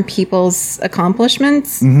away from people's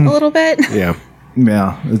accomplishments Mhm. a little bit. Yeah.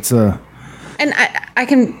 Yeah. It's And I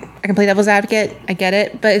can play devil's advocate. I get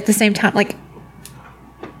it, but at the same time, like,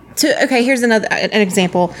 here's an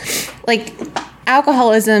example. Like,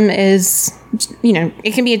 alcoholism is,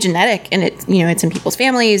 it can be a genetic, and it's in people's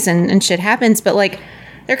families, and shit happens. But like,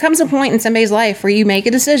 there comes a point in somebody's life where you make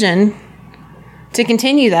a decision to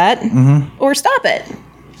continue that or stop it.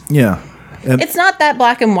 yeah. It's not that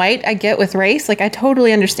black and white. I get with race, like I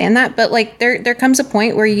totally understand that, but like there comes a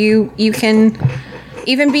point where you can,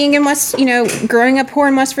 even being in growing up poor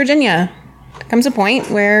in West Virginia, comes a point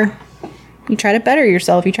where you try to better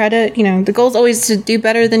yourself. You try to, the goal is always to do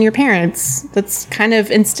better than your parents. That's kind of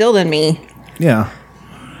instilled in me. Yeah.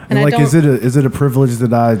 And I like, don't- is it a privilege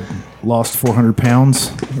that I lost 400 pounds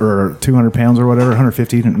or 200 pounds or whatever,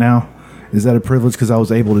 150 now? Is that a privilege because I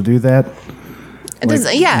was able to do that? Or Like,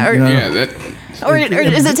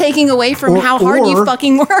 is it taking away from how hard you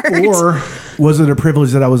fucking worked? Or was it a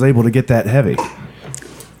privilege that I was able to get that heavy?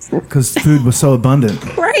 Because food was so abundant.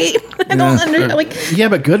 Right. I don't understand. Like, Yeah,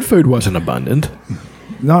 but good food wasn't abundant.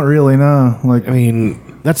 Not really, no. Like, I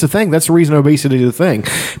mean, that's the thing. That's the reason obesity is a thing.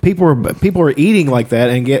 People are eating like that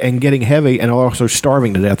and getting heavy and also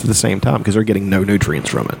starving to death at the same time because they're getting no nutrients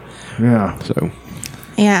from it. Yeah. So.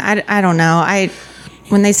 yeah, I don't know.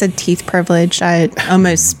 When they said teeth privilege, I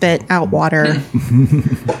almost spit out water. I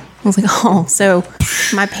was like, oh, so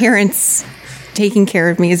my parents taking care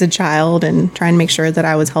of me as a child and trying to make sure that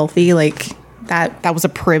I was healthy, like that was a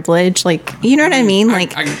privilege. Like, you know what I mean?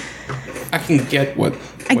 Like, I can get what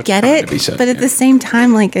I what's get trying it, to be said, but at yeah. the same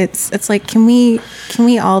time, like it's like, can we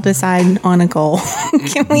all decide on a goal?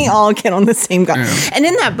 Can we all get on the same goal? Yeah. And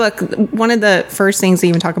in that book, one of the first things they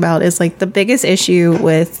even talk about is like the biggest issue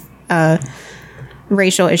with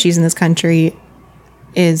racial issues in this country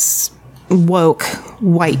is woke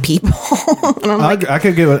white people. And I'm like, I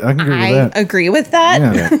can agree with that. agree with that.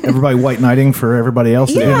 Yeah. Everybody white knighting for everybody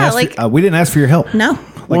else. That Yeah, didn't ask like- we didn't ask for your help. No.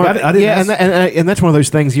 Like, I didn't ask- and that's one of those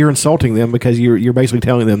things you're insulting them because you're basically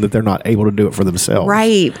telling them that they're not able to do it for themselves.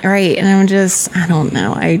 Right. And I'm just, I don't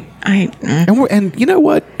know. And you know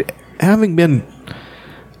what? Having been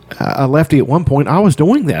a lefty at one point, I was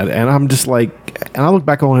doing that, and I'm just like, and I look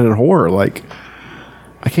back on it in horror. Like,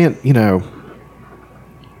 I can't, I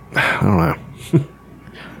don't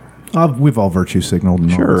know. We've all virtue signaled.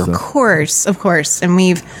 And all that stuff. Of course.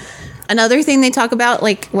 And another thing they talk about,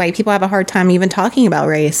 like white people have a hard time even talking about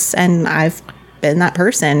race. And I've been that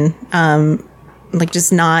person, like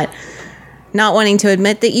just not wanting to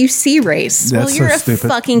admit that you see race. That's well, you're so a stupid.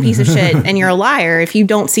 fucking piece of shit and you're a liar if you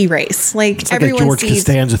don't see race. Like, It's like a everyone George sees.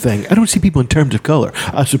 Costanza thing. I don't see people in terms of color.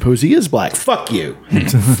 I suppose he is black. Fuck you.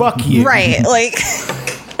 Fuck you. Right. Like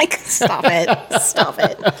stop it.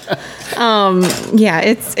 Yeah,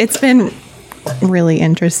 it's been really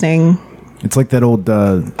interesting. It's like that old.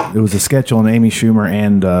 It was a sketch on Amy Schumer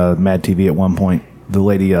and Mad TV at one point. The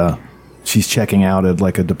lady, she's checking out at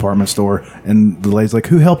like a department store, and the lady's like,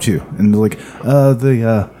 "Who helped you?" And they're like,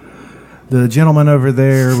 the gentleman over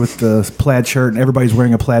there with the plaid shirt, and everybody's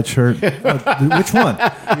wearing a plaid shirt. Which one?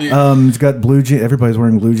 He's got blue jeans. Everybody's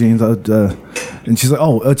wearing blue jeans. And she's like,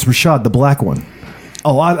 "Oh, it's Rashad, the black one."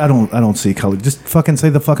 Oh, I don't see color. Just fucking say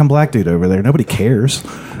the fucking black dude over there. Nobody cares.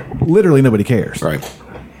 Literally, nobody cares. Right.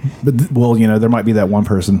 But well, there might be that one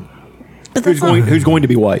person. But who's going to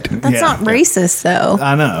be white. That's not racist though.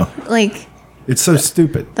 I know. Like, It's so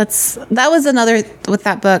stupid. that was another with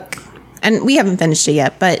that book, and we haven't finished it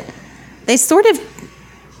yet, but they sort of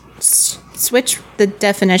switch the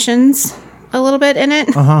definitions a little bit in it.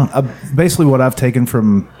 Basically, what I've taken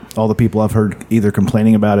from all the people I've heard either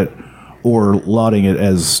complaining about it or lauding it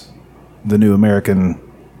as the new American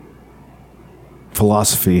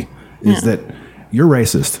philosophy is that you're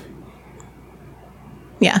racist,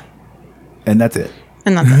 Yeah. and that's it.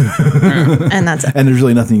 And that's it. And that's it. And there's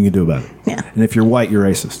really nothing you can do about it. Yeah. And if you're white, you're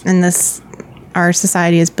racist. And our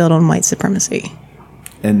society is built on white supremacy.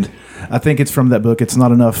 And I think it's from that book. It's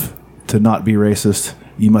not enough to not be racist.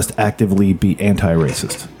 You must actively be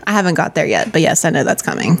anti-racist. I haven't got there yet, but yes, I know that's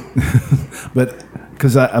coming. But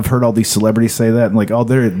because I've heard all these celebrities say that, and like, oh,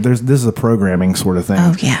 this is a programming sort of thing.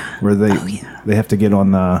 Oh, yeah. Where they have to get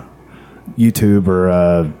on YouTube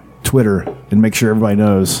or Twitter and make sure everybody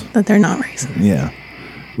knows That they're not racist. Yeah.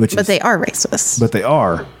 But they are racist. But they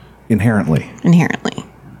are inherently.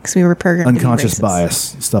 Because we were programmed Unconscious to be racist.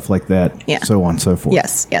 bias, stuff like that. Yeah. So on and so forth.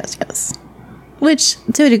 Yes. Which,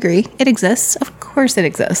 to a degree, it exists. Of course it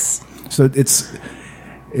exists. So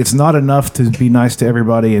it's not enough to be nice to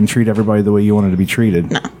everybody and treat everybody the way you wanted to be treated.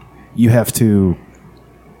 No. You have to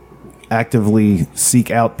actively seek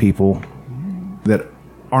out people that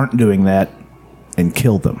aren't doing that and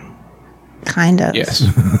kill them. Kind of. Yes.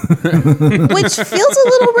 Which feels a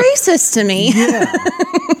little racist to me.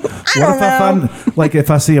 If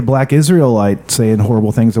I see a black Israelite saying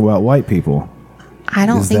horrible things about white people? I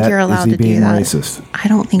don't think you're allowed to do that. Racist? I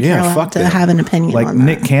don't think you're allowed to have an opinion Like on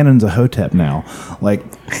Nick Cannon's a hotep now. Like,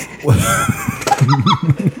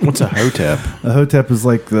 what's a hotep? A hotep is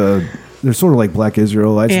like they're sort of like black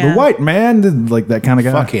Israelites. Yeah. The white man, like that kind of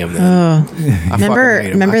guy. Fuck him. Then. that.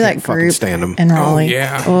 Remember that group in Raleigh?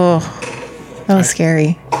 yeah. Oh, that was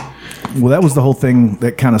scary. Well, that was the whole thing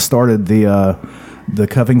that kind of started the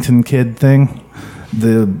Covington kid thing.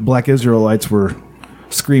 The black Israelites were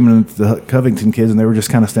screaming at the Covington kids, and they were just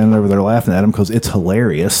kind of standing over there laughing at them because it's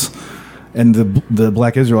hilarious. And the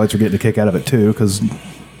black Israelites are getting a kick out of it too because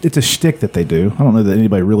it's a shtick that they do. I don't know that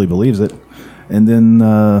anybody really believes it. And then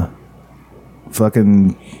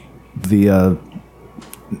fucking the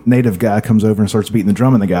native guy comes over and starts beating the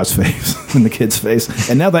drum in the guy's face, in the kid's face.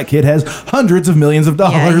 And now that kid has hundreds of millions of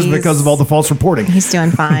dollars because of all the false reporting. He's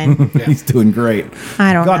doing fine. He's doing great.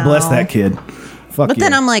 I don't know. God bless that kid. Fuck But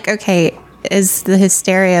then I'm like, okay, is the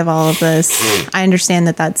hysteria of all of this, I understand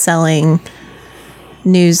that that's selling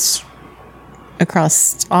news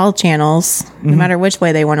across all channels, no matter which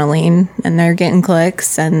way they want to lean, and they're getting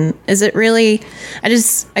clicks. And is it really,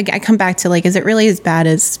 I come back to like, is it really as bad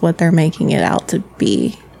as what they're making it out to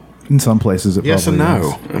be? In some places it Yes and probably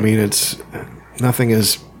no. is. I mean, it's nothing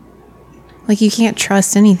is. Like, you can't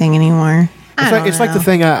trust anything anymore. It's like the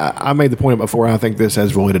thing I made the point before. I think this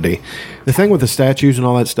has validity. The thing with the statues and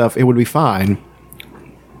all that stuff, it would be fine.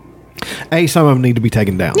 Some of them need to be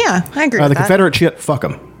taken down. Yeah, I agree with the that. Confederate shit, fuck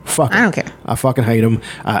them. Fuck 'em. I don't care. I fucking hate them.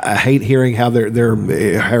 I hate hearing how their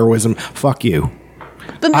heroism. Fuck you.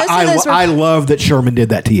 But most of those were, I love that Sherman did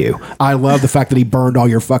that to you. I love the fact that he burned all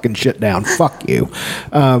your fucking shit down. Fuck you.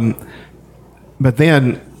 But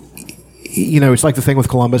then, it's like the thing with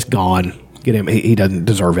Columbus, gone. Get him. He doesn't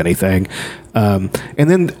deserve anything. And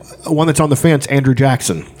then one that's on the fence, Andrew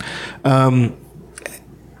Jackson.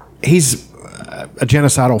 He's a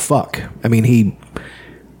genocidal fuck. I mean,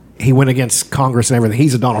 he went against Congress and everything.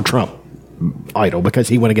 He's a Donald Trump idol because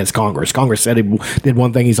he went against Congress. Congress said he did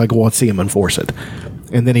one thing. He's like, well, let's see him enforce it.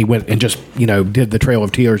 And then he went and just, did the Trail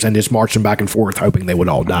of Tears and just marched them back and forth, hoping they would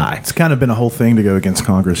all die. It's kind of been a whole thing to go against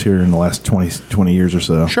Congress here in the last 20 years or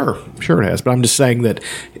so. Sure it has. But I'm just saying that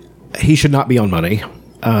he should not be on money.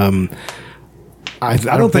 I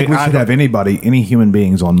don't think we should have any human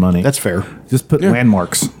beings on money. That's fair. Just put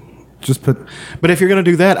landmarks. Just put. But if you're going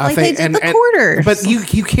to do that, I like think they did the quarters. But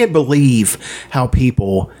you can't believe how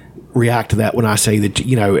people react to that when I say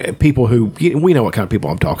that people who we know what kind of people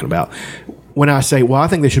I'm talking about. When I say, well, I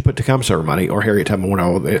think they should put Tecumseh money or Harriet Tubman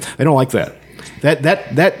money, they don't like that.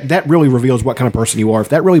 That really reveals what kind of person you are. If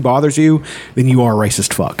that really bothers you, then you are a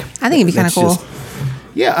racist fuck. I think it'd be kind of cool.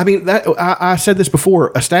 Yeah, I mean, I said this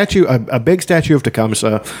before. A big statue of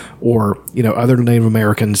Tecumseh, or other Native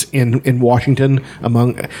Americans in Washington,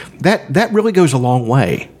 among that really goes a long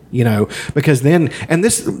way. Because then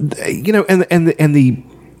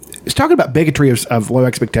it's talking about bigotry of low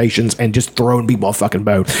expectations and just throwing people off fucking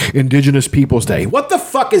boat. Indigenous Peoples Day. What the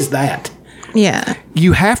fuck is that? Yeah.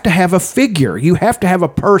 You have to have a figure. You have to have a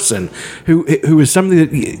person who is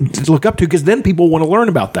something to look up to, because then people want to learn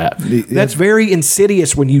about that. That's very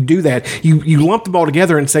insidious when you do that. You lump them all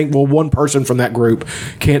together and say, well, one person from that group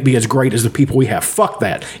can't be as great as the people we have. Fuck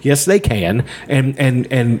that. Yes, they can. And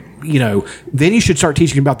then you should start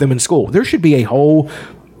teaching about them in school. There should be a whole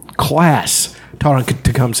class taught on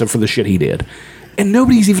Tecumseh for the shit he did. And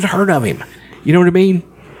nobody's even heard of him. You know what I mean?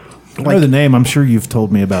 I know the name. I'm sure you've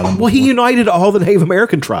told me about him. Well, he united all the Native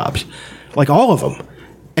American tribes, like all of them,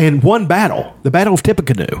 and won battle, the Battle of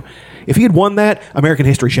Tippecanoe. If he had won that, American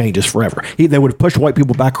history changes forever. They would have pushed white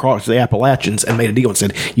people back across the Appalachians and made a deal and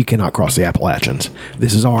said, you cannot cross the Appalachians.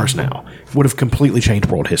 This is ours now. Would have completely changed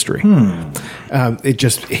world history.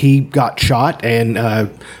 He got shot, and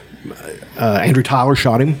Andrew Tyler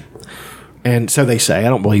shot him. And so they say. I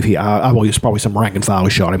don't believe I believe it's probably some rank and file who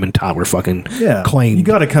shot him, and Tyler fucking claimed. You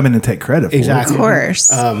got to come in and take credit for exactly. it. Of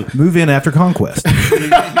course. Move in after conquest.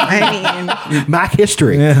 I mean, Mac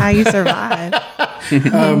history. how you survive.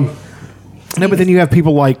 No, but then you have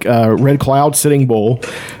people like Red Cloud, Sitting Bull,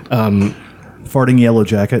 farting Yellow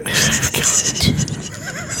Jacket.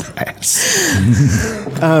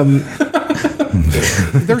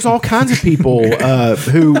 There's all kinds of people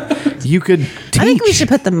who you could teach. I think we should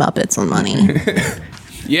put the Muppets on money.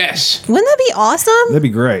 Yes. Wouldn't that be awesome? That'd be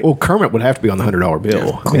great. Well, Kermit would have to be on the $100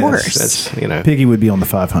 bill. Of course. That's Piggy would be on the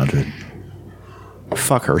 500.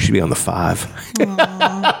 Fuck her. She'd be on the 5.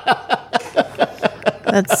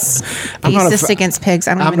 That's I'm not a racist fa- against pigs.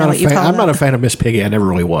 I don't I'm even know not a what you fan. call I'm that. not a fan of Miss Piggy. I never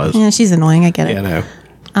really was. Yeah, she's annoying. I get it. Yeah, I know.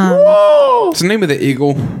 What's the name of the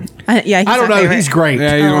eagle? Yeah, he's I don't my know. favorite. He's great.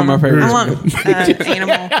 Yeah, he's one of my favorites. I want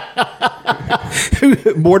animal.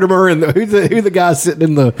 Mortimer and who the guy sitting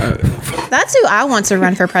in the. That's who I want to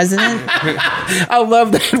run for president. I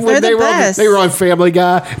love that when They're the they were best. they were on Family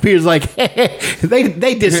Guy. Peter's like,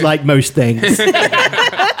 they dislike most things.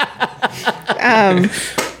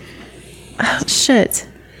 Shit.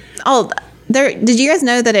 Oh, did you guys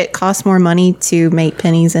know that it costs more money to make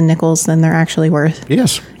pennies and nickels than they're actually worth?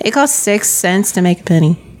 Yes. It costs 6 cents to make a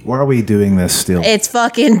penny. Why are we doing this still? It's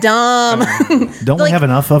fucking dumb. Don't we like- have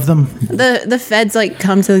enough of them? The feds like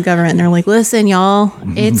come to the government and they're like, listen, y'all,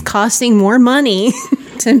 it's costing more money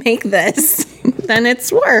to make this than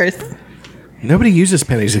it's worth. Nobody uses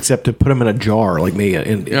pennies except to put them in a jar like me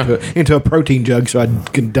into a protein jug so I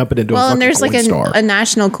can dump it into a Well, fucking and there's like coin star. a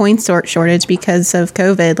national coin shortage because of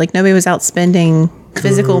COVID. Like nobody was out spending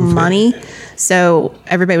physical money, so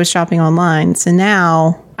everybody was shopping online. So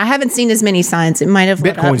now I haven't seen as many signs. It might have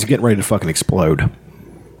let up Bitcoin's getting ready to fucking explode.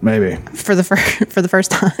 Maybe. for the first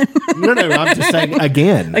time. No, I'm just saying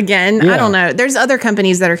again. Again, Yeah. I don't know. There's other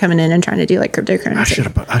companies that are coming in and trying to do like cryptocurrency.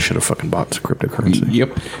 I should have fucking bought some cryptocurrency.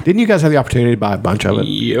 Yep. Didn't you guys have the opportunity to buy a bunch of it?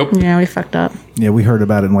 Yep. Yeah, we fucked up. Yeah, we heard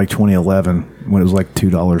about it in like 2011 when it was like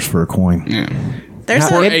 $2 for a coin. Yeah. There's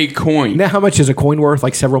For a, a coin. Now, how much is a coin worth?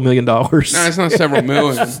 Like several $1 million? No, it's not several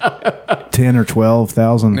million. 10 or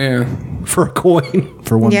 12,000 Yeah. For a coin.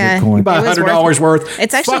 for one Yeah. Bitcoin. Buy It was $100 worth.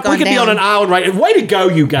 It's actually Fuck, gone we could be on down. an island right. Way to go,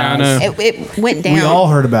 you guys. know. it went down. We all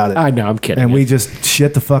heard about it. I know, I'm kidding. And we just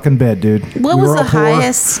shit the fucking bed, dude. What We was were the all poor.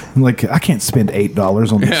 highest? Like, I can't spend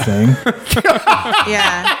 $8 on this thing.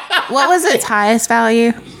 Yeah. What was its highest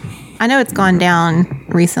value? I know it's gone down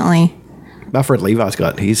recently. My friend Levi's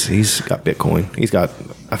he's got Bitcoin. I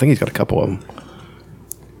think he's got a couple of them.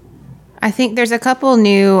 I think there's a couple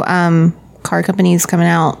new car companies coming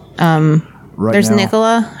out. Right There's now,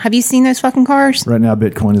 Nikola. Have you seen those fucking cars? Right now,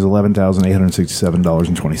 Bitcoin is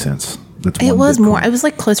 $11,867.20. That's It one was Bitcoin. more. It was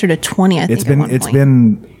like closer to 20. I think It's been at one it's point.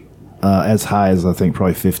 been as high as I think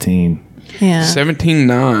probably 15. Yeah.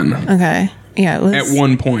 17.9 Okay. Yeah. It was at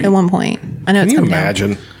one point. At one point. I know Can it's you come down.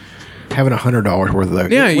 imagine having $100 worth of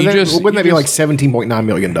those? Yeah, wouldn't you that be like just- $17.9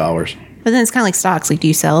 million? But then it's kind of like stocks. Like, do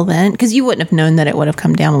you sell then? Because you wouldn't have known that it would have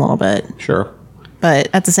come down a little bit. Sure. But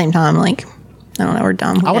at the same time, like, I don't know. We're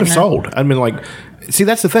dumb. We I would have didn't know. sold. I mean, like, see,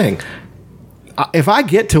 that's the thing. If I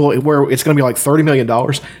get to where it's going to be like $30 million,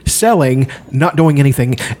 selling, not doing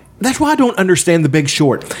anything, that's why I don't understand The Big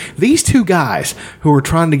Short. These two guys who were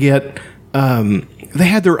trying to get, they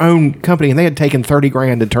had their own company and they had taken 30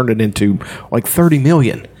 grand and turned it into like 30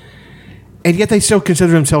 million. And yet they still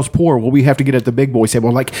consider themselves poor. Well, we have to get at the big boy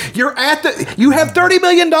table. Like, you have $30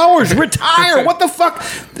 million. Retire. What the fuck?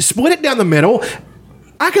 Split it down the middle.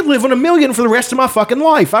 I could live on $1 million for the rest of my fucking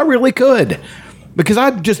life. I really could. Because I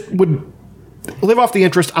just would live off the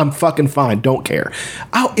interest. I'm fucking fine. Don't care.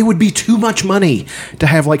 It would be too much money to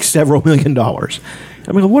have like several $1 million.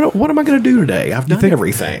 I mean, what am I going to do today? I've done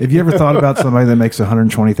everything. Have you ever thought about somebody that makes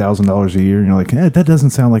 $120,000 a year and you're like, that doesn't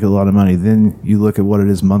sound like a lot of money? Then you look at what it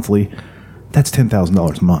is monthly. That's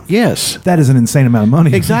 $10,000 a month. Yes. That is an insane amount of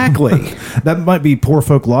money. Exactly. That might be poor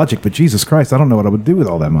folk logic, but Jesus Christ, I don't know what I would do with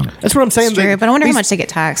all that money. That's what I'm saying. It's true, but I wonder how much they get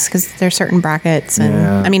taxed because there's certain brackets, and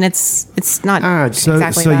Yeah. I mean it's not So,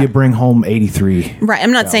 exactly so that. you bring home 83. Right.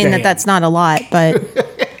 I'm not saying that Damn. that's not a lot, but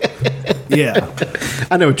Yeah.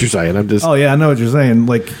 I know what you're saying. I'm just. Oh, yeah, I know what you're saying.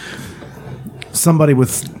 Like, somebody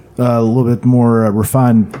with a little bit more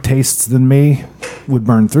refined tastes than me would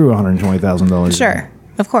burn through $120,000. sure,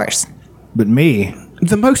 of course. But me,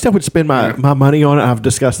 The most I would spend my money on, I've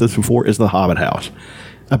discussed this before, is the Hobbit house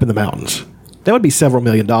up in the mountains. That would be several $1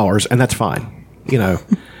 million, and that's fine. You know,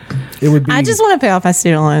 it would be. I just want to pay off my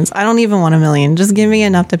student loans. I don't even want $1 million. Just give me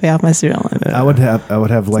enough to pay off my student loans. I would have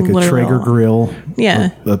like a literally Traeger all. grill,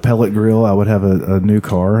 Yeah. a pellet grill. I would have a new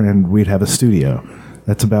car, and we'd have a studio.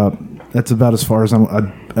 That's about as far as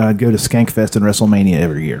I'd go to Skankfest and WrestleMania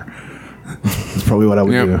every year. That's probably what I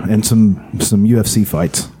would Yep. do, and some UFC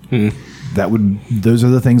fights. Those are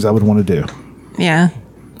the things I would want to do. Yeah.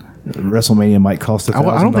 WrestleMania might cost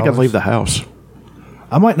 $1,000. I don't think I'd leave the house.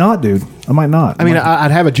 I might not, dude. I might not. I mean,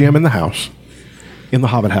 I'd have a gym in the house. In the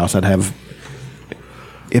Hobbit house, I'd have.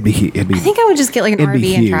 It'd be. I think I would just get like an It'd be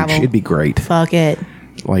RV and huge. travel. It'd be great. Fuck it.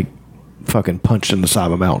 Like, fucking punched in the side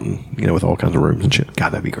of a mountain, with all kinds of rooms and shit. God,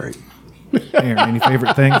 that'd be great. Aaron, any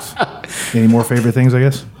favorite things? Any more favorite things? I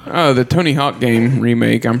guess. Oh, the Tony Hawk game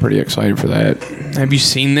remake. I'm pretty excited for that. Have you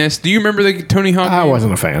seen this? Do you remember the Tony Hawk I game?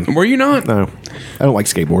 wasn't a fan. Were you not? No, I don't like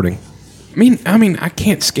skateboarding. I mean, I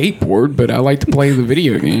can't skateboard, but I like to play the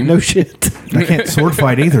video game. No shit. I can't sword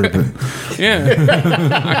fight either. But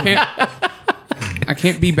Yeah, I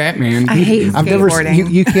can't be Batman. I hate skateboarding. I've never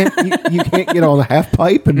seen you can't you can't get on the half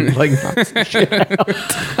pipe and like knock some shit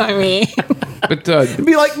out. I mean, But It'd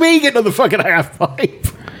be like me getting on the fucking half pipe.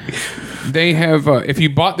 they have, if you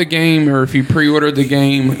bought the game or if you pre-ordered the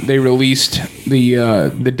game, they released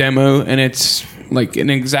the demo, and it's like an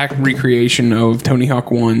exact recreation of Tony Hawk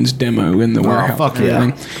 1's demo in the warehouse. fuck and yeah.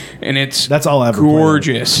 everything. And it's that's all I ever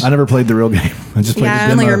gorgeous. played. I never played the real game. I just played Yeah, the I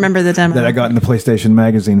demo. only remember the demo. that I got in the PlayStation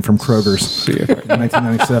magazine from Kroger's See if I in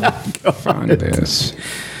 1997. can find this.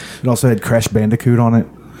 It also had Crash Bandicoot on it.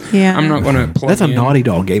 yeah. I'm not going to plug That's a in, Naughty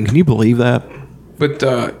Dog game. Can you believe that? but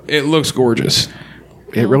it looks gorgeous.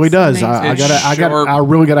 It really does. I It's I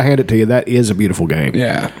really gotta hand it to you. That is a beautiful game.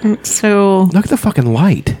 Yeah. So Look at the fucking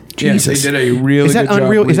light. Jesus. Yeah, they did a really is that good job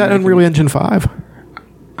Unreal? Is that remaking Unreal it. Engine 5?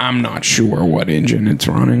 I'm not sure what engine it's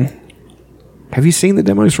running. Have you seen the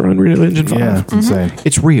demos for Unreal Engine 5? Yeah, it's insane.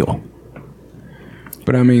 It's real.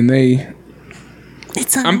 But I mean,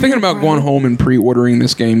 it's I'm thinking about going home and pre-ordering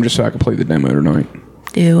this game just so I can play the demo tonight.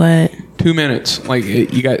 Do it. 2 minutes, like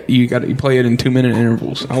you play it in 2 minute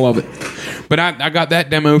intervals. I love it. But I got that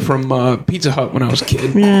demo from Pizza Hut when I was a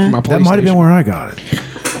kid. Yeah. My That might have been PlayStation. where I got it.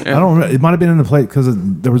 I don't know. It might have been in the plate because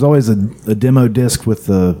there was always a demo disc with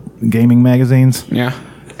the gaming magazines. Yeah.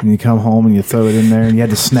 And you come home and you throw it in there and you had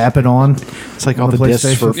to snap it on. It's like all the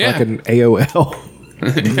discs for fucking AOL.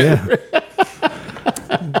 Yeah.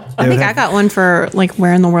 I think I got one for like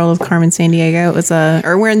Where in the World of Carmen Sandiego. It was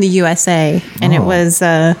or Where in the USA, and it was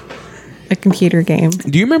a computer game.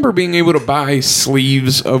 Do you remember being able to buy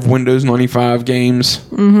sleeves of Windows 95 games?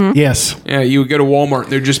 Mm-hmm. Yes. Yeah, you would go to Walmart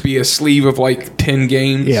and there'd just be a sleeve of like 10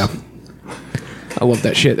 games. Yeah. I love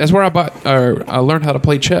that shit. That's where I learned how to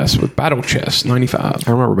play chess with Battle Chess 95.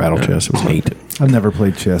 I remember Battle Chess. It was neat. I've never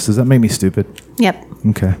played chess. Does that make me stupid? Yep.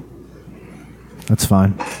 Okay. That's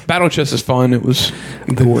fine. Battle Chess is fun. It was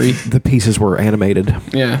gory. The pieces were animated.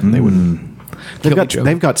 Yeah. They would. Kill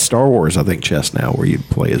They've got Star Wars, I think, chess now where you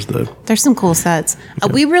play as the. There's some cool sets.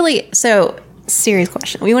 Serious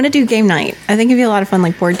question. We want to do game night. I think it'd be a lot of fun,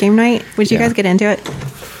 like board game night. Would you guys get into it?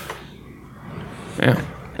 Yeah.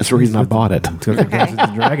 That's the reason I bought it. Dungeons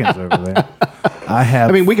and Dragons over there.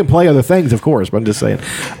 I mean, we can play other things, of course, but I'm just saying.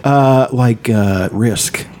 Like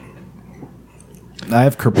Risk. I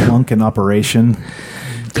have Kerplunk in Operation. Do you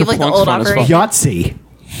have like the old Operation? Yahtzee.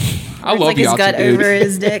 I love like his Yahtzee, gut dude. over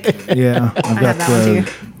his dick. Yeah, I have that one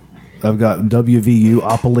too. I've got WVU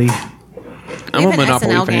Opoly. I'm We a have an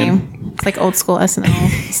Monopoly SNL fan. game. It's like old school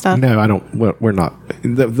SNL stuff. No, I don't. We're not.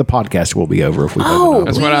 The podcast will be over if we. Oh,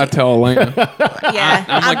 That's what I tell Elena. Yeah,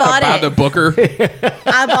 I'm I like bought buy it. the Booker.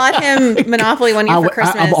 I bought him Monopoly one year for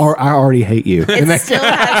Christmas. I already hate you. It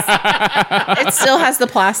still has the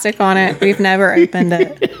plastic on it. We've never opened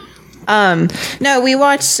it. No, we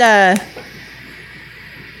watched John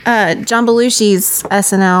Belushi's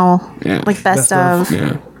SNL like best of.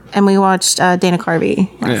 Yeah. And we watched Dana Carvey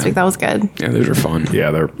last Yeah. week. That was good. Yeah, those are fun.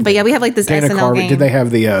 Yeah, they're. But yeah, we have like this Dana SNL Carvey. game. Did they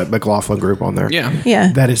have the McLaughlin group on there? Yeah.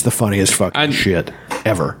 Yeah. That is the funniest fucking shit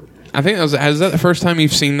ever. I think is that the first time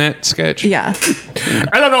you've seen that sketch? Yeah.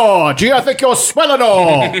 Eleanor, gee, I think you're swelling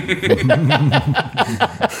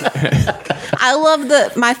I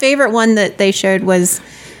love my favorite one that they showed was,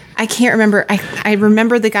 I can't remember. I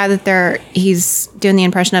remember the guy that he's doing the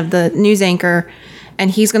impression of, the news anchor,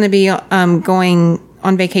 and he's going to be going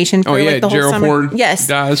on vacation for like the whole Gerald summer. Ford Yes.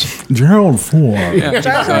 dies. Gerald Ford.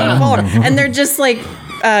 Gerald Ford. And they're just like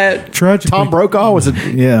Tragically. Tom Brokaw was it?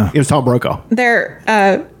 Yeah. It was Tom Brokaw.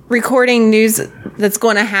 they're recording news that's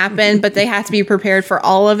going to happen, but they have to be prepared for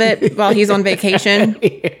all of it while he's on vacation.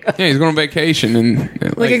 Yeah, he's going on vacation, and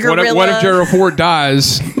Like a what if gorilla. Gerald Ford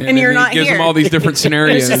dies, And you're then not he gives here. him all these different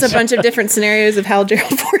scenarios. There's just a bunch of different scenarios of how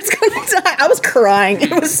Gerald Ford's going to die. I was crying.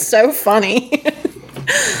 It was so funny.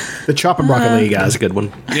 The Chop and Broccoli guy's a good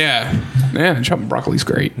one. Yeah, chopping broccoli's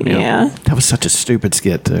great. Yeah. That was such a stupid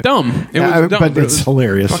skit, too. Dumb. It was dumb, but it it's was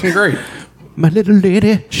hilarious. Fucking great. My little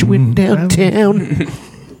lady, she went downtown.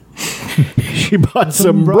 She bought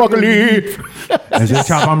some broccoli.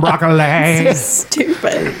 Chop on broccoli.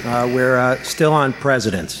 Stupid. We're still on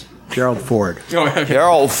presidents. Gerald Ford.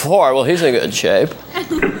 Gerald Ford. Well, he's in good shape.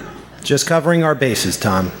 Just covering our bases,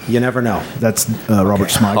 Tom. You never know. That's Robert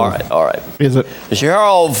Smigel. All right. Is it?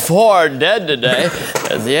 Gerald Ford dead today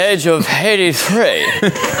at the age of 83.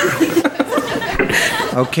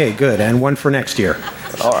 Okay, good. And one for next year.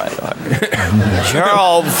 All right.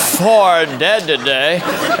 Gerald Ford dead today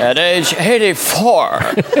at age 84.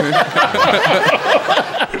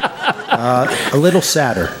 A little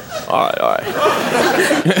sadder. All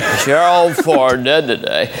right. Gerald Ford dead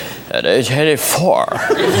today at age 84.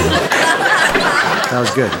 That was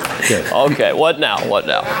good. Good. Okay, what now?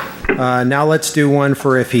 Now let's do one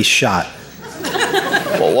for if he's shot.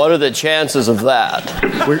 Well, what are the chances of that?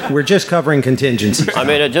 We're just covering contingencies. I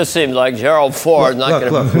mean, it just seems like Gerald Ford not going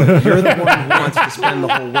to... Look. You're the one who wants to spend the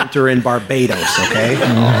whole winter in Barbados, okay? All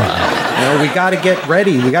right. You know, we got to get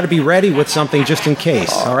ready. We got to be ready with something just in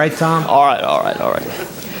case. All right, Tom? All right.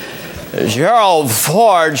 Gerald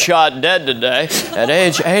Ford shot dead today at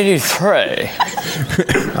age 83.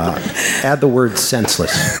 Add the word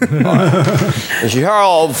senseless.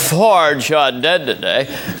 Gerald Ford shot dead today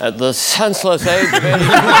at the senseless age of 83.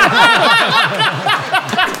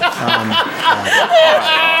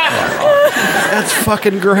 That's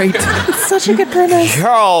fucking great. Such a good premise.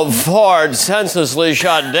 Gerald Ford senselessly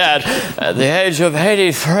shot dead at the age of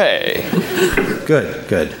 83.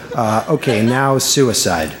 Good. Okay, now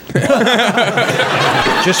suicide.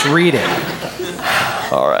 Just read it.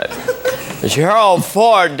 All right. Gerald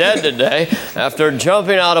Ford dead today after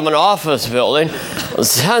jumping out of an office building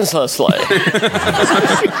senselessly.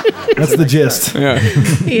 That's the gist. Yeah.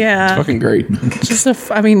 Yeah. It's fucking great. Just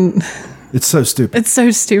it's so stupid. It's so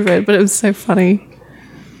stupid, but it was so funny.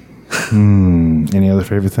 Any other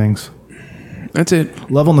favorite things? That's it.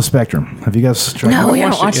 Love on the Spectrum. Have you guys tried No, it? we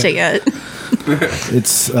haven't watched it yet.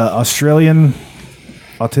 It's Australian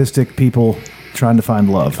autistic people trying to find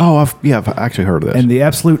love. Oh, I've actually heard of this. And the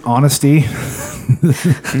absolute honesty.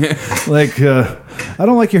 Like, I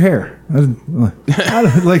don't like your hair. I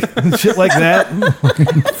don't like shit like that.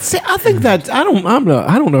 See, I think that I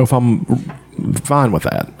don't know if I'm fine with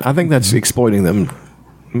that. I think that's exploiting them,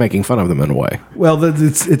 making fun of them in a way. Well,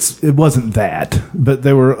 it wasn't that, but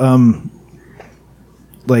they were one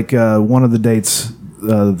of the dates.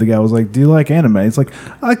 The guy was like, "Do you like anime?" It's like,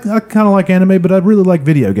 I kind of like anime, but I really like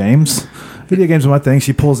video games. Video games are my thing.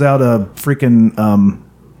 She pulls out a freaking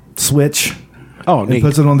Switch. Oh, and neat.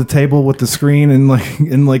 puts it on the table with the screen and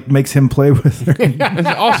makes him play with her. That's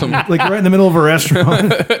awesome. Like right in the middle of a restaurant.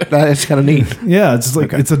 That is kind of neat. Yeah, it's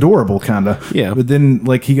like it's adorable, kind of. Yeah. But then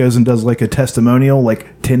he goes and does like a testimonial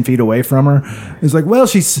 10 feet away from her. He's like, well,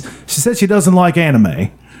 she said she doesn't like anime,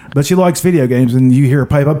 but she likes video games. And you hear her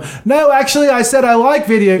pipe up, no, actually, I said I like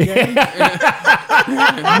video games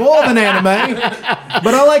more than anime,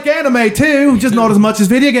 but I like anime too, just not as much as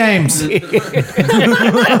video games.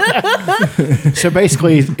 So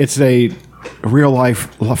basically, it's a real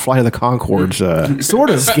life Flight of the Conchords sort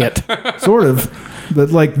of skit. Sort of. But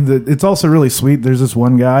it's also really sweet. There's this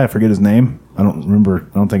one guy, I forget his name. I don't remember.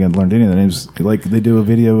 I don't think I learned any of the names. They do a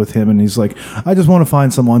video with him, and he's like, I just want to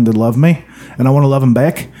find someone to love me, and I want to love him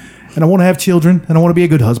back, and I want to have children, and I want to be a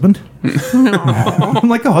good husband. I'm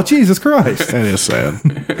like, oh, Jesus Christ. That is sad.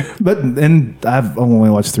 And I've only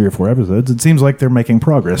watched 3 or 4 episodes. It seems like they're making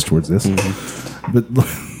progress towards this. Mm-hmm. But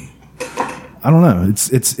I don't know.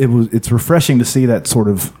 It's refreshing to see that sort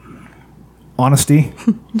of honesty.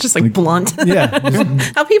 Just blunt. Yeah.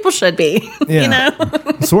 How people should be. Yeah. You know?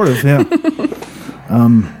 Sort of, yeah. I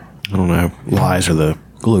don't know. Lies are the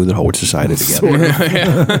glue that holds society together.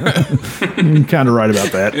 You're kind of right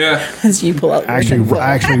about that. Yeah. As you pull out. I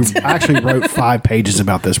actually wrote 5 pages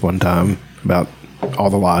about this one time, about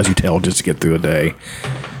all the lies you tell just to get through a day.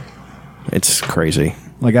 It's crazy.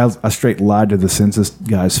 I straight lied to the census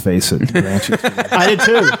guy's face at Ranch. I did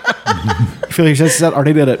too. You feel like you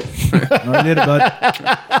already did it. Already did it, bud.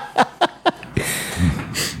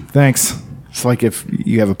 Thanks. It's like if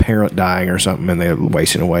you have a parent dying or something and they're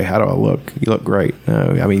wasting away. How do I look? You look great.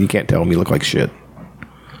 No, I mean, you can't tell them you look like shit.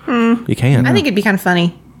 You can. I think it'd be kind of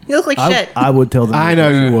funny. You look like shit. I would tell them. I know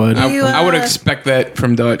you would. I would expect that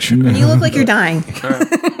from Dutch. You look like you're dying.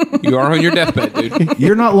 You are on your deathbed, dude.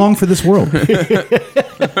 You're not long for this world.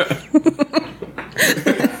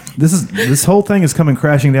 This whole thing is coming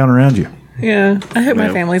crashing down around you. Yeah. I hope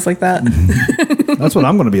my family's like that. That's what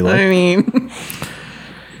I'm going to be like. I mean,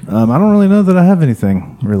 I don't really know that I have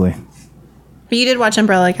anything, really. but you did watch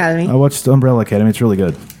Umbrella Academy. I watched Umbrella Academy. It's really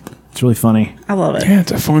good. It's really funny. I love it. Yeah,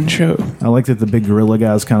 it's a fun show. I like that the big gorilla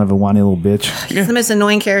guy's kind of a whiny little bitch. He's the most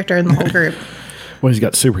annoying character in the whole group. Well, he's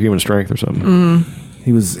got superhuman strength or something.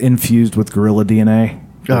 He was infused with gorilla DNA.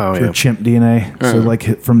 Oh, or yeah. chimp DNA.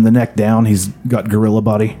 So from the neck down, he's got gorilla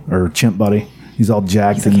body or chimp body. He's all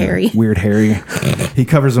jacked and hairy. weird hairy. He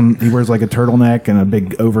covers him. He wears like a turtleneck and a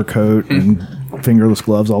big overcoat and fingerless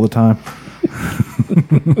gloves all the time.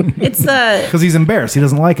 It's because he's embarrassed. He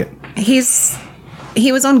doesn't like it. He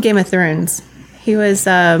was on Game of Thrones. He was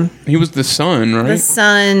the son, right? the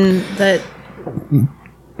son that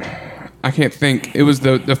I can't think. It was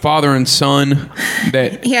the father and son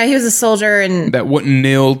that Yeah, he was a soldier and that wouldn't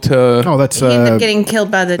kneel to. Oh, that's he ended up getting killed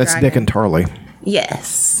by the that's dragon. Dick and Tarly.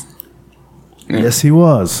 Yes. Yes, he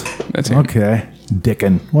was. That's him. Okay.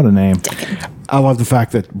 Dickin. What a name. I love the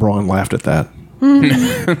fact that Braun laughed at that.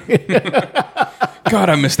 God,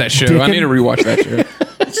 I missed that show. I need to rewatch that show.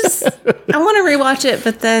 I want to rewatch it,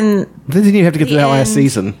 but then Then you have to get to The that last end.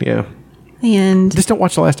 season. Yeah. the end. Just don't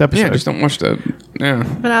watch the last episode. Yeah, just don't watch the. Yeah.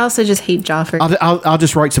 But I also just hate Joffrey. I'll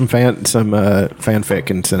just write some fanfic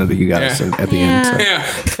and send it to you guys at the end. So. Yeah.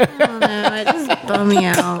 I don't know. It just bummed me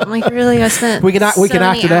out. I'm like, really? I spent We can act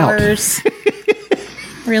many it out. hours.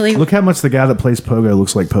 Really? Look how much the guy that plays Pogo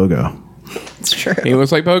looks like Pogo. It's true. He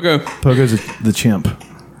looks like Pogo. Pogo's the chimp.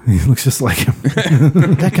 He looks just like him.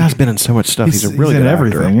 That guy's been in so much stuff. He's a really in good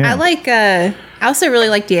everything. actor. Yeah. I like. I also really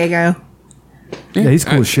like Diego. Yeah, he's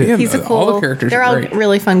cool as shit. yeah, He's a cool. all the characters They're are all great.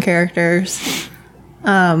 really fun characters.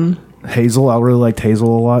 Hazel, I really liked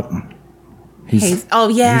Hazel a lot. Oh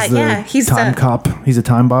yeah, the yeah. He's time cop. He's a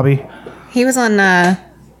time bobby. He was on that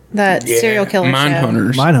serial killer show.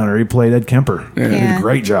 Mindhunters. Mindhunter. He played Ed Kemper. He did Yeah. a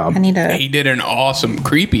great job. I need to. He did an awesome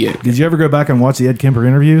creepy. Did you ever go back and watch the Ed Kemper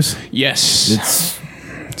interviews? Yes. It's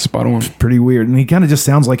spot on. pretty weird, and he kind of just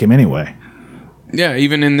sounds like him anyway. Yeah,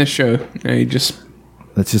 even in this show, he just.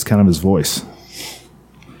 That's just kind of his voice.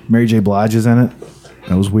 Mary J. Blige is in it.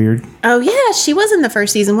 That was weird. Oh yeah, she was in the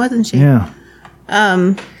first season, wasn't she? Yeah.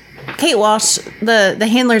 Kate Walsh, the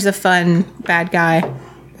handler's a fun bad guy,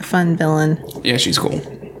 a fun villain. Yeah, she's cool.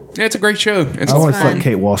 Yeah, it's a great show. It's I always fun. thought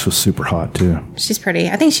Kate Walsh was super hot too. She's pretty.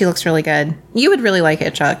 I think she looks really good. You would really like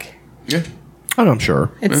it, Chuck. Yeah. Oh, I'm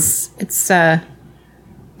sure. It's the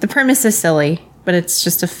premise is silly, but it's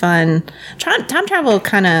just a fun. Time travel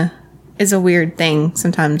kind of is a weird thing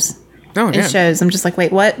sometimes. Oh, in yeah. shows. I'm just like,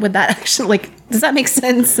 wait, what would that actually like? Does that make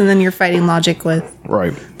sense? And then you're fighting logic with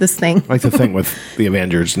Right. this thing. Like the thing with the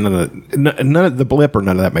Avengers. None of the blip or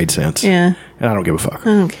none of that made sense. Yeah. And I don't give a fuck.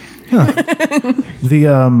 Okay.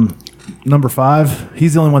 The number 5,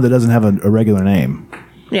 he's the only one that doesn't have a regular name.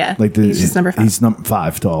 Yeah. Like he's just number 5. He's number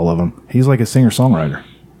 5 to all of them. He's like a singer songwriter.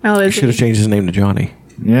 Oh, is Should have changed his name to Johnny.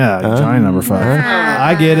 Yeah, Johnny number 5.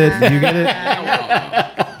 I get it. You get it.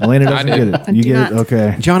 Elena doesn't get it. You get it.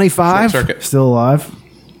 Okay. Johnny 5. Circuit. Still alive.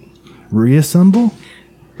 Reassemble.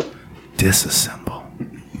 Disassemble.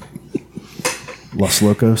 Los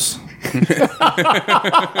Locos.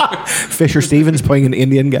 Fisher Stevens playing an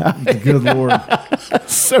Indian guy. Good lord.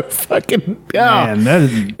 So fucking. Man, that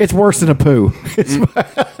is, It's worse than a poo.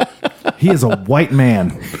 he is a white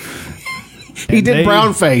man. He And did they-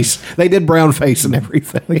 brown face. They did brown face and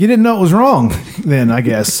everything. Like you didn't know it was wrong then, I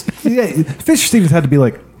guess. Yeah, Fisher Stevens had to be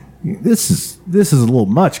like, this is a little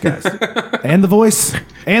much, guys. And the voice.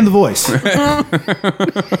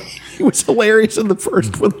 He was hilarious in the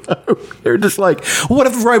first one, though. They're just like, what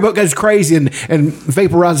if the robot goes crazy and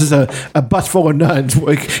vaporizes a bus full of nuns?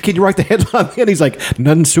 Can you write the headline? And he's like,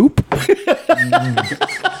 nun soup? I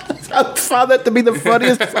found that to be the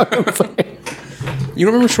funniest fucking thing. You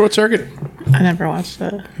don't remember Short Circuit? I never watched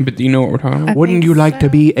it. But do you know what we're talking about? Wouldn't you like to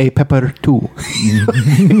be a pepper too?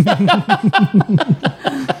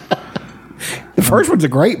 The first one's a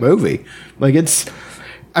great movie. Like it's so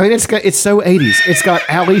 80s. It's got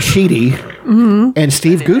Ali Sheedy and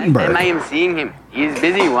Steve Guttenberg. I am seeing him. He is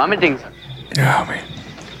busy vomiting. Oh, man.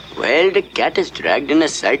 Well, the cat is dragged in a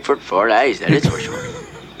sack for 4 eyes, that is for sure.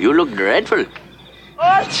 You look dreadful.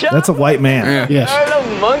 That's a white man. Yes.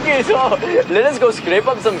 Monkeys. Oh, let us go scrape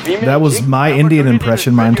up some female. That was my Indian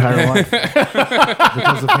impression my entire life.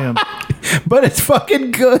 Because of him. But it's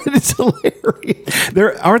fucking good. It's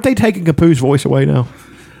hilarious. Aren't they taking Apu's voice away now?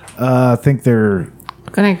 I think they're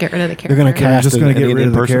Gonna get rid of the character. They're going to cast just going to an get rid Indian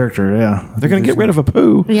of the person. character. Yeah, They're going to get rid of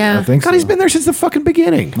Apu. Yeah. I think God, so. he's been there since the fucking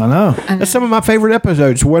beginning. I know. That's some of my favorite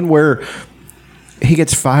episodes. One where he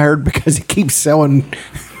gets fired because he keeps selling.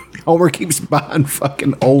 Homer keeps buying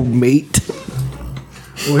fucking old meat.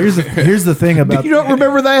 Well, here's the thing about You don't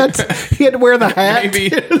remember that? He had to wear the hat. Maybe.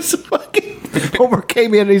 It's fucking, Homer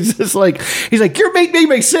came in and he's like, your meat made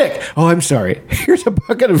me sick. Oh, I'm sorry. Here's a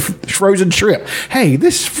bucket of frozen shrimp. Hey,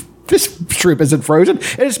 this shrimp isn't frozen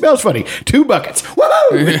and it smells funny. 2 buckets. Woo!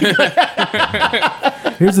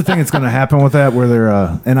 Here's the thing that's going to happen with that, where they're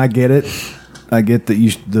and I get it. I get that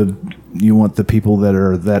you want the people that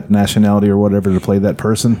are that nationality or whatever to play that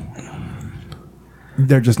person.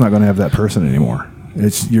 They're just not going to have that person anymore.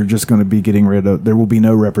 You're just going to be getting rid of. There will be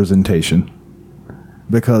no representation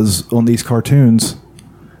because on these cartoons,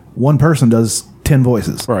 one person does 10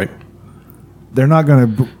 voices. Right. They're not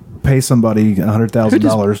going to pay somebody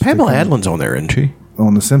 $100,000. Pamela Adlin's on there, isn't she?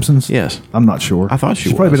 On The Simpsons? Yes. I'm not sure. I thought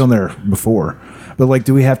she's probably was. been on there before. But, like,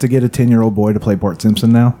 do we have to get a 10-year-old boy to play Bart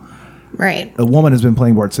Simpson now? Right. A woman has been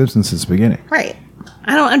playing Bart Simpson since the beginning. Right.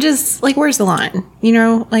 I'm just, like, where's the line? You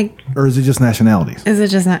know, like... Or is it just nationalities? Is it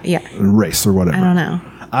just not... Yeah. Race or whatever. I don't know.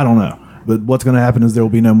 I don't know. But what's going to happen is there will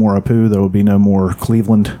be no more Apu. There will be no more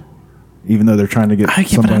Cleveland. Even though they're trying to get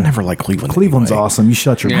but I never liked Cleveland. Cleveland's awesome. You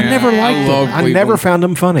shut your mouth. I never liked them. I never found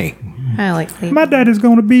them funny. I like Cleveland. My dad is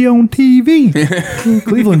going to be on TV.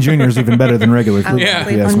 Cleveland Jr. is even better than regular Cleveland. Yeah.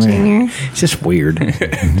 if you ask Cleveland me. Jr. It's just weird.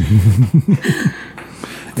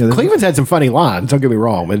 Cleveland's had some funny lines. Don't get me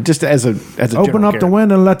wrong, but just as a Open up the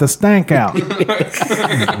window and let the stank out.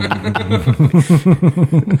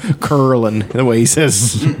 Curling, the way he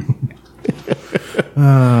says.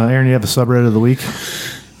 Aaron, you have a subreddit of the week?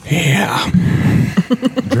 Yeah.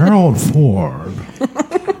 Gerald Ford.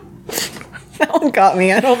 That one got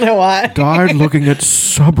me. I don't know why. Died looking at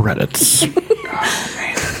subreddits.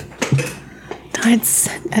 Died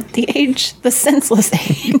at the senseless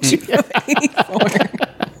age of 84.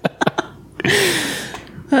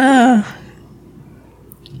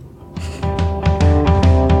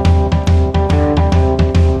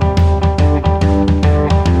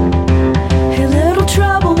 Hey, little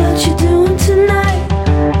trouble, what you doing tonight?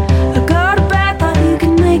 I got a bad thought you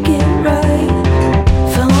can make it right.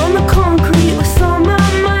 Fell on the concrete with all my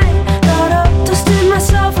might. Got up, dusted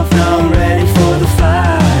myself off, now I'm ready for the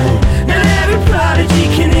fight. Not every prodigy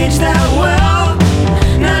can age that well.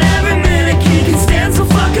 Not every mannequin can stand so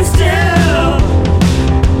fucking still.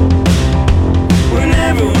 When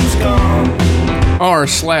everyone's gone.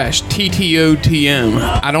 r/TTOTM.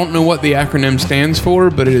 I don't know what the acronym stands for,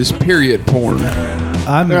 but it is period porn.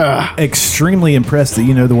 I'm extremely impressed that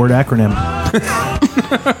you know the word acronym.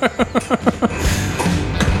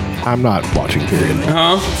 I'm not watching period.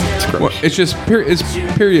 Well, it's just it's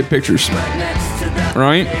period pictures,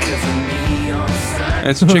 right?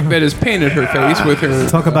 That's a chick that has painted her face with her.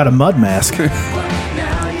 Talk about a mud mask.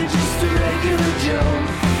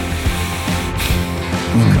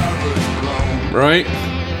 Right?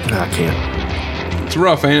 I can't. It's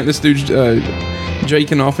rough, ain't it? This dude's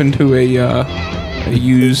jaking off into a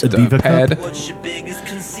used pad.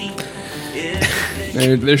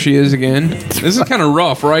 There she is again. This is kind of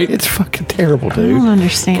rough, right? It's fucking terrible, I dude. don't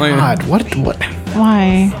understand. Like, God, what?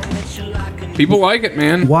 Why? People like it,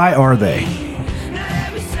 man. Why are they?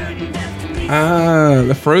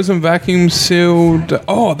 The frozen vacuum sealed.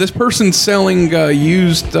 Oh, this person's selling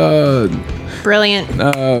used. Brilliant.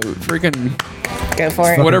 Freaking. Go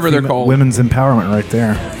for it. Whatever they're called. Women's empowerment right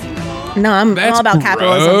there. No, I'm all about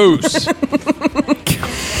capitalism.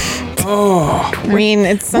 Oh. I mean,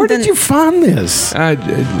 it's something. Where did you find this? On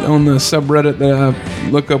the subreddit that I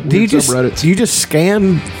look up Do you subreddits. do you just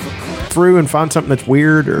scan through and find something that's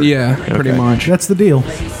weird? Or Yeah, pretty much. That's the deal.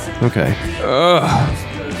 Okay.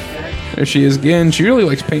 There she is again. She really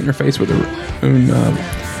likes painting her face with her own.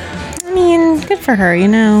 I mean, good for her, you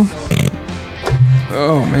know.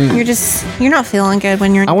 Oh man. You're not feeling good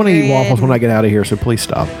when you're. I want to eat waffles when I get out of here, so please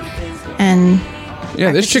stop. And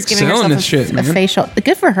Yeah, this she's chick's giving selling herself this shit, a man. facial.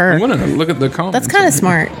 Good for her. I want to look at the comments. That's kind of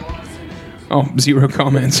smart. Oh, 0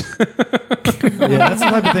 comments. Yeah, that's the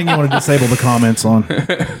type of thing you want to disable the comments on.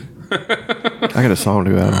 I got a song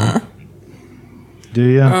to go out on. Do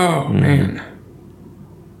you? Oh man.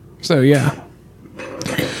 So yeah.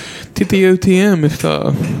 TTOTM if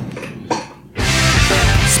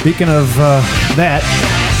Speaking of that,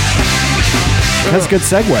 that's a good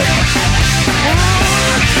segue.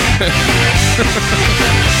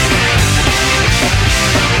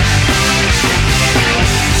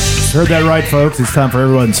 heard that right, folks. It's time for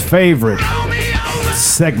everyone's favorite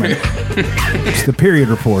segment. It's the period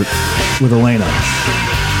report with Elena.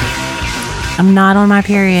 I'm not on my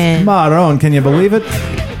period. Maron, can you believe it?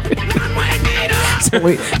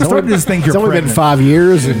 It's only been 5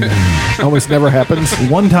 years and almost never happens.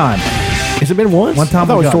 One time. Has it been once? One time I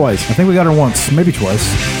thought we it was got- twice. I think we got her once, maybe twice.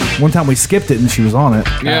 One time we skipped it and she was on it.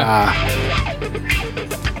 Yeah.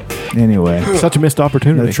 Anyway. Such a missed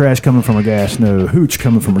opportunity. No trash coming from her gas, no hooch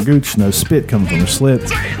coming from her gooch, no spit coming from her slit.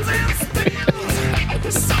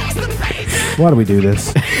 Why do we do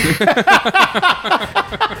this?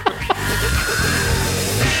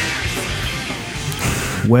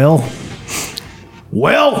 Well.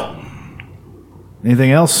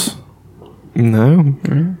 Anything else? No.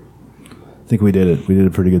 I think we did it. We did a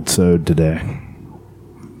pretty good sode today.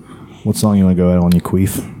 What song you want to go out on, you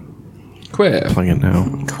queef? Quit. Playing it now.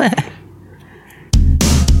 Quit.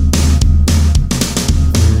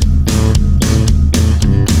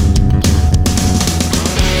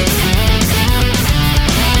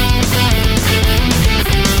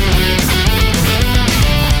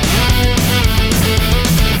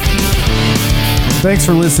 Thanks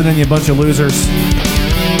for listening, you bunch of losers.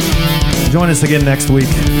 Join us again next week.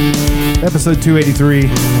 Episode 283.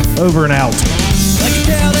 Over and out. I can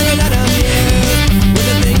tell that